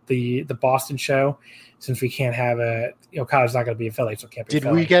the Boston show, since we can't have Okada's not going to be in Philly, so it can't be.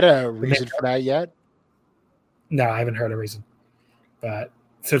 Did we get a reason for that yet? No, I haven't heard a reason. But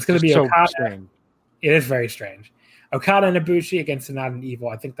so it's going to be Okada. Strange. It is very strange. Okada and Ibushi against Sonata and Evil.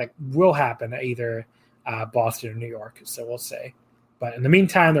 I think that will happen at either Boston or New York. So we'll see. But in the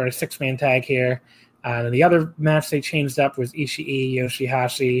meantime, they're in a 6-man tag here. And the other match they changed up was Ishii,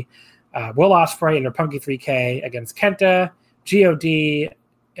 Yoshihashi, Will Ospreay, and Roppongi 3K against Kenta,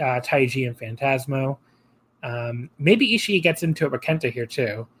 God, Taiji, and Phantasmo. Maybe Ishii gets into it with Kenta here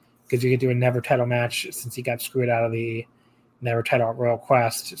too, because you could do a never title match since he got screwed out of the never title at Royal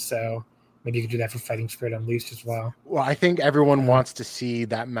Quest. So maybe you could do that for Fighting Spirit Unleashed as well. Well, I think everyone wants to see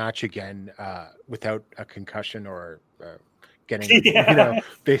that match again without a concussion or getting,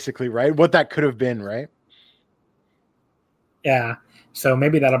 basically, right? What that could have been, right? Yeah. So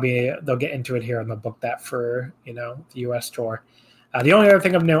maybe they'll get into it here and they'll book that for, the U.S. tour. The only other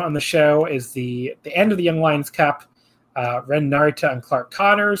thing of note on the show is the end of the Young Lions Cup. Ren Narita and Clark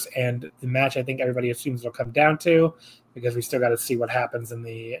Connors, and the match I think everybody assumes it'll come down to, because we still got to see what happens in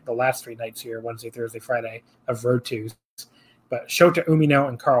the last 3 nights here, Wednesday, Thursday, Friday, of Road 2s. But Shota Umino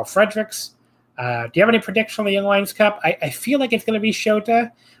and Carl Fredericks. Do you have any prediction on the Young Lions Cup? I feel like it's going to be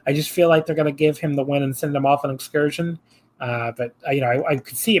Shota. I just feel like they're going to give him the win and send him off on an excursion. But I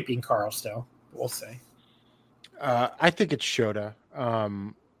could see it being Carl still. We'll see. I think it's Shota.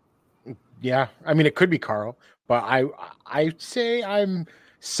 Yeah, I mean, it could be Carl. But I say I'm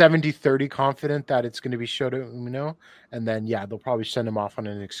 70-30 confident that it's going to be Shota Umino. And then, they'll probably send him off on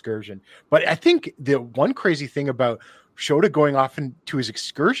an excursion. But I think the one crazy thing about Shota going off into his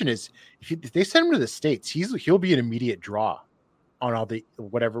excursion is if they send him to the States, he'll be an immediate draw on all the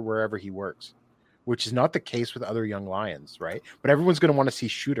wherever he works, which is not the case with other Young Lions, right? But everyone's going to want to see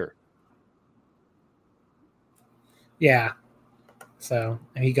Shooter. Yeah. So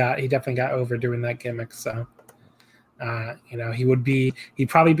he definitely got over doing that gimmick. So. He'd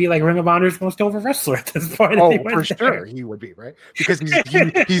probably be like Ring of Honor's most over wrestler at this point. Oh, for sure, he would be, right? Because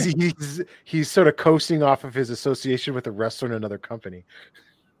he's sort of coasting off of his association with a wrestler in another company.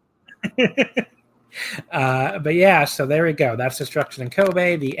 But yeah, so there we go. That's Destruction in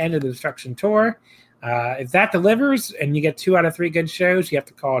Kobe, the end of the Destruction tour. If that delivers and you get 2 out of 3 good shows, you have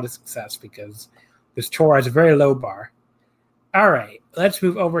to call it a success, because this tour has a very low bar. All right, let's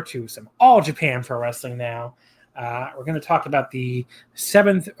move over to some All Japan Pro Wrestling now. We're going to talk about the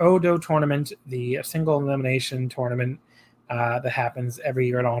 7th Odo tournament, the single elimination tournament that happens every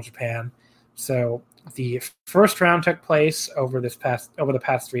year in All Japan. So The first round took place over the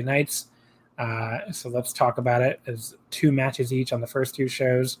past 3 nights. So let's talk about it. There's 2 matches each on the first 2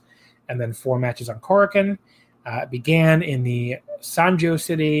 shows, and then 4 matches on Korakuen. It began in the Sanjo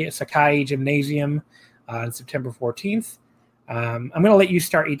City Sakai Gymnasium on September 14th. I'm going to let you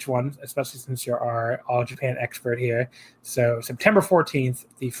start each one, especially since you're our All Japan expert here. So September 14th,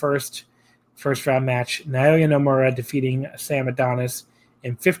 the first round match, Naoya Nomura defeating Sam Adonis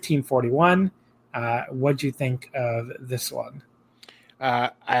in 15:41. What'd you think of this one?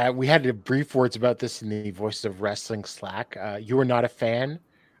 We had brief words about this in the Voices of Wrestling Slack. You were not a fan.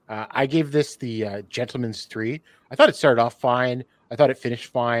 I gave this the gentleman's 3. I thought it started off fine. I thought it finished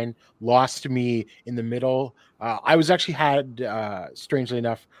fine. Lost me in the middle. I was actually had, strangely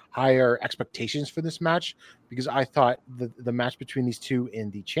enough, higher expectations for this match because I thought the match between these two in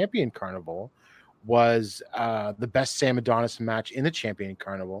the Champion Carnival was the best Sam Adonis match in the Champion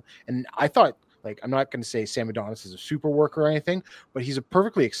Carnival. And I thought, like, I'm not going to say Sam Adonis is a super worker or anything, but he's a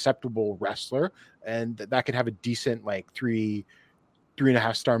perfectly acceptable wrestler, and that could have a decent, like,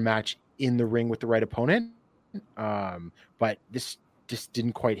 3.5 star match in the ring with the right opponent. But this just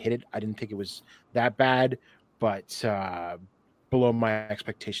didn't quite hit it. I didn't think it was that bad, but below my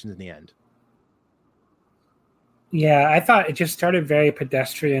expectations in the end. Yeah, I thought it just started very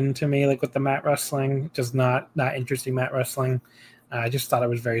pedestrian to me, like with the mat wrestling, just not interesting mat wrestling. I just thought it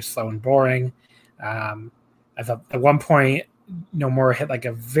was very slow and boring. I thought at one point Nomura hit like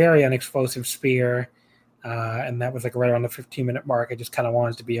a very unexplosive spear, and that was like right around the 15-minute mark. I just kind of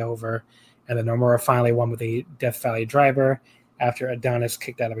wanted it to be over. And then Nomura finally won with a Death Valley driver after Adonis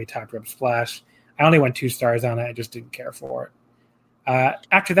kicked out of a top rope splash. I only went 2 stars on it. I just didn't care for it.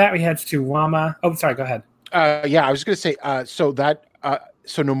 After that, we had Suwama. Oh, sorry, go ahead. Yeah, I was going to say, so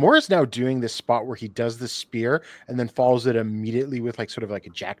Nomura's now doing this spot where he does the spear and then follows it immediately with like sort of like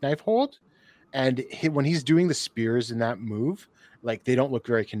a jackknife hold. And when he's doing the spears in that move, like they don't look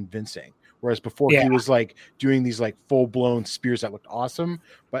very convincing. Whereas before he was like doing these like full blown spears that looked awesome,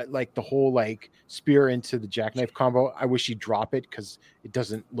 but like the whole like spear into the jackknife combo, I wish he'd drop it because it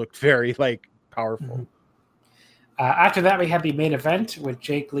doesn't look very like powerful. Mm-hmm. After that, we had the main event with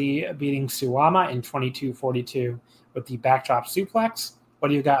Jake Lee beating Suwama in 22:42 with the backdrop suplex. What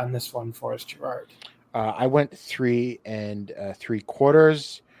do you got on this one for us, Gerard? I went 3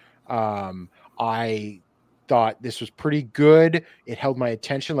 3/4. I thought this was pretty good. It held my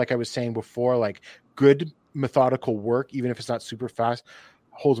attention, like I was saying before, like good methodical work, even if it's not super fast,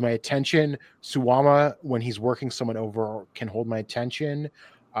 holds my attention. Suwama, when he's working someone over, can hold my attention.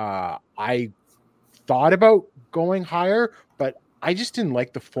 I thought about going higher, but I just didn't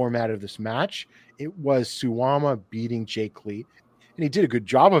like the format of this match. It was Suwama beating Jake Lee, and he did a good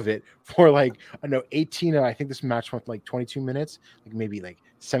job of it for like, I know 18, I think this match went like 22 minutes, like maybe like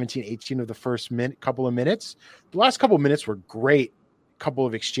 17, 18 of the first couple of minutes. The last couple of minutes were great. Couple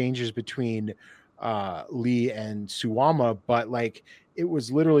of exchanges between Lee and Suwama, but like it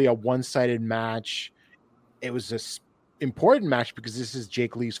was literally a one-sided match. It was this important match because this is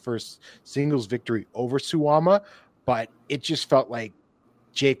Jake Lee's first singles victory over Suwama, but it just felt like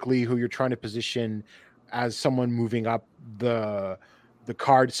Jake Lee, who you're trying to position as someone moving up the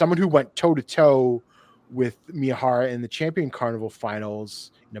card, someone who went toe-to-toe with Miyahara in the Champion Carnival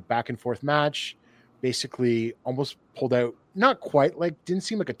finals in a back and forth match, basically almost pulled out, not quite, like didn't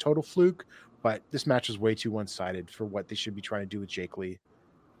seem like a total fluke, but this match was way too one-sided for what they should be trying to do with Jake Lee.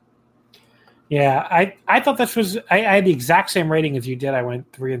 Yeah, I thought this was, I had the exact same rating as you did. I went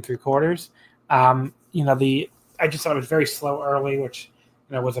 3 3/4. I just thought it was very slow early, which,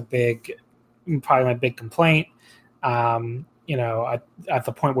 was probably my big complaint. At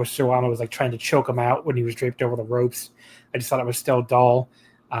the point where Suwama was like trying to choke him out when he was draped over the ropes, I just thought it was still dull.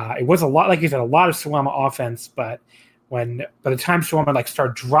 It was a lot, like you said, a lot of Suwama offense, but by the time Suwama like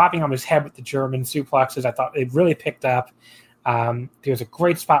started dropping on his head with the German suplexes, I thought it really picked up. There was a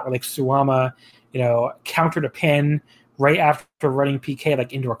great spot where like Suwama, countered a pin right after running PK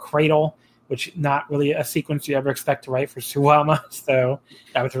like into a cradle, which not really a sequence you ever expect to write for Suwama. So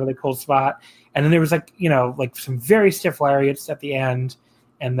that was a really cool spot. And then there was like some very stiff lariats at the end.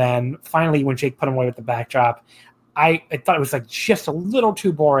 And then finally when Jake put him away with the backdrop, I thought it was like just a little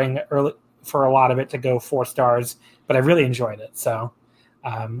too boring early for a lot of it to go 4 stars, but I really enjoyed it. So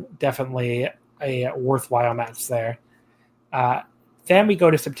definitely a worthwhile match there. Then we go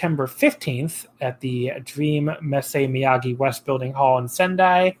to September 15th at the Dream Messe Miyagi West Building Hall in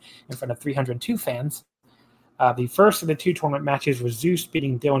Sendai in front of 302 fans. The first of the 2 tournament matches was Zeus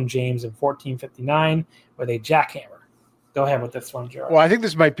beating Dylan James in 14:59 with a jackhammer. Go ahead with this one, Gerard. Well, I think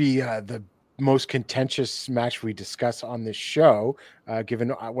this might be the most contentious match we discuss on this show, given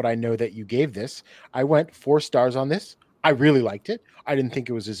what I know that you gave this. I went 4 stars on this. I really liked it. I didn't think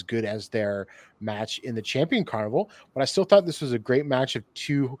it was as good as their match in the Champion Carnival, but I still thought this was a great match of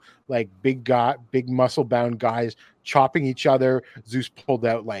 2 like big muscle bound guys chopping each other. Zeus pulled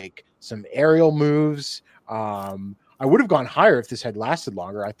out like some aerial moves. I would have gone higher if this had lasted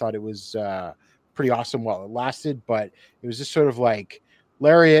longer. I thought it was pretty awesome while it lasted, but it was just sort of like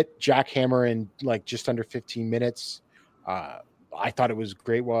lariat, jackhammer in like just under 15 minutes. I thought it was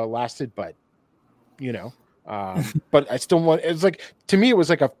great while it lasted, but but I still want. It's like, to me, it was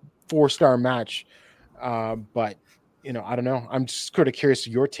like a 4-star match. But I don't know. I'm just sort of curious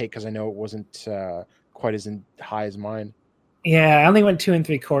of your take because I know it wasn't quite as high as mine. Yeah, I only went 2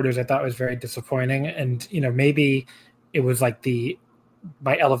 3/4. I thought it was very disappointing, and maybe it was like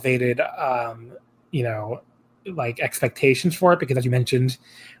my elevated like expectations for it, because as you mentioned,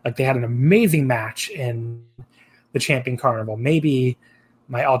 like they had an amazing match in the Champion Carnival. Maybe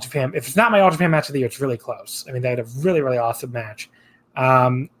my All Japan, if it's not my All Japan match of the year, it's really close. I mean, they had a really, really awesome match.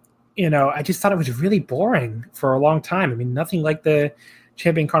 I just thought it was really boring for a long time. I mean, nothing like the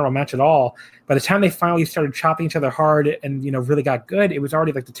Champion Carnival match at all. By the time they finally started chopping each other hard and, really got good, it was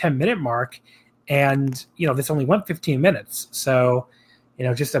already like the 10-minute mark. And, this only went 15 minutes. So,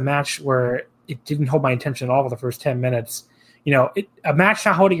 just a match where it didn't hold my attention at all for the first 10 minutes. A match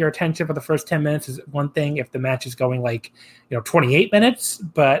not holding your attention for the first 10 minutes is one thing if the match is going 28 minutes,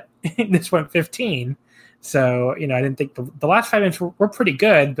 but this went 15. So, I didn't think the last 5 minutes were pretty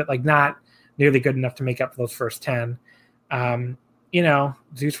good, but not nearly good enough to make up for those first 10.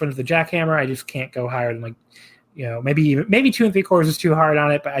 Zeus wins the jackhammer. I just can't go higher than maybe 2 3/4 is too hard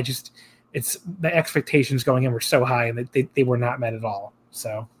on it, but it's the expectations going in were so high and they were not met at all.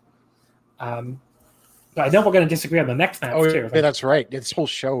 So, I know we're going to disagree on the next match too. Yeah, that's right. This whole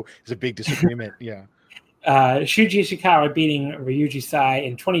show is a big disagreement. Yeah. Shuji Ishikawa beating Ryuji Sai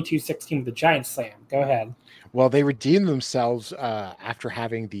in 22-16 with the Giant Slam. Go ahead. Well, they redeemed themselves after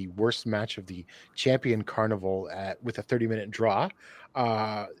having the worst match of the Champion Carnival with a 30-minute draw.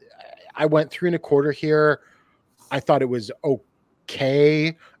 I went 3 1/4 here. I thought it was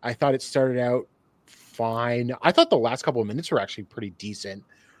okay. I thought it started out fine. I thought the last couple of minutes were actually pretty decent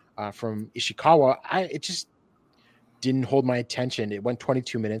from Ishikawa. It just didn't hold my attention. It went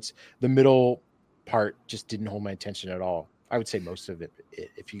 22 minutes. The middle part just didn't hold my attention at all. I would say most of it,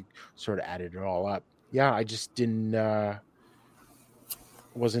 if you sort of added it all up. Yeah, I just didn't just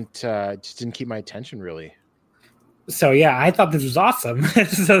didn't keep my attention really. So yeah, I thought this was awesome.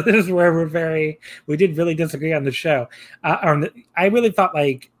 So this is where we did really disagree on the show. I really thought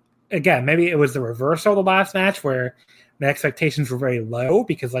again, maybe it was the reversal of the last match where my expectations were very low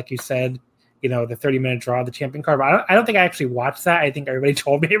because, like you said, the 30-minute draw of the Champion Carnival. I don't think I actually watched that. I think everybody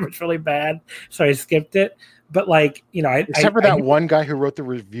told me it was really bad, so I skipped it. But except for that one guy who wrote the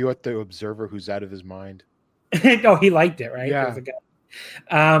review at the Observer who's out of his mind. No, he liked it, right? Yeah.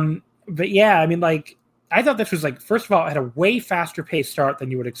 But yeah, I mean, I thought this was first of all, it had a way faster paced start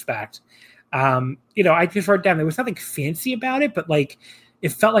than you would expect. I just wrote down there was nothing fancy about it, but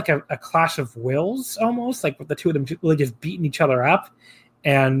it felt like a clash of wills almost, with the two of them really just beating each other up.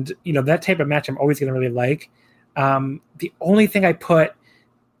 And, that type of match I'm always going to really like. The only thing I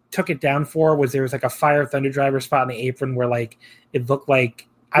took it down for was there was a Fire Thunder Driver spot in the apron where it looked like,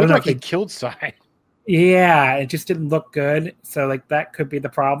 I don't know if he killed Sai. Yeah, it just didn't look good. So that could be the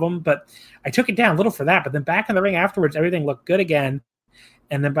problem. But I took it down a little for that. But then back in the ring afterwards, everything looked good again.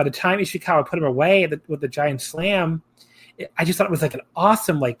 And then by the time Ishikawa put him away with the Giant Slam, I just thought it was an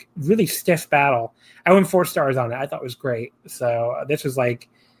awesome, really stiff battle. I went 4 stars on it. I thought it was great. So this was an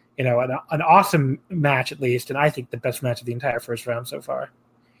awesome match at least, and I think the best match of the entire first round so far.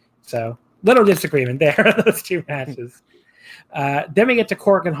 So little disagreement there, those 2 matches. Then we get to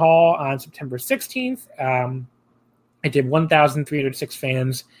Korakuen Hall on September 16th. I did 1,306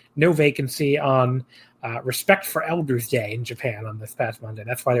 fans, no vacancy on Respect for Elders Day in Japan on this past Monday.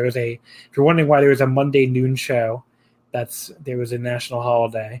 That's why if you're wondering why there was a Monday noon show, there was a national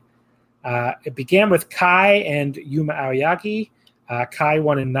holiday. It began with Kai and Yuma Aoyagi. Kai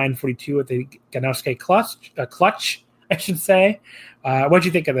won in 9:42 with the Ganosuke clutch, I should say. What do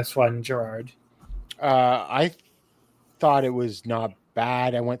you think of this one, Gerard? I thought it was not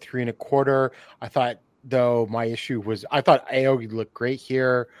bad. I went 3 1/4. I thought, though, my issue was I thought Aogi looked great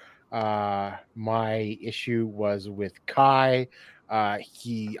here. My issue was with Kai. I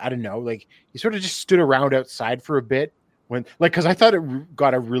don't know, he sort of just stood around outside for a bit when, because I thought it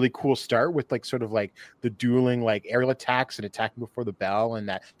got a really cool start with the dueling aerial attacks and attacking before the bell, and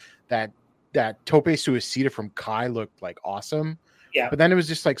that tope suicida from Kai looked awesome. Yeah. But then it was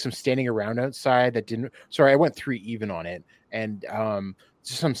just like some standing around outside that didn't. Sorry, I went 3 even on it, and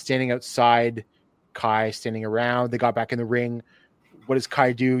just some standing outside. Kai standing around. They got back in the ring. What does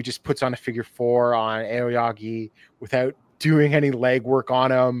Kai do? Just puts on a figure 4 on Aoyagi without doing any leg work on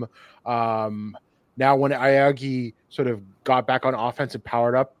him. Now, when Aoyagi sort of got back on offense and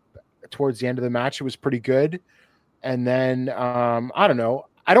powered up towards the end of the match, it was pretty good. And then, I don't know.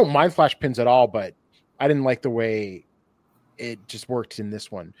 I don't mind flash pins at all, but I didn't like the way it just worked in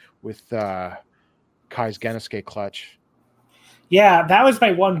this one with Kai's Genosuke clutch. Yeah, that was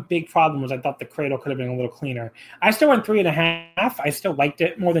my one big problem. Was I thought the cradle could have been a little cleaner. I still went 3.5. I still liked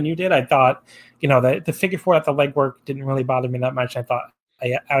it more than you did. I thought, the figure 4 at the leg work didn't really bother me that much. I thought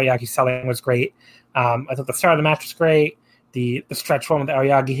Aoyagi's selling was great. I thought the start of the match was great. The stretch run with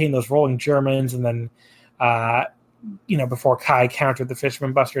Aoyagi hitting those rolling Germans, and then before Kai countered the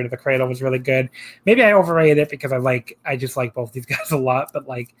Fisherman Buster to the cradle was really good. Maybe I overrated it because I just like both these guys a lot. But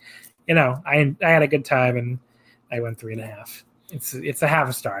I had a good time, and I went 3.5. It's a half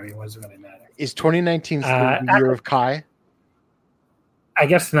a star. I mean, what does it really matter? Is 2019 the year of Kai? I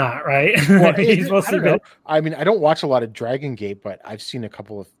guess not, right? Well, he's mostly good. I mean, I don't watch a lot of Dragon Gate, but I've seen a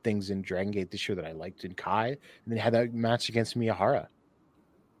couple of things in Dragon Gate this year that I liked in Kai, and then had that match against Miyahara.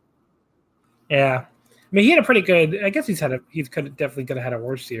 Yeah, I mean, he had a pretty good. I guess definitely could have had a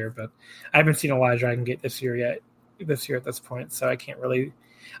worse year, but I haven't seen a lot of Dragon Gate this year at this point, so I can't really.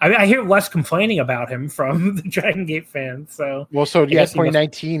 I hear less complaining about him from the Dragon Gate fans. So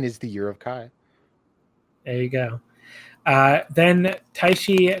 2019 is the year of Kai. There you go. Then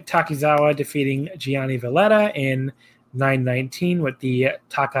Taishi Takizawa defeating Gianni Valletta in 9:19 with the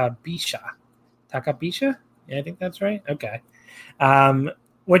Takabisha. Takabisha? Yeah, I think that's right. Okay.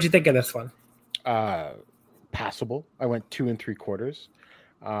 What'd you think of this one? Passable. I went 2 3/4.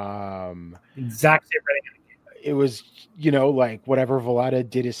 Exact same rating. It was, whatever Valletta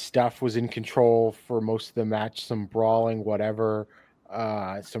did, his stuff was in control for most of the match. Some brawling, whatever,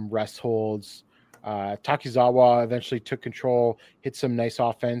 some rest holds. Takizawa eventually took control, hit some nice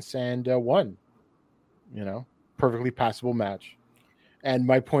offense, and won. Perfectly passable match. And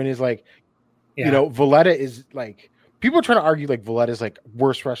my point is, Valletta is people are trying to argue Valletta is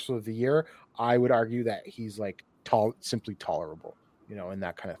worst wrestler of the year. I would argue that he's simply tolerable. And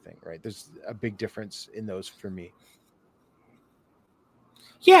that kind of thing, right? There's a big difference in those for me.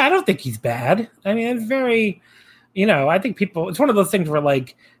 Yeah, I don't think he's bad. I mean, it's very, I think it's one of those things where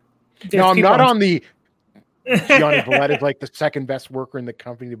no, I'm not on the Gianni Valletta is the second best worker in the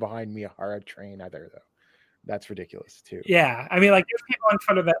company behind Miyahara train either, though. That's ridiculous too. Yeah, I mean, there's people on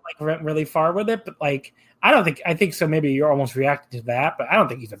Twitter that went really far with it, but I think so. Maybe you're almost reacting to that, but I don't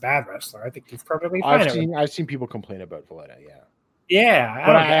think he's a bad wrestler. I think he's perfectly fine. I've seen people complain about Valletta. Yeah.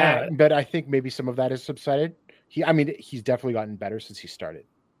 Yeah, but I think maybe some of that has subsided. He's definitely gotten better since he started.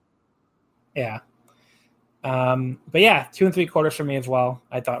 Yeah. But yeah, 2 3/4 for me as well.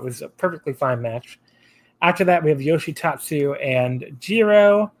 I thought it was a perfectly fine match. After that, we have Yoshitatsu and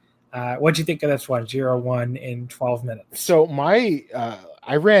Jiro. What'd you think of this one? Jiro won in 12 minutes. So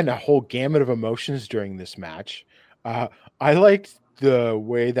I ran a whole gamut of emotions during this match. I liked the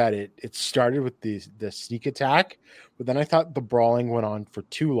way that it started with the sneak attack, but then I thought the brawling went on for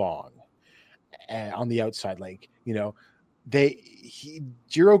too long on the outside.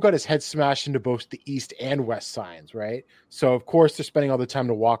 Jiro got his head smashed into both the east and west signs, right? So of course they're spending all the time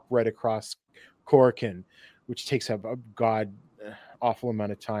to walk right across Korakuen, which takes up a god awful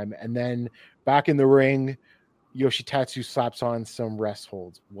amount of time. And then back in the ring, Yoshitatsu slaps on some rest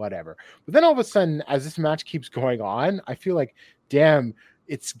holds, whatever. But then all of a sudden, as this match keeps going on, I feel damn,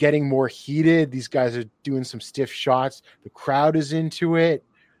 it's getting more heated. These guys are doing some stiff shots. The crowd is into it.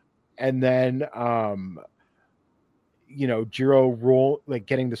 And then, Jiro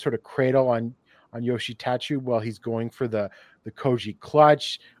getting the sort of cradle on Yoshitatsu while he's going for the Koji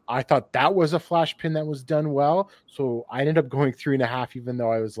clutch. I thought that was a flash pin that was done well. So I ended up going 3.5, even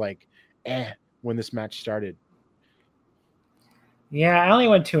though I was when this match started. Yeah, I only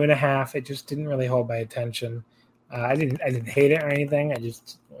went 2.5. It just didn't really hold my attention. I didn't hate it or anything. I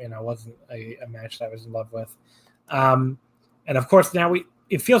just, wasn't a match that I was in love with. And of course now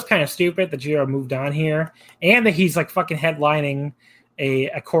it feels kind of stupid that Jiro moved on here and that he's fucking headlining a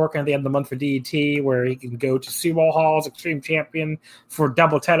Korakuen at the end of the month for DET where he can go to Sumo Hall's Extreme Champion for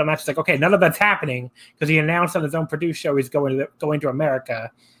double title matches. Okay, none of that's happening because he announced on his own produced show he's going to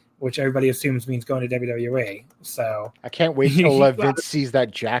America, which everybody assumes means going to WWE. So I can't wait till Vince sees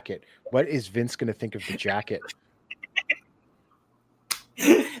that jacket. What is Vince going to think of the jacket?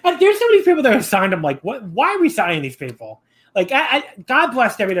 And there's so many people that have signed him. What? Why are we signing these people? God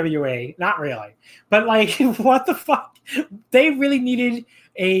bless WWE. Not really, but what the fuck? They really needed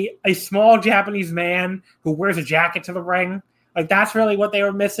a small Japanese man who wears a jacket to the ring. Like that's really what they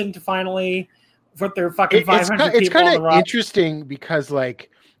were missing to finally put their fucking 500 It's people on the kind of roster. interesting because like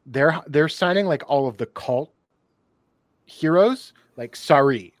they're signing like all of the cult heroes, like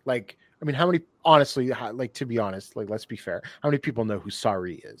Sari. Like, I mean, how many? Honestly, like to be honest, like let's be fair, how many people know who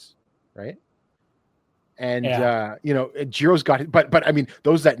Sari is, right? And Jiro's got it, but I mean,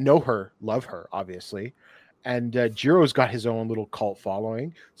 those that know her love her, obviously. And Jiro's got his own little cult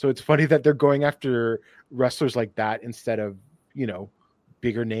following, so it's funny that they're going after wrestlers like that instead of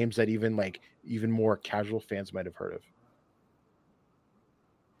bigger names that even more casual fans might have heard of.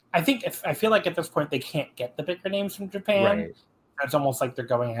 I feel like at this point they can't get the bigger names from Japan. Right. It's almost like they're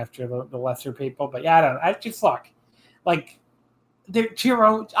going after the lesser people. But yeah, I don't know. I just like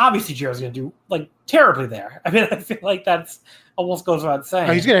obviously Jiro's going to do like terribly there. I mean, I feel like that's almost goes without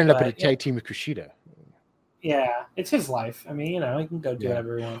saying. Oh, he's going to end up in a tag team with Kushida. Yeah, it's his life. I mean, he can go do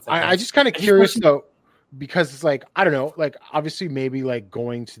whatever he wants. I just kind of curious though, because it's like, I don't know, like obviously maybe like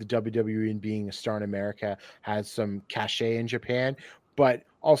going to the WWE and being a star in America has some cachet in Japan, but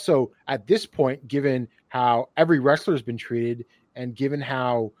also at this point, given how every wrestler has been treated and given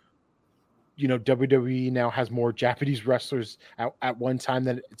how WWE now has more Japanese wrestlers at one time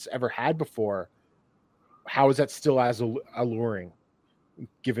than it's ever had before, how is that still as alluring?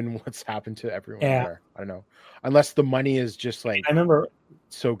 Given what's happened to everyone there, I don't know. Unless the money is just like, I remember,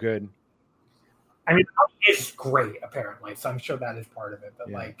 so good. I mean, it's great apparently, so I'm sure that is part of it.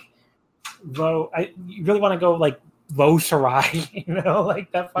 But like, you really want to go like Low Sarai,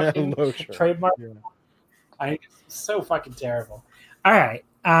 like that fucking trademark. Yeah. It's so fucking terrible. All right,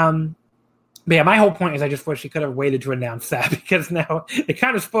 but yeah, my whole point is I just wish he could have waited to announce that because now it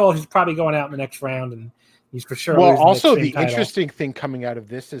kind of spoils. He's probably going out in the next round and. He's for sure. Well, also the interesting thing coming out of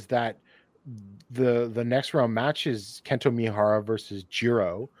this is that the next round match is Kento Miyahara versus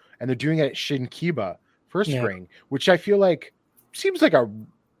Jiro, and they're doing it at Shinkiba first ring, which I feel like seems like a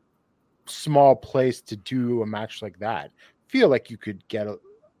small place to do a match like that. Feel like you could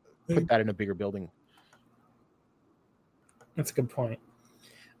put that in a bigger building. That's a good point.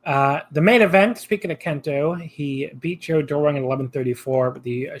 The main event, speaking of Kento, he beat Joe Doring at 11:34 with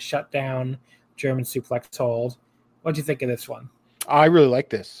the shutdown German suplex hold. What do you think of this one? I really like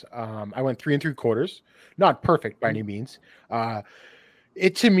this. I went 3 3/4. Not perfect by any means.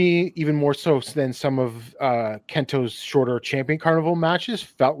 It to me, even more so than some of Kento's shorter Champion Carnival matches,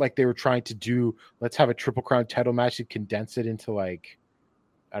 felt like they were trying to do, let's have a Triple Crown title match and condense it into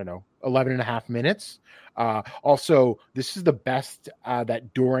 11 and a half minutes. Also, this is the best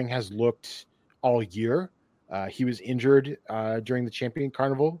that Doring has looked all year. He was injured during the Champion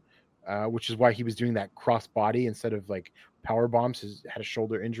Carnival, which is why he was doing that cross body instead of like power bombs. He had a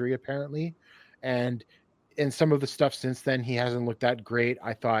shoulder injury apparently, and in some of the stuff since then, he hasn't looked that great.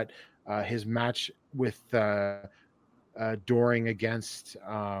 I thought his match with Doring against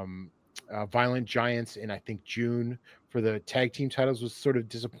Violent Giants in I think June for the tag team titles was sort of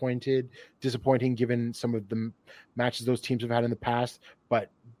disappointing given some of the matches those teams have had in the past. But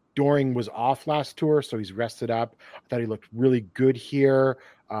Doring was off last tour, so he's rested up. I thought he looked really good here.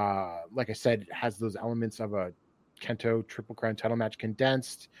 Like I said, it has those elements of a Kento Triple Crown title match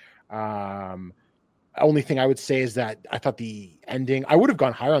condensed. Only thing I would say is that I thought the ending, I would have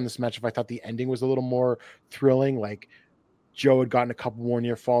gone higher on this match if I thought the ending was a little more thrilling. Like Joe had gotten a couple more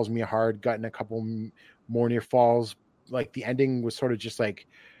near falls, Miyahara had gotten a couple more near falls. Like the ending was sort of just like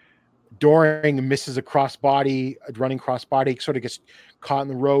Doring misses a running crossbody, sort of gets caught in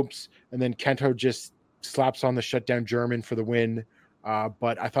the ropes, and then Kento just slaps on the shutdown German for the win.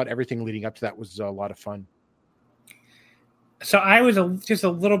 But I thought everything leading up to that was a lot of fun. So I was just a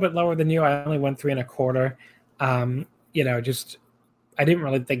little bit lower than you. I only went 3 1/4. I didn't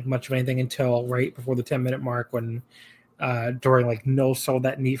really think much of anything until right before the 10-minute mark when Doring like no sold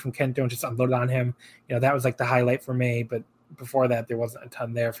that knee from Kento and just unloaded on him. That was like the highlight for me. But before that, there wasn't a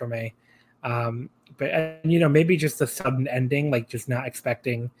ton there for me. But maybe just the sudden ending, like just not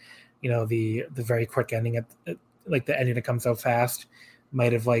expecting, the very quick ending at like the ending to come so fast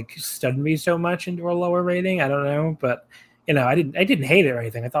might have like stunned me so much into a lower rating. I don't know, but I didn't hate it or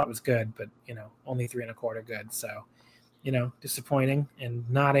anything. I thought it was good, but only 3 1/4 good. So, disappointing and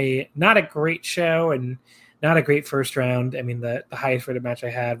not a great show and not a great first round. I mean, the highest rated match I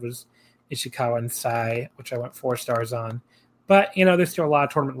had was Ishikawa and Sai, which I went 4 stars on. But, there's still a lot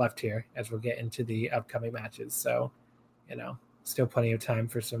of tournament left here as we'll get into the upcoming matches. So, still plenty of time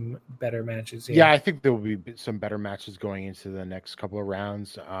for some better matches here. Yeah, I think there will be some better matches going into the next couple of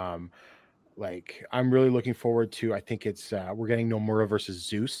rounds. I'm really looking forward to, I think it's, we're getting Nomura versus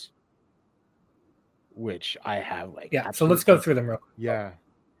Zeus. which I have like. Yeah. So let's go through them real quick. Yeah.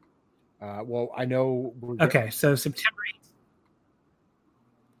 Well, I know. Okay. So September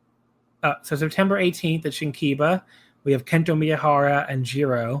 18th at Shinkiba, we have Kento Miyahara and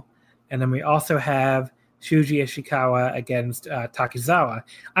Jiro. And then we also have Shuji Ishikawa against Takizawa.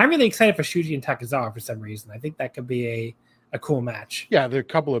 I'm really excited for Shuji and Takizawa for some reason. I think that could be a cool match. Yeah, there are a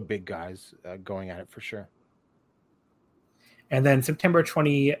couple of big guys going at it for sure. And then September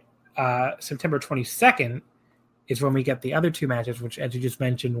 22nd is when we get the other two matches, which, as you just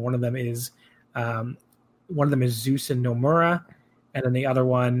mentioned, one of them is Zeus and Nomura, and then the other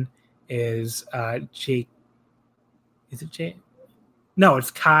one is Jake. Is it Jake? No,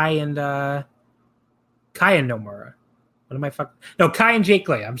 it's Kai and Nomura. What am I fucking? No, Kai and Jake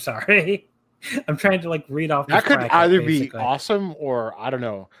Lee. I'm sorry. I'm trying to like read off. That could either be awesome or I don't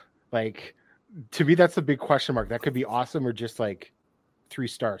know. Like to me, that's a big question mark. That could be awesome or just like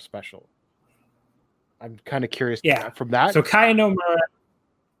 3-star special. I'm kind of curious. Yeah, from that. So Kai and Nomura.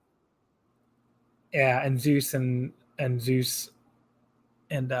 Yeah, and Zeus and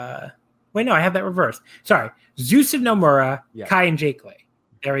wait, no, I have that reversed. Sorry, Zeus and Nomura, Kai and Jake Lee.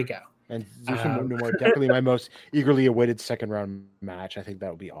 There we go. And Zeus and Nomura, definitely my most eagerly awaited second round match. I think that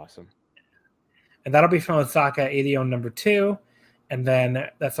would be awesome. And that'll be from Osaka, ADO number 2. And then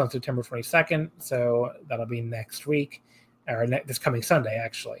that's on September 22nd. So that'll be next week, or this coming Sunday,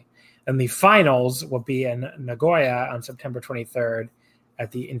 actually. And the finals will be in Nagoya on September 23rd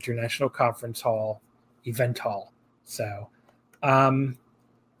at the International Conference Hall, Event Hall. So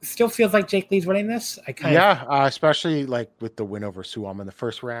still feels like Jake Lee's winning this. Especially like with the win over Suwama in the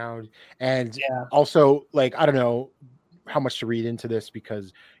first round. And also, like, I don't know how much to read into this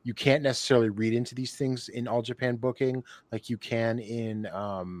because you can't necessarily read into these things in All Japan booking like you can in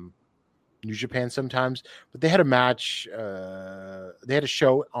New Japan sometimes. But they had a match, they had a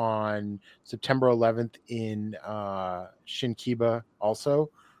show on September 11th in Shinkiba also,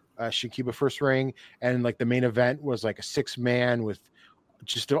 Shinkiba First Ring, and like the main event was like a 6-man with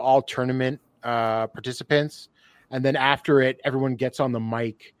just all tournament participants, and then after it everyone gets on the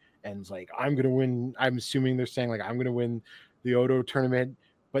mic and is like, I'm gonna win. I'm assuming they're saying like, I'm gonna win the Oudou tournament,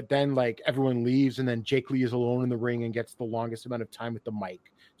 but then like everyone leaves and then Jake Lee is alone in the ring and gets the longest amount of time with the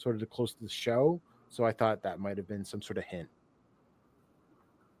mic, sort of to close to the show. So I thought that might have been some sort of hint.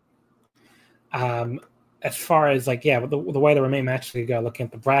 As far as like, the way the remaining matches could go, looking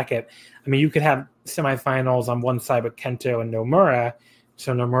at the bracket, I mean, you could have semifinals on one side with Kento and Nomura,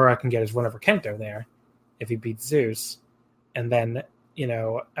 so Nomura can get his win over Kento there if he beats Zeus, and then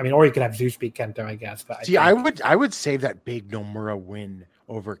or you could have Zeus beat Kento, I guess. But I would save that big Nomura win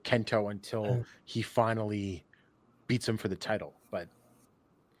over Kento until he finally beats him for the title, but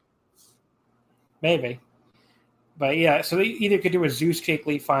maybe. But yeah, so they either could do a Zeus Jake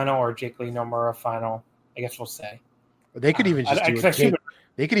Lee final or Jake Lee Nomura final. I guess we'll say. They could even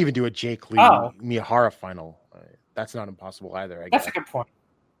they could even do a Jake Lee Miyahara final. That's not impossible either. That's a good point.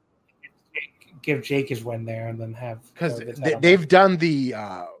 Give Jake his win there, and then have because they've done the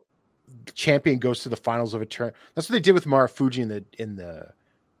champion goes to the finals of a turn. That's what they did with Marufuji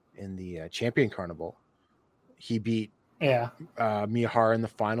in the champion carnival. He beat Miyahara in the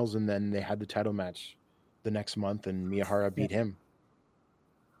finals, and then they had the title match the next month, and Miyahara beat him.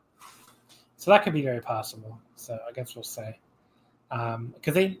 So that could be very possible. So I guess we'll say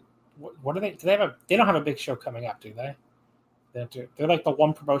because what do they? Do they have they don't have a big show coming up, do they? They're like the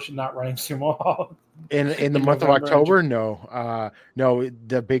one promotion not running Sumo Hall in the month of October. No,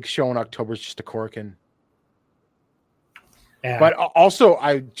 the big show in October is just a Corkin. Yeah. But also,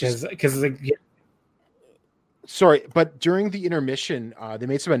 I just sorry, but during the intermission, they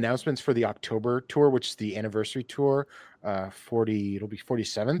made some announcements for the October tour, which is the anniversary tour. It'll be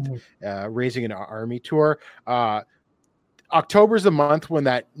 47th, Raising an Army tour. October is the month when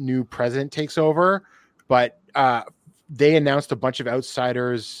that new president takes over, but they announced a bunch of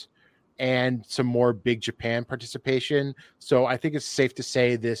outsiders and some more big Japan participation. So I think it's safe to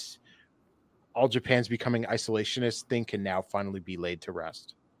say this All Japan's becoming isolationist thing can now finally be laid to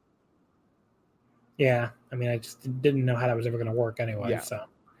rest. Yeah, I mean, I just didn't know how that was ever going to work anyway. Yeah. So,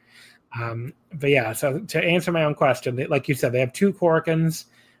 but yeah, so to answer my own question, like you said, they have 2 Corkins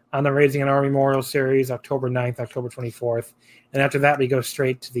on the Raising an Army Memorial Series, October 9th, October 24th. And after that, we go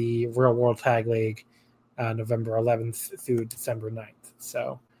straight to the Real World Tag League, November 11th through December 9th.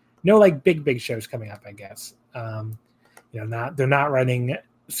 So no like big shows coming up, I guess. They're not running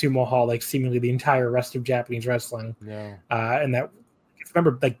Sumo Hall like seemingly the entire rest of Japanese wrestling. No. And that,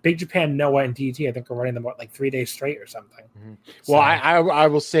 remember, like Big Japan, Noah, and DDT, I think are running them like 3 days straight or something. Mm-hmm. So, well, I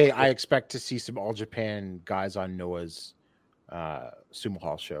will say I expect to see some All Japan guys on Noah's Sumo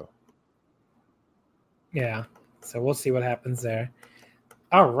Hall show. Yeah. So we'll see what happens there.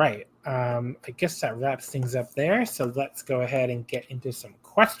 All right. I guess that wraps things up there. So let's go ahead and get into some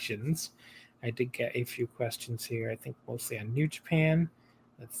questions. I did get a few questions here, I think mostly on New Japan.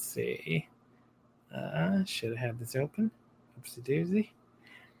 Let's see. Should have this open. Oopsie doozy.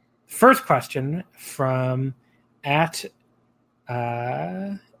 First question from at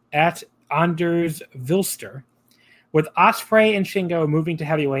Anders Vilster. With Ospreay and Shingo moving to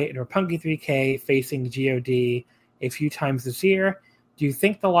heavyweight and Roppongi 3K facing GOD a few times this year, do you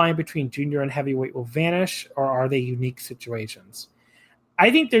think the line between junior and heavyweight will vanish, or are they unique situations? I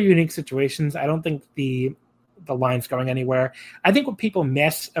think they're unique situations. I don't think the line's going anywhere. I think what people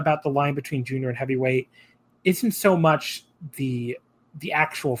miss about the line between junior and heavyweight isn't so much the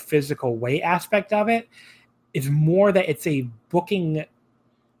actual physical weight aspect of it. It's more that it's a booking.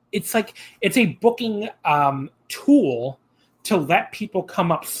 It's a booking tool to let people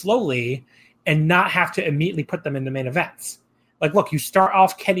come up slowly and not have to immediately put them in the main events. Like, look, you start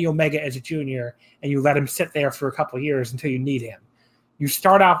off Kenny Omega as a junior and you let him sit there for a couple of years until you need him. You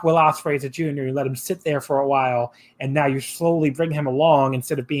start off Will Ospreay as a junior, you let him sit there for a while, and now you slowly bring him along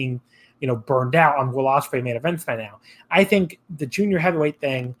instead of being, burned out on Will Ospreay main events by now. I think the junior heavyweight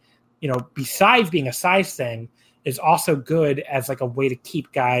thing, besides being a size thing, is also good as like a way to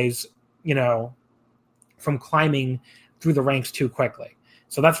keep guys, from climbing through the ranks too quickly.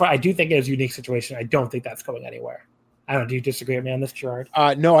 So that's why I do think it is a unique situation. I don't think that's going anywhere. I don't know. Do you disagree with me on this, Gerard?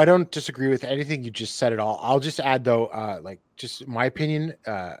 No, I don't disagree with anything you just said at all. I'll just add, though, just my opinion,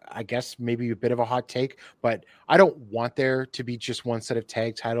 I guess maybe a bit of a hot take, but I don't want there to be just one set of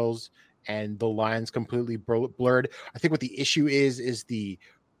tag titles and the lines completely blurred. I think what the issue is the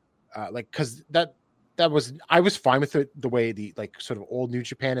because I was fine with the way the sort of old New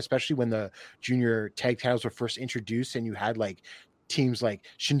Japan, especially when the junior tag titles were first introduced and you had teams like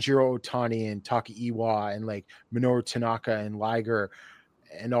Shinjiro Otani and Taka Iwa and Minoru Tanaka and Liger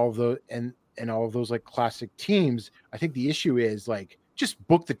and all of those and all of those classic teams. I think the issue is just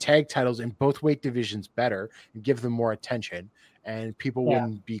book the tag titles in both weight divisions better and give them more attention, and people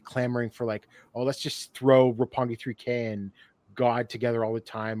wouldn't be clamoring for let's just throw Roppongi 3K and God together all the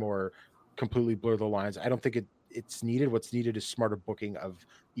time or completely blur the lines. I don't think it's needed. What's needed is smarter booking of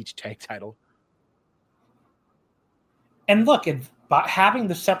each tag title. And look, having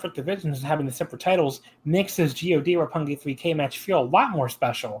the separate divisions and having the separate titles makes this GOD Roppongi 3K match feel a lot more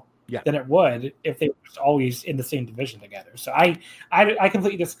special than it would if they were just always in the same division together. So I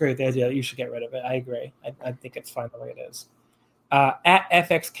completely disagree with the idea that you should get rid of it. I agree. I think it's fine the way it is. At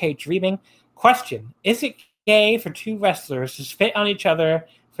FXK Dreaming, question: is it gay for two wrestlers to spit on each other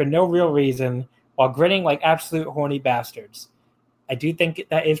for no real reason while grinning like absolute horny bastards? I do think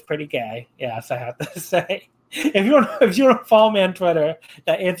that is pretty gay. Yes, I have to say. If you don't follow me on Twitter,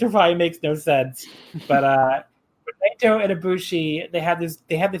 that answer probably makes no sense. But Naito and Ibushi, they had this.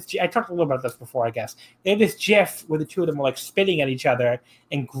 I talked a little about this before, I guess. They had this GIF where the two of them were spitting at each other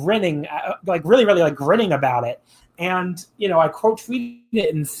and grinning, really, really grinning about it. And I quote tweeted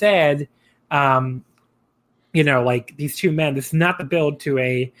it and said, these two men, this is not the build to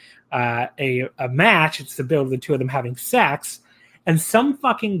a match. It's the build of the two of them having sex. And some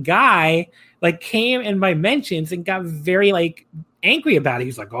fucking guy came in my mentions and got very angry about it.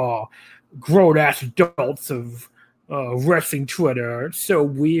 He's like, "Oh, grown ass adults of wrestling Twitter. It's so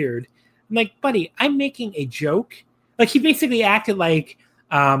weird." I'm like, buddy, I'm making a joke. He basically acted you'd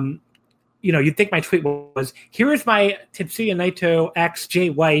think my tweet was, "Here is my Tetsuya Naito X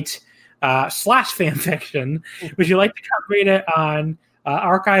Jay White / fan fiction. Would you like to come read it on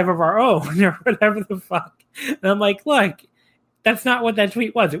Archive of Our Own or whatever the fuck?" And I'm like, look, that's not what that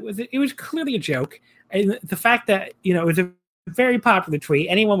tweet was. It was clearly a joke. And the fact that, it was a very popular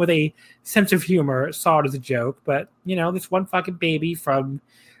tweet. Anyone with a sense of humor saw it as a joke. But, this one fucking baby from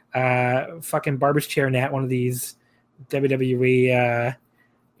fucking Barber's Chair Net, one of these WWE,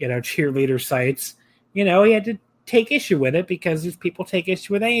 cheerleader sites, he had to take issue with it because these people take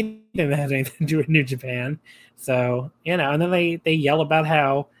issue with anything that has anything to do with New Japan. So, and then they yell about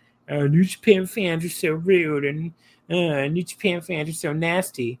how New Japan fans are so rude and New Japan fans are so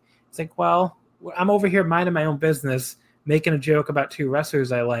nasty. It's like, well, I'm over here minding my own business, making a joke about two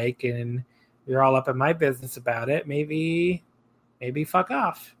wrestlers I like, and you're all up in my business about it. Maybe fuck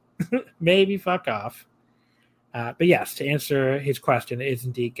off. Maybe fuck off. But yes, to answer his question, it is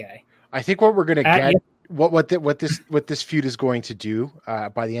indeed gay. I think what we're going to get, what this feud is going to do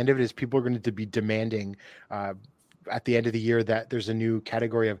by the end of it is people are going to be demanding at the end of the year that there's a new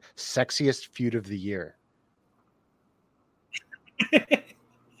category of sexiest feud of the year.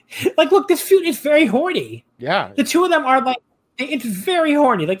 Look, this feud is very horny. Yeah. The two of them are It's very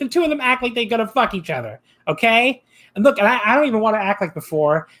horny. Like the two of them act like they're gonna fuck each other. Okay, and look, and I don't even want to act like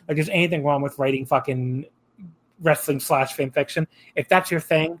before like there's anything wrong with writing fucking wrestling / fan fiction. If that's your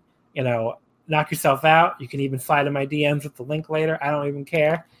thing, knock yourself out. You can even slide in my DMs with the link later. I don't even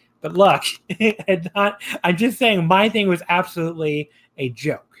care. But look, I'm just saying my thing was absolutely a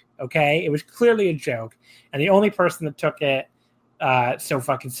joke. Okay, it was clearly a joke, and the only person that took it so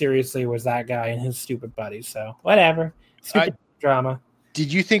fucking seriously was that guy and his stupid buddies. So whatever, stupid drama.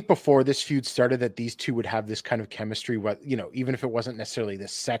 Did you think before this feud started that these two would have this kind of chemistry? What even if it wasn't necessarily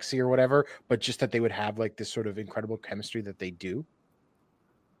this sexy or whatever, but just that they would have like this sort of incredible chemistry that they do?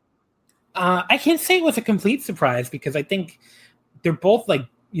 I can't say it was a complete surprise because I think they're both like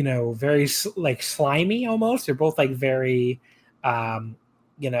very like slimy almost. They're both like very.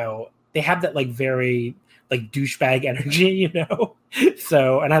 They have that like very like douchebag energy,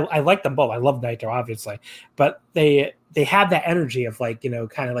 So, and I like them both. I love Naito, obviously, but they have that energy of like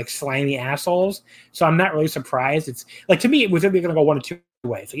kind of like slimy assholes. So I'm not really surprised. It's like to me, it was either going to go one of two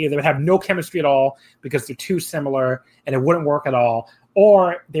ways. Like either they would have no chemistry at all because they're too similar and it wouldn't work at all,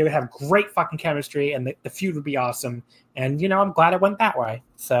 or they would have great fucking chemistry and the feud would be awesome. And I'm glad it went that way.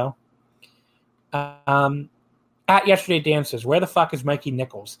 So, at Yesterday Dances, where the fuck is Mikey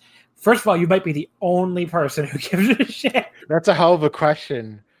Nichols? First of all, you might be the only person who gives a shit. That's a hell of a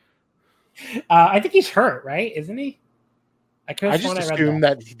question. I think he's hurt, right? Isn't he? I just assume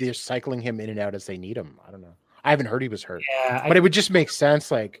that they're cycling him in and out as they need him. I don't know. I haven't heard he was hurt. Yeah, but it would just make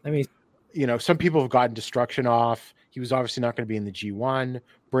sense. Like, some people have gotten Destruction off. He was obviously not going to be in the G1.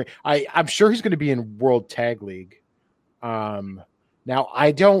 I'm sure he's going to be in World Tag League. Now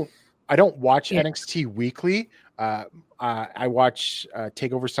I don't watch NXT weekly. I watch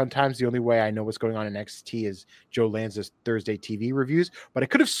TakeOver sometimes. The only way I know what's going on in NXT is Joe Lanza's Thursday TV reviews. But I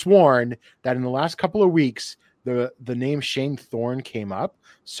could have sworn that in the last couple of weeks, the name Shane Thorne came up.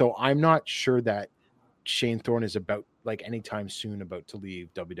 So I'm not sure that Shane Thorne is about like anytime soon about to leave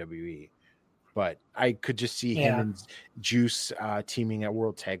WWE. But I could just see him and Juice teaming at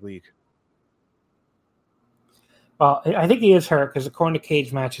World Tag League. Well, I think he is hurt because according to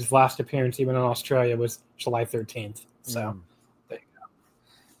Cage Match, his last appearance, even in Australia, was July 13th. So there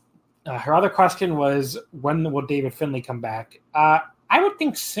you go. Her other question was, when will David Finlay come back? I would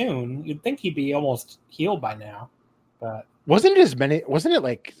think soon. You'd think he'd be almost healed by now. But wasn't it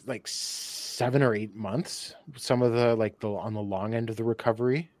like 7 or 8 months? Some of the on the long end of the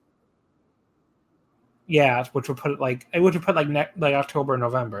recovery. Yeah, which would put it like October,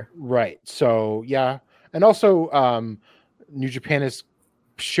 November. Right. So yeah. And also, New Japan has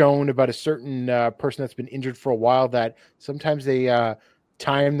shown about a certain person that's been injured for a while that sometimes they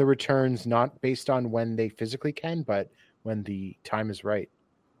time the returns not based on when they physically can, but when the time is right.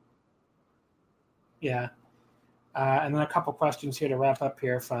 Yeah. And then a couple questions here to wrap up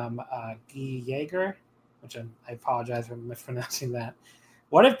here from Guy Yeager, which I apologize for mispronouncing that.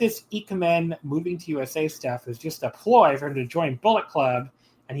 What if this Ikemen moving to USA stuff is just a ploy for him to join Bullet Club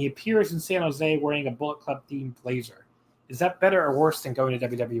and he appears in San Jose wearing a Bullet Club themed blazer? Is that better or worse than going to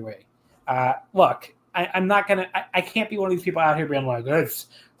WWE? Look, I'm not going to... I can't be one of these people out here being like, it's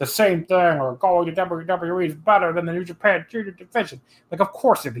the same thing, or going to WWE is better than the New Japan Junior Division. Like, of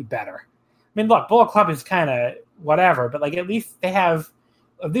course it'd be better. I mean, look, Bullet Club is kind of whatever, but, like, at least they have...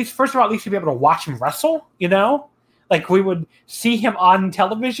 First of all, at least you'd be able to watch him wrestle, Like, we would see him on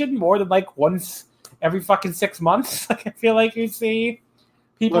television more than, like, once every fucking 6 months. Like, I feel like you'd see...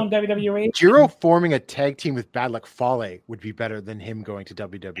 people in WWE. Jiro forming a tag team with Bad Luck Fale would be better than him going to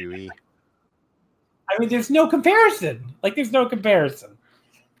WWE. I mean, there's no comparison.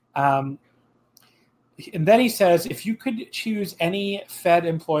 And then he says, if you could choose any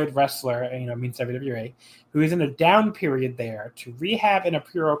Fed-employed wrestler, means WWE, who is in a down period there to rehab in a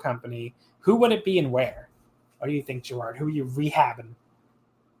Puro company, who would it be and where? What do you think, Gerard? Who are you rehabbing?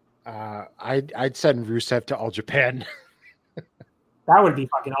 I'd send Rusev to All Japan. That would be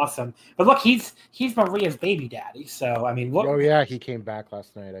fucking awesome. But look, he's Maria's baby daddy. So I mean, look. Oh yeah, he came back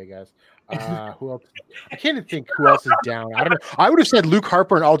last night, I guess. Who else? I can't even think who else is down. I don't know. I would have said Luke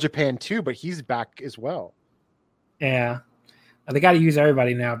Harper in All Japan too, but he's back as well. Yeah, they got to use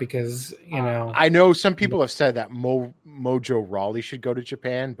everybody now because I know some people have said that Mojo Rawley should go to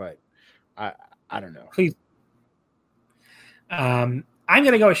Japan, but I don't know. Please. I'm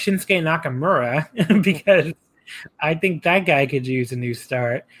gonna go with Shinsuke Nakamura because I think that guy could use a new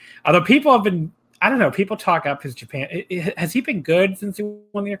start. Although people have been, I don't know, people talk up his Japan. Has he been good since he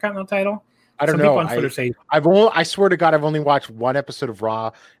won the Intercontinental title? I don't know. I swear to God, I've only watched one episode of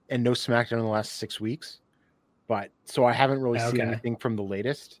Raw and no SmackDown in the last 6 weeks. But so I haven't really seen anything from the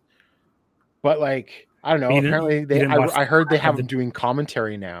latest. But like, I don't know. Apparently, I heard they have him doing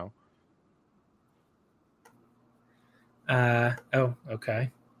commentary now. Oh,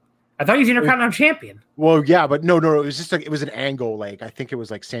 okay. I thought he was Intercontinental Champion. Well, yeah, but no. It was just like, it was an angle. Like, I think it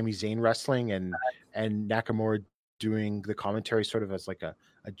was like Sami Zayn wrestling and Nakamura doing the commentary sort of as like a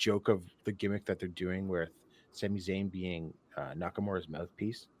joke of the gimmick that they're doing with Sami Zayn being Nakamura's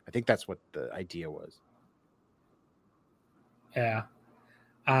mouthpiece. I think that's what the idea was. Yeah.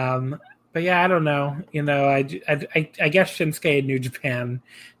 But yeah, I don't know. You know, I guess Shinsuke in New Japan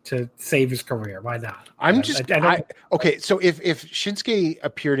to save his career. Why not? Okay, so if Shinsuke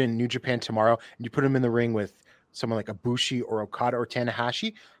appeared in New Japan tomorrow and you put him in the ring with someone like Ibushi or Okada or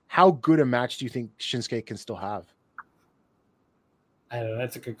Tanahashi, how good a match do you think Shinsuke can still have? I don't know.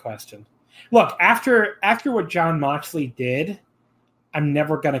 That's a good question. Look, after what Jon Moxley did, I'm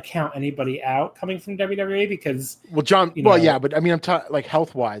never going to count anybody out coming from WWE because yeah, but I mean, I'm talking like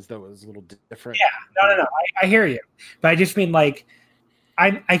health wise though, it was a little different. Yeah, no. I hear you, but I just mean like,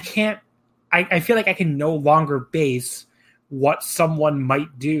 I can't. I feel like I can no longer base what someone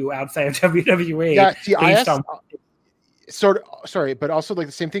might do outside of WWE. Yeah, sorry, but also like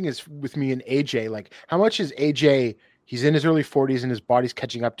the same thing is with me and AJ. Like, how much is AJ? He's in his early 40s and his body's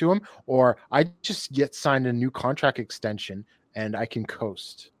catching up to him, or I just get signed a new contract extension and I can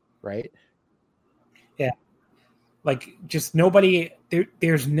coast, right? Yeah. Like, just nobody,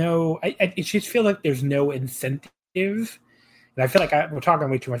 there's no, I just feel like there's no incentive. And I feel like we're talking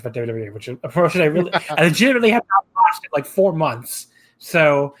way too much about WWE, which is a promotion I legitimately have not watched in like 4 months.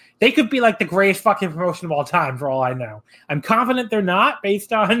 So they could be like the greatest fucking promotion of all time for all I know. I'm confident they're not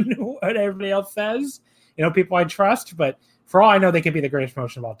based on what everybody else says. You know, people I trust, but for all I know, they could be the greatest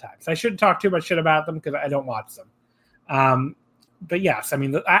promotion of all time. So I shouldn't talk too much shit about them because I don't watch them. But yes, I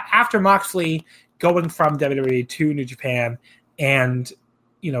mean, after Moxley going from WWE to New Japan and,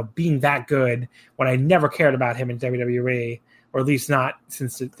 you know, being that good when I never cared about him in WWE, or at least not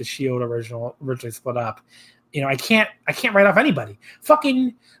since the Shield originally split up, you know, I can't write off anybody.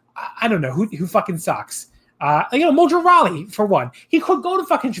 Fucking, I don't know who fucking sucks. You know, Mojo Rawley, for one. He could go to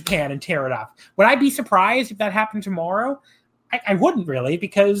fucking Japan and tear it up. Would I be surprised if that happened tomorrow? I wouldn't really,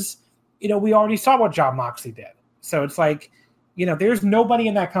 because, you know, we already saw what Jon Moxley did. So it's like, you know, there's nobody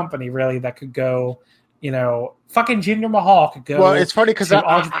in that company really that could go, you know, fucking Jinder Mahal could go. Well, it's funny because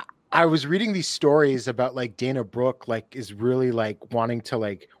I was reading these stories about like Dana Brooke, like is really like wanting to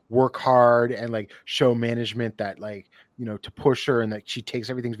like work hard and like show management that like, you know, to push her and that she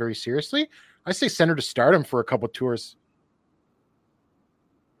takes everything very seriously. I say send her to Stardom for a couple tours.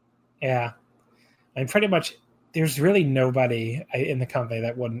 Yeah. And pretty much there's really nobody in the company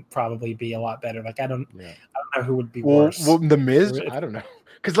that wouldn't probably be a lot better. Like, I don't know who would be worse. Well, The Miz, I don't know.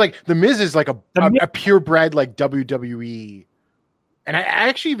 Because like The Miz is like a purebred like WWE. And I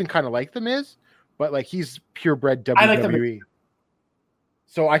actually even kind of like The Miz, but like he's purebred WWE. I like The Miz.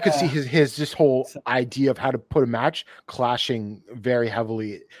 So I could see his this whole idea of how to put a match clashing very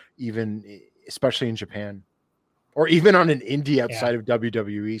heavily, even especially in Japan, or even on an indie outside of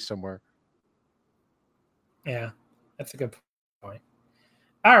WWE somewhere. Yeah, that's a good point.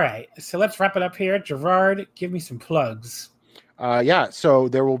 All right, so let's wrap it up here. Gerard, give me some plugs. So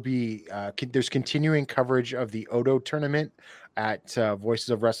there will be there's continuing coverage of the Oudou tournament at Voices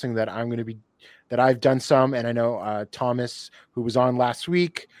of Wrestling that I've done some, and I know Thomas, who was on last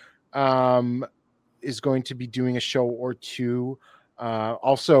week, is going to be doing a show or two.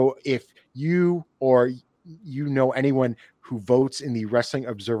 Also, if you or you know anyone who votes in the Wrestling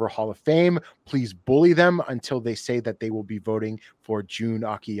Observer Hall of Fame, please bully them until they say that they will be voting for Jun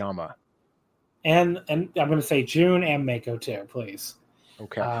Akiyama. And I'm going to say June and Mako too, please.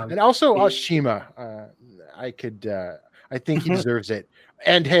 Okay. And also Ashima. I think he deserves it.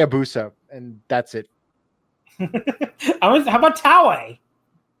 And Hayabusa. And that's it. How about Taue?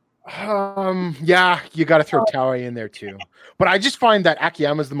 Yeah, you got to throw Taue in there too. But I just find that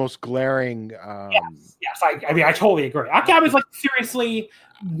Akiyama is the most glaring. Yes. I mean, I totally agree. Akiyama is like seriously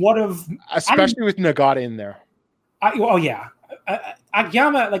one of, especially with Nagata in there.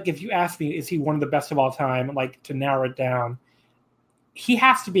 Akiyama, like if you ask me, is he one of the best of all time? Like to narrow it down, he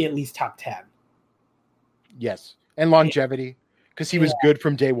has to be at least top 10. Yes, and longevity because he was good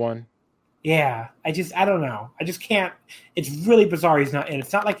from day one. Yeah, I don't know. I just can't. It's really bizarre he's not in.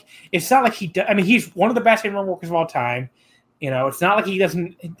 It's not like he does. I mean, he's one of the best in-ring workers of all time. You know, it's not like he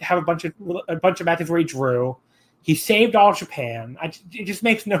doesn't have a bunch of matches where he drew. He saved all Japan. It just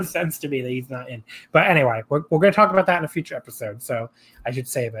makes no sense to me that he's not in. But anyway, we're going to talk about that in a future episode, so I should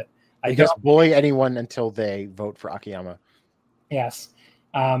save it. I just bully anyone until they vote for Akiyama. Yes.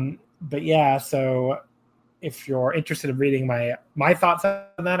 But yeah, so if you're interested in reading my thoughts on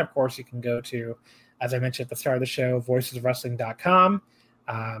that, of course, you can go to as I mentioned at the start of the show, voicesofwrestling.com.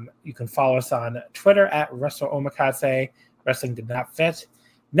 You can follow us on Twitter at WrestleOmakase. Wrestling did not fit.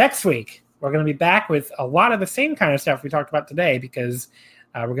 Next week, we're going to be back with a lot of the same kind of stuff we talked about today, because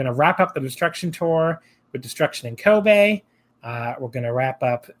we're going to wrap up the Destruction Tour with Destruction in Kobe. We're going to wrap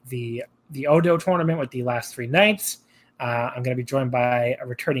up the Oudou tournament with the last 3 nights. I'm going to be joined by a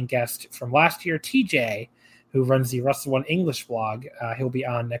returning guest from last year, TJ, who runs the Wrestle One English blog. He'll be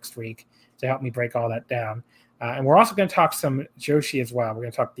on next week to help me break all that down. And we're also going to talk some Joshi as well. We're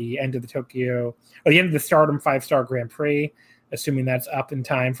going to talk the end of the end of the Stardom 5-Star Grand Prix, assuming that's up in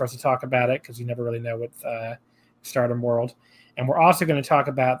time for us to talk about it, because you never really know with Stardom World. And we're also going to talk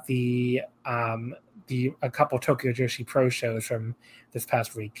about a couple Tokyo Joshi Pro shows from this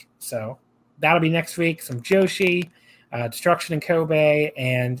past week. So that'll be next week. Some Joshi, Destruction in Kobe,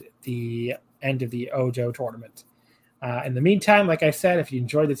 and the end of the Oudou tournament. In the meantime, like I said, if you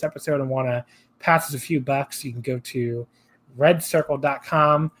enjoyed this episode and want to pass us a few bucks, you can go to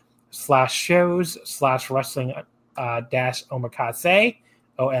redcircle.com/shows/wrestling -omakase, OMAKASE.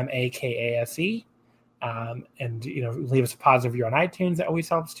 And leave us a positive review on iTunes. That always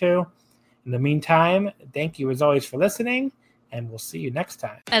helps too. In the meantime, thank you as always for listening, and we'll see you next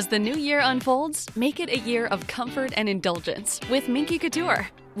time. As the new year unfolds, make it a year of comfort and indulgence with Minky Couture.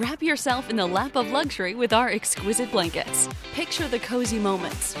 Wrap yourself in the lap of luxury with our exquisite blankets. Picture the cozy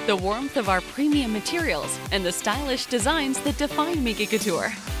moments, the warmth of our premium materials, and the stylish designs that define Minky Couture.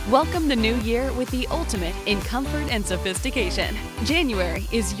 Welcome the new year with the ultimate in comfort and sophistication. January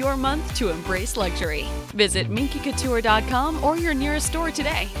is your month to embrace luxury. Visit minkycouture.com or your nearest store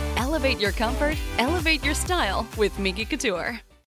today. Elevate your comfort, elevate your style with Minky Couture.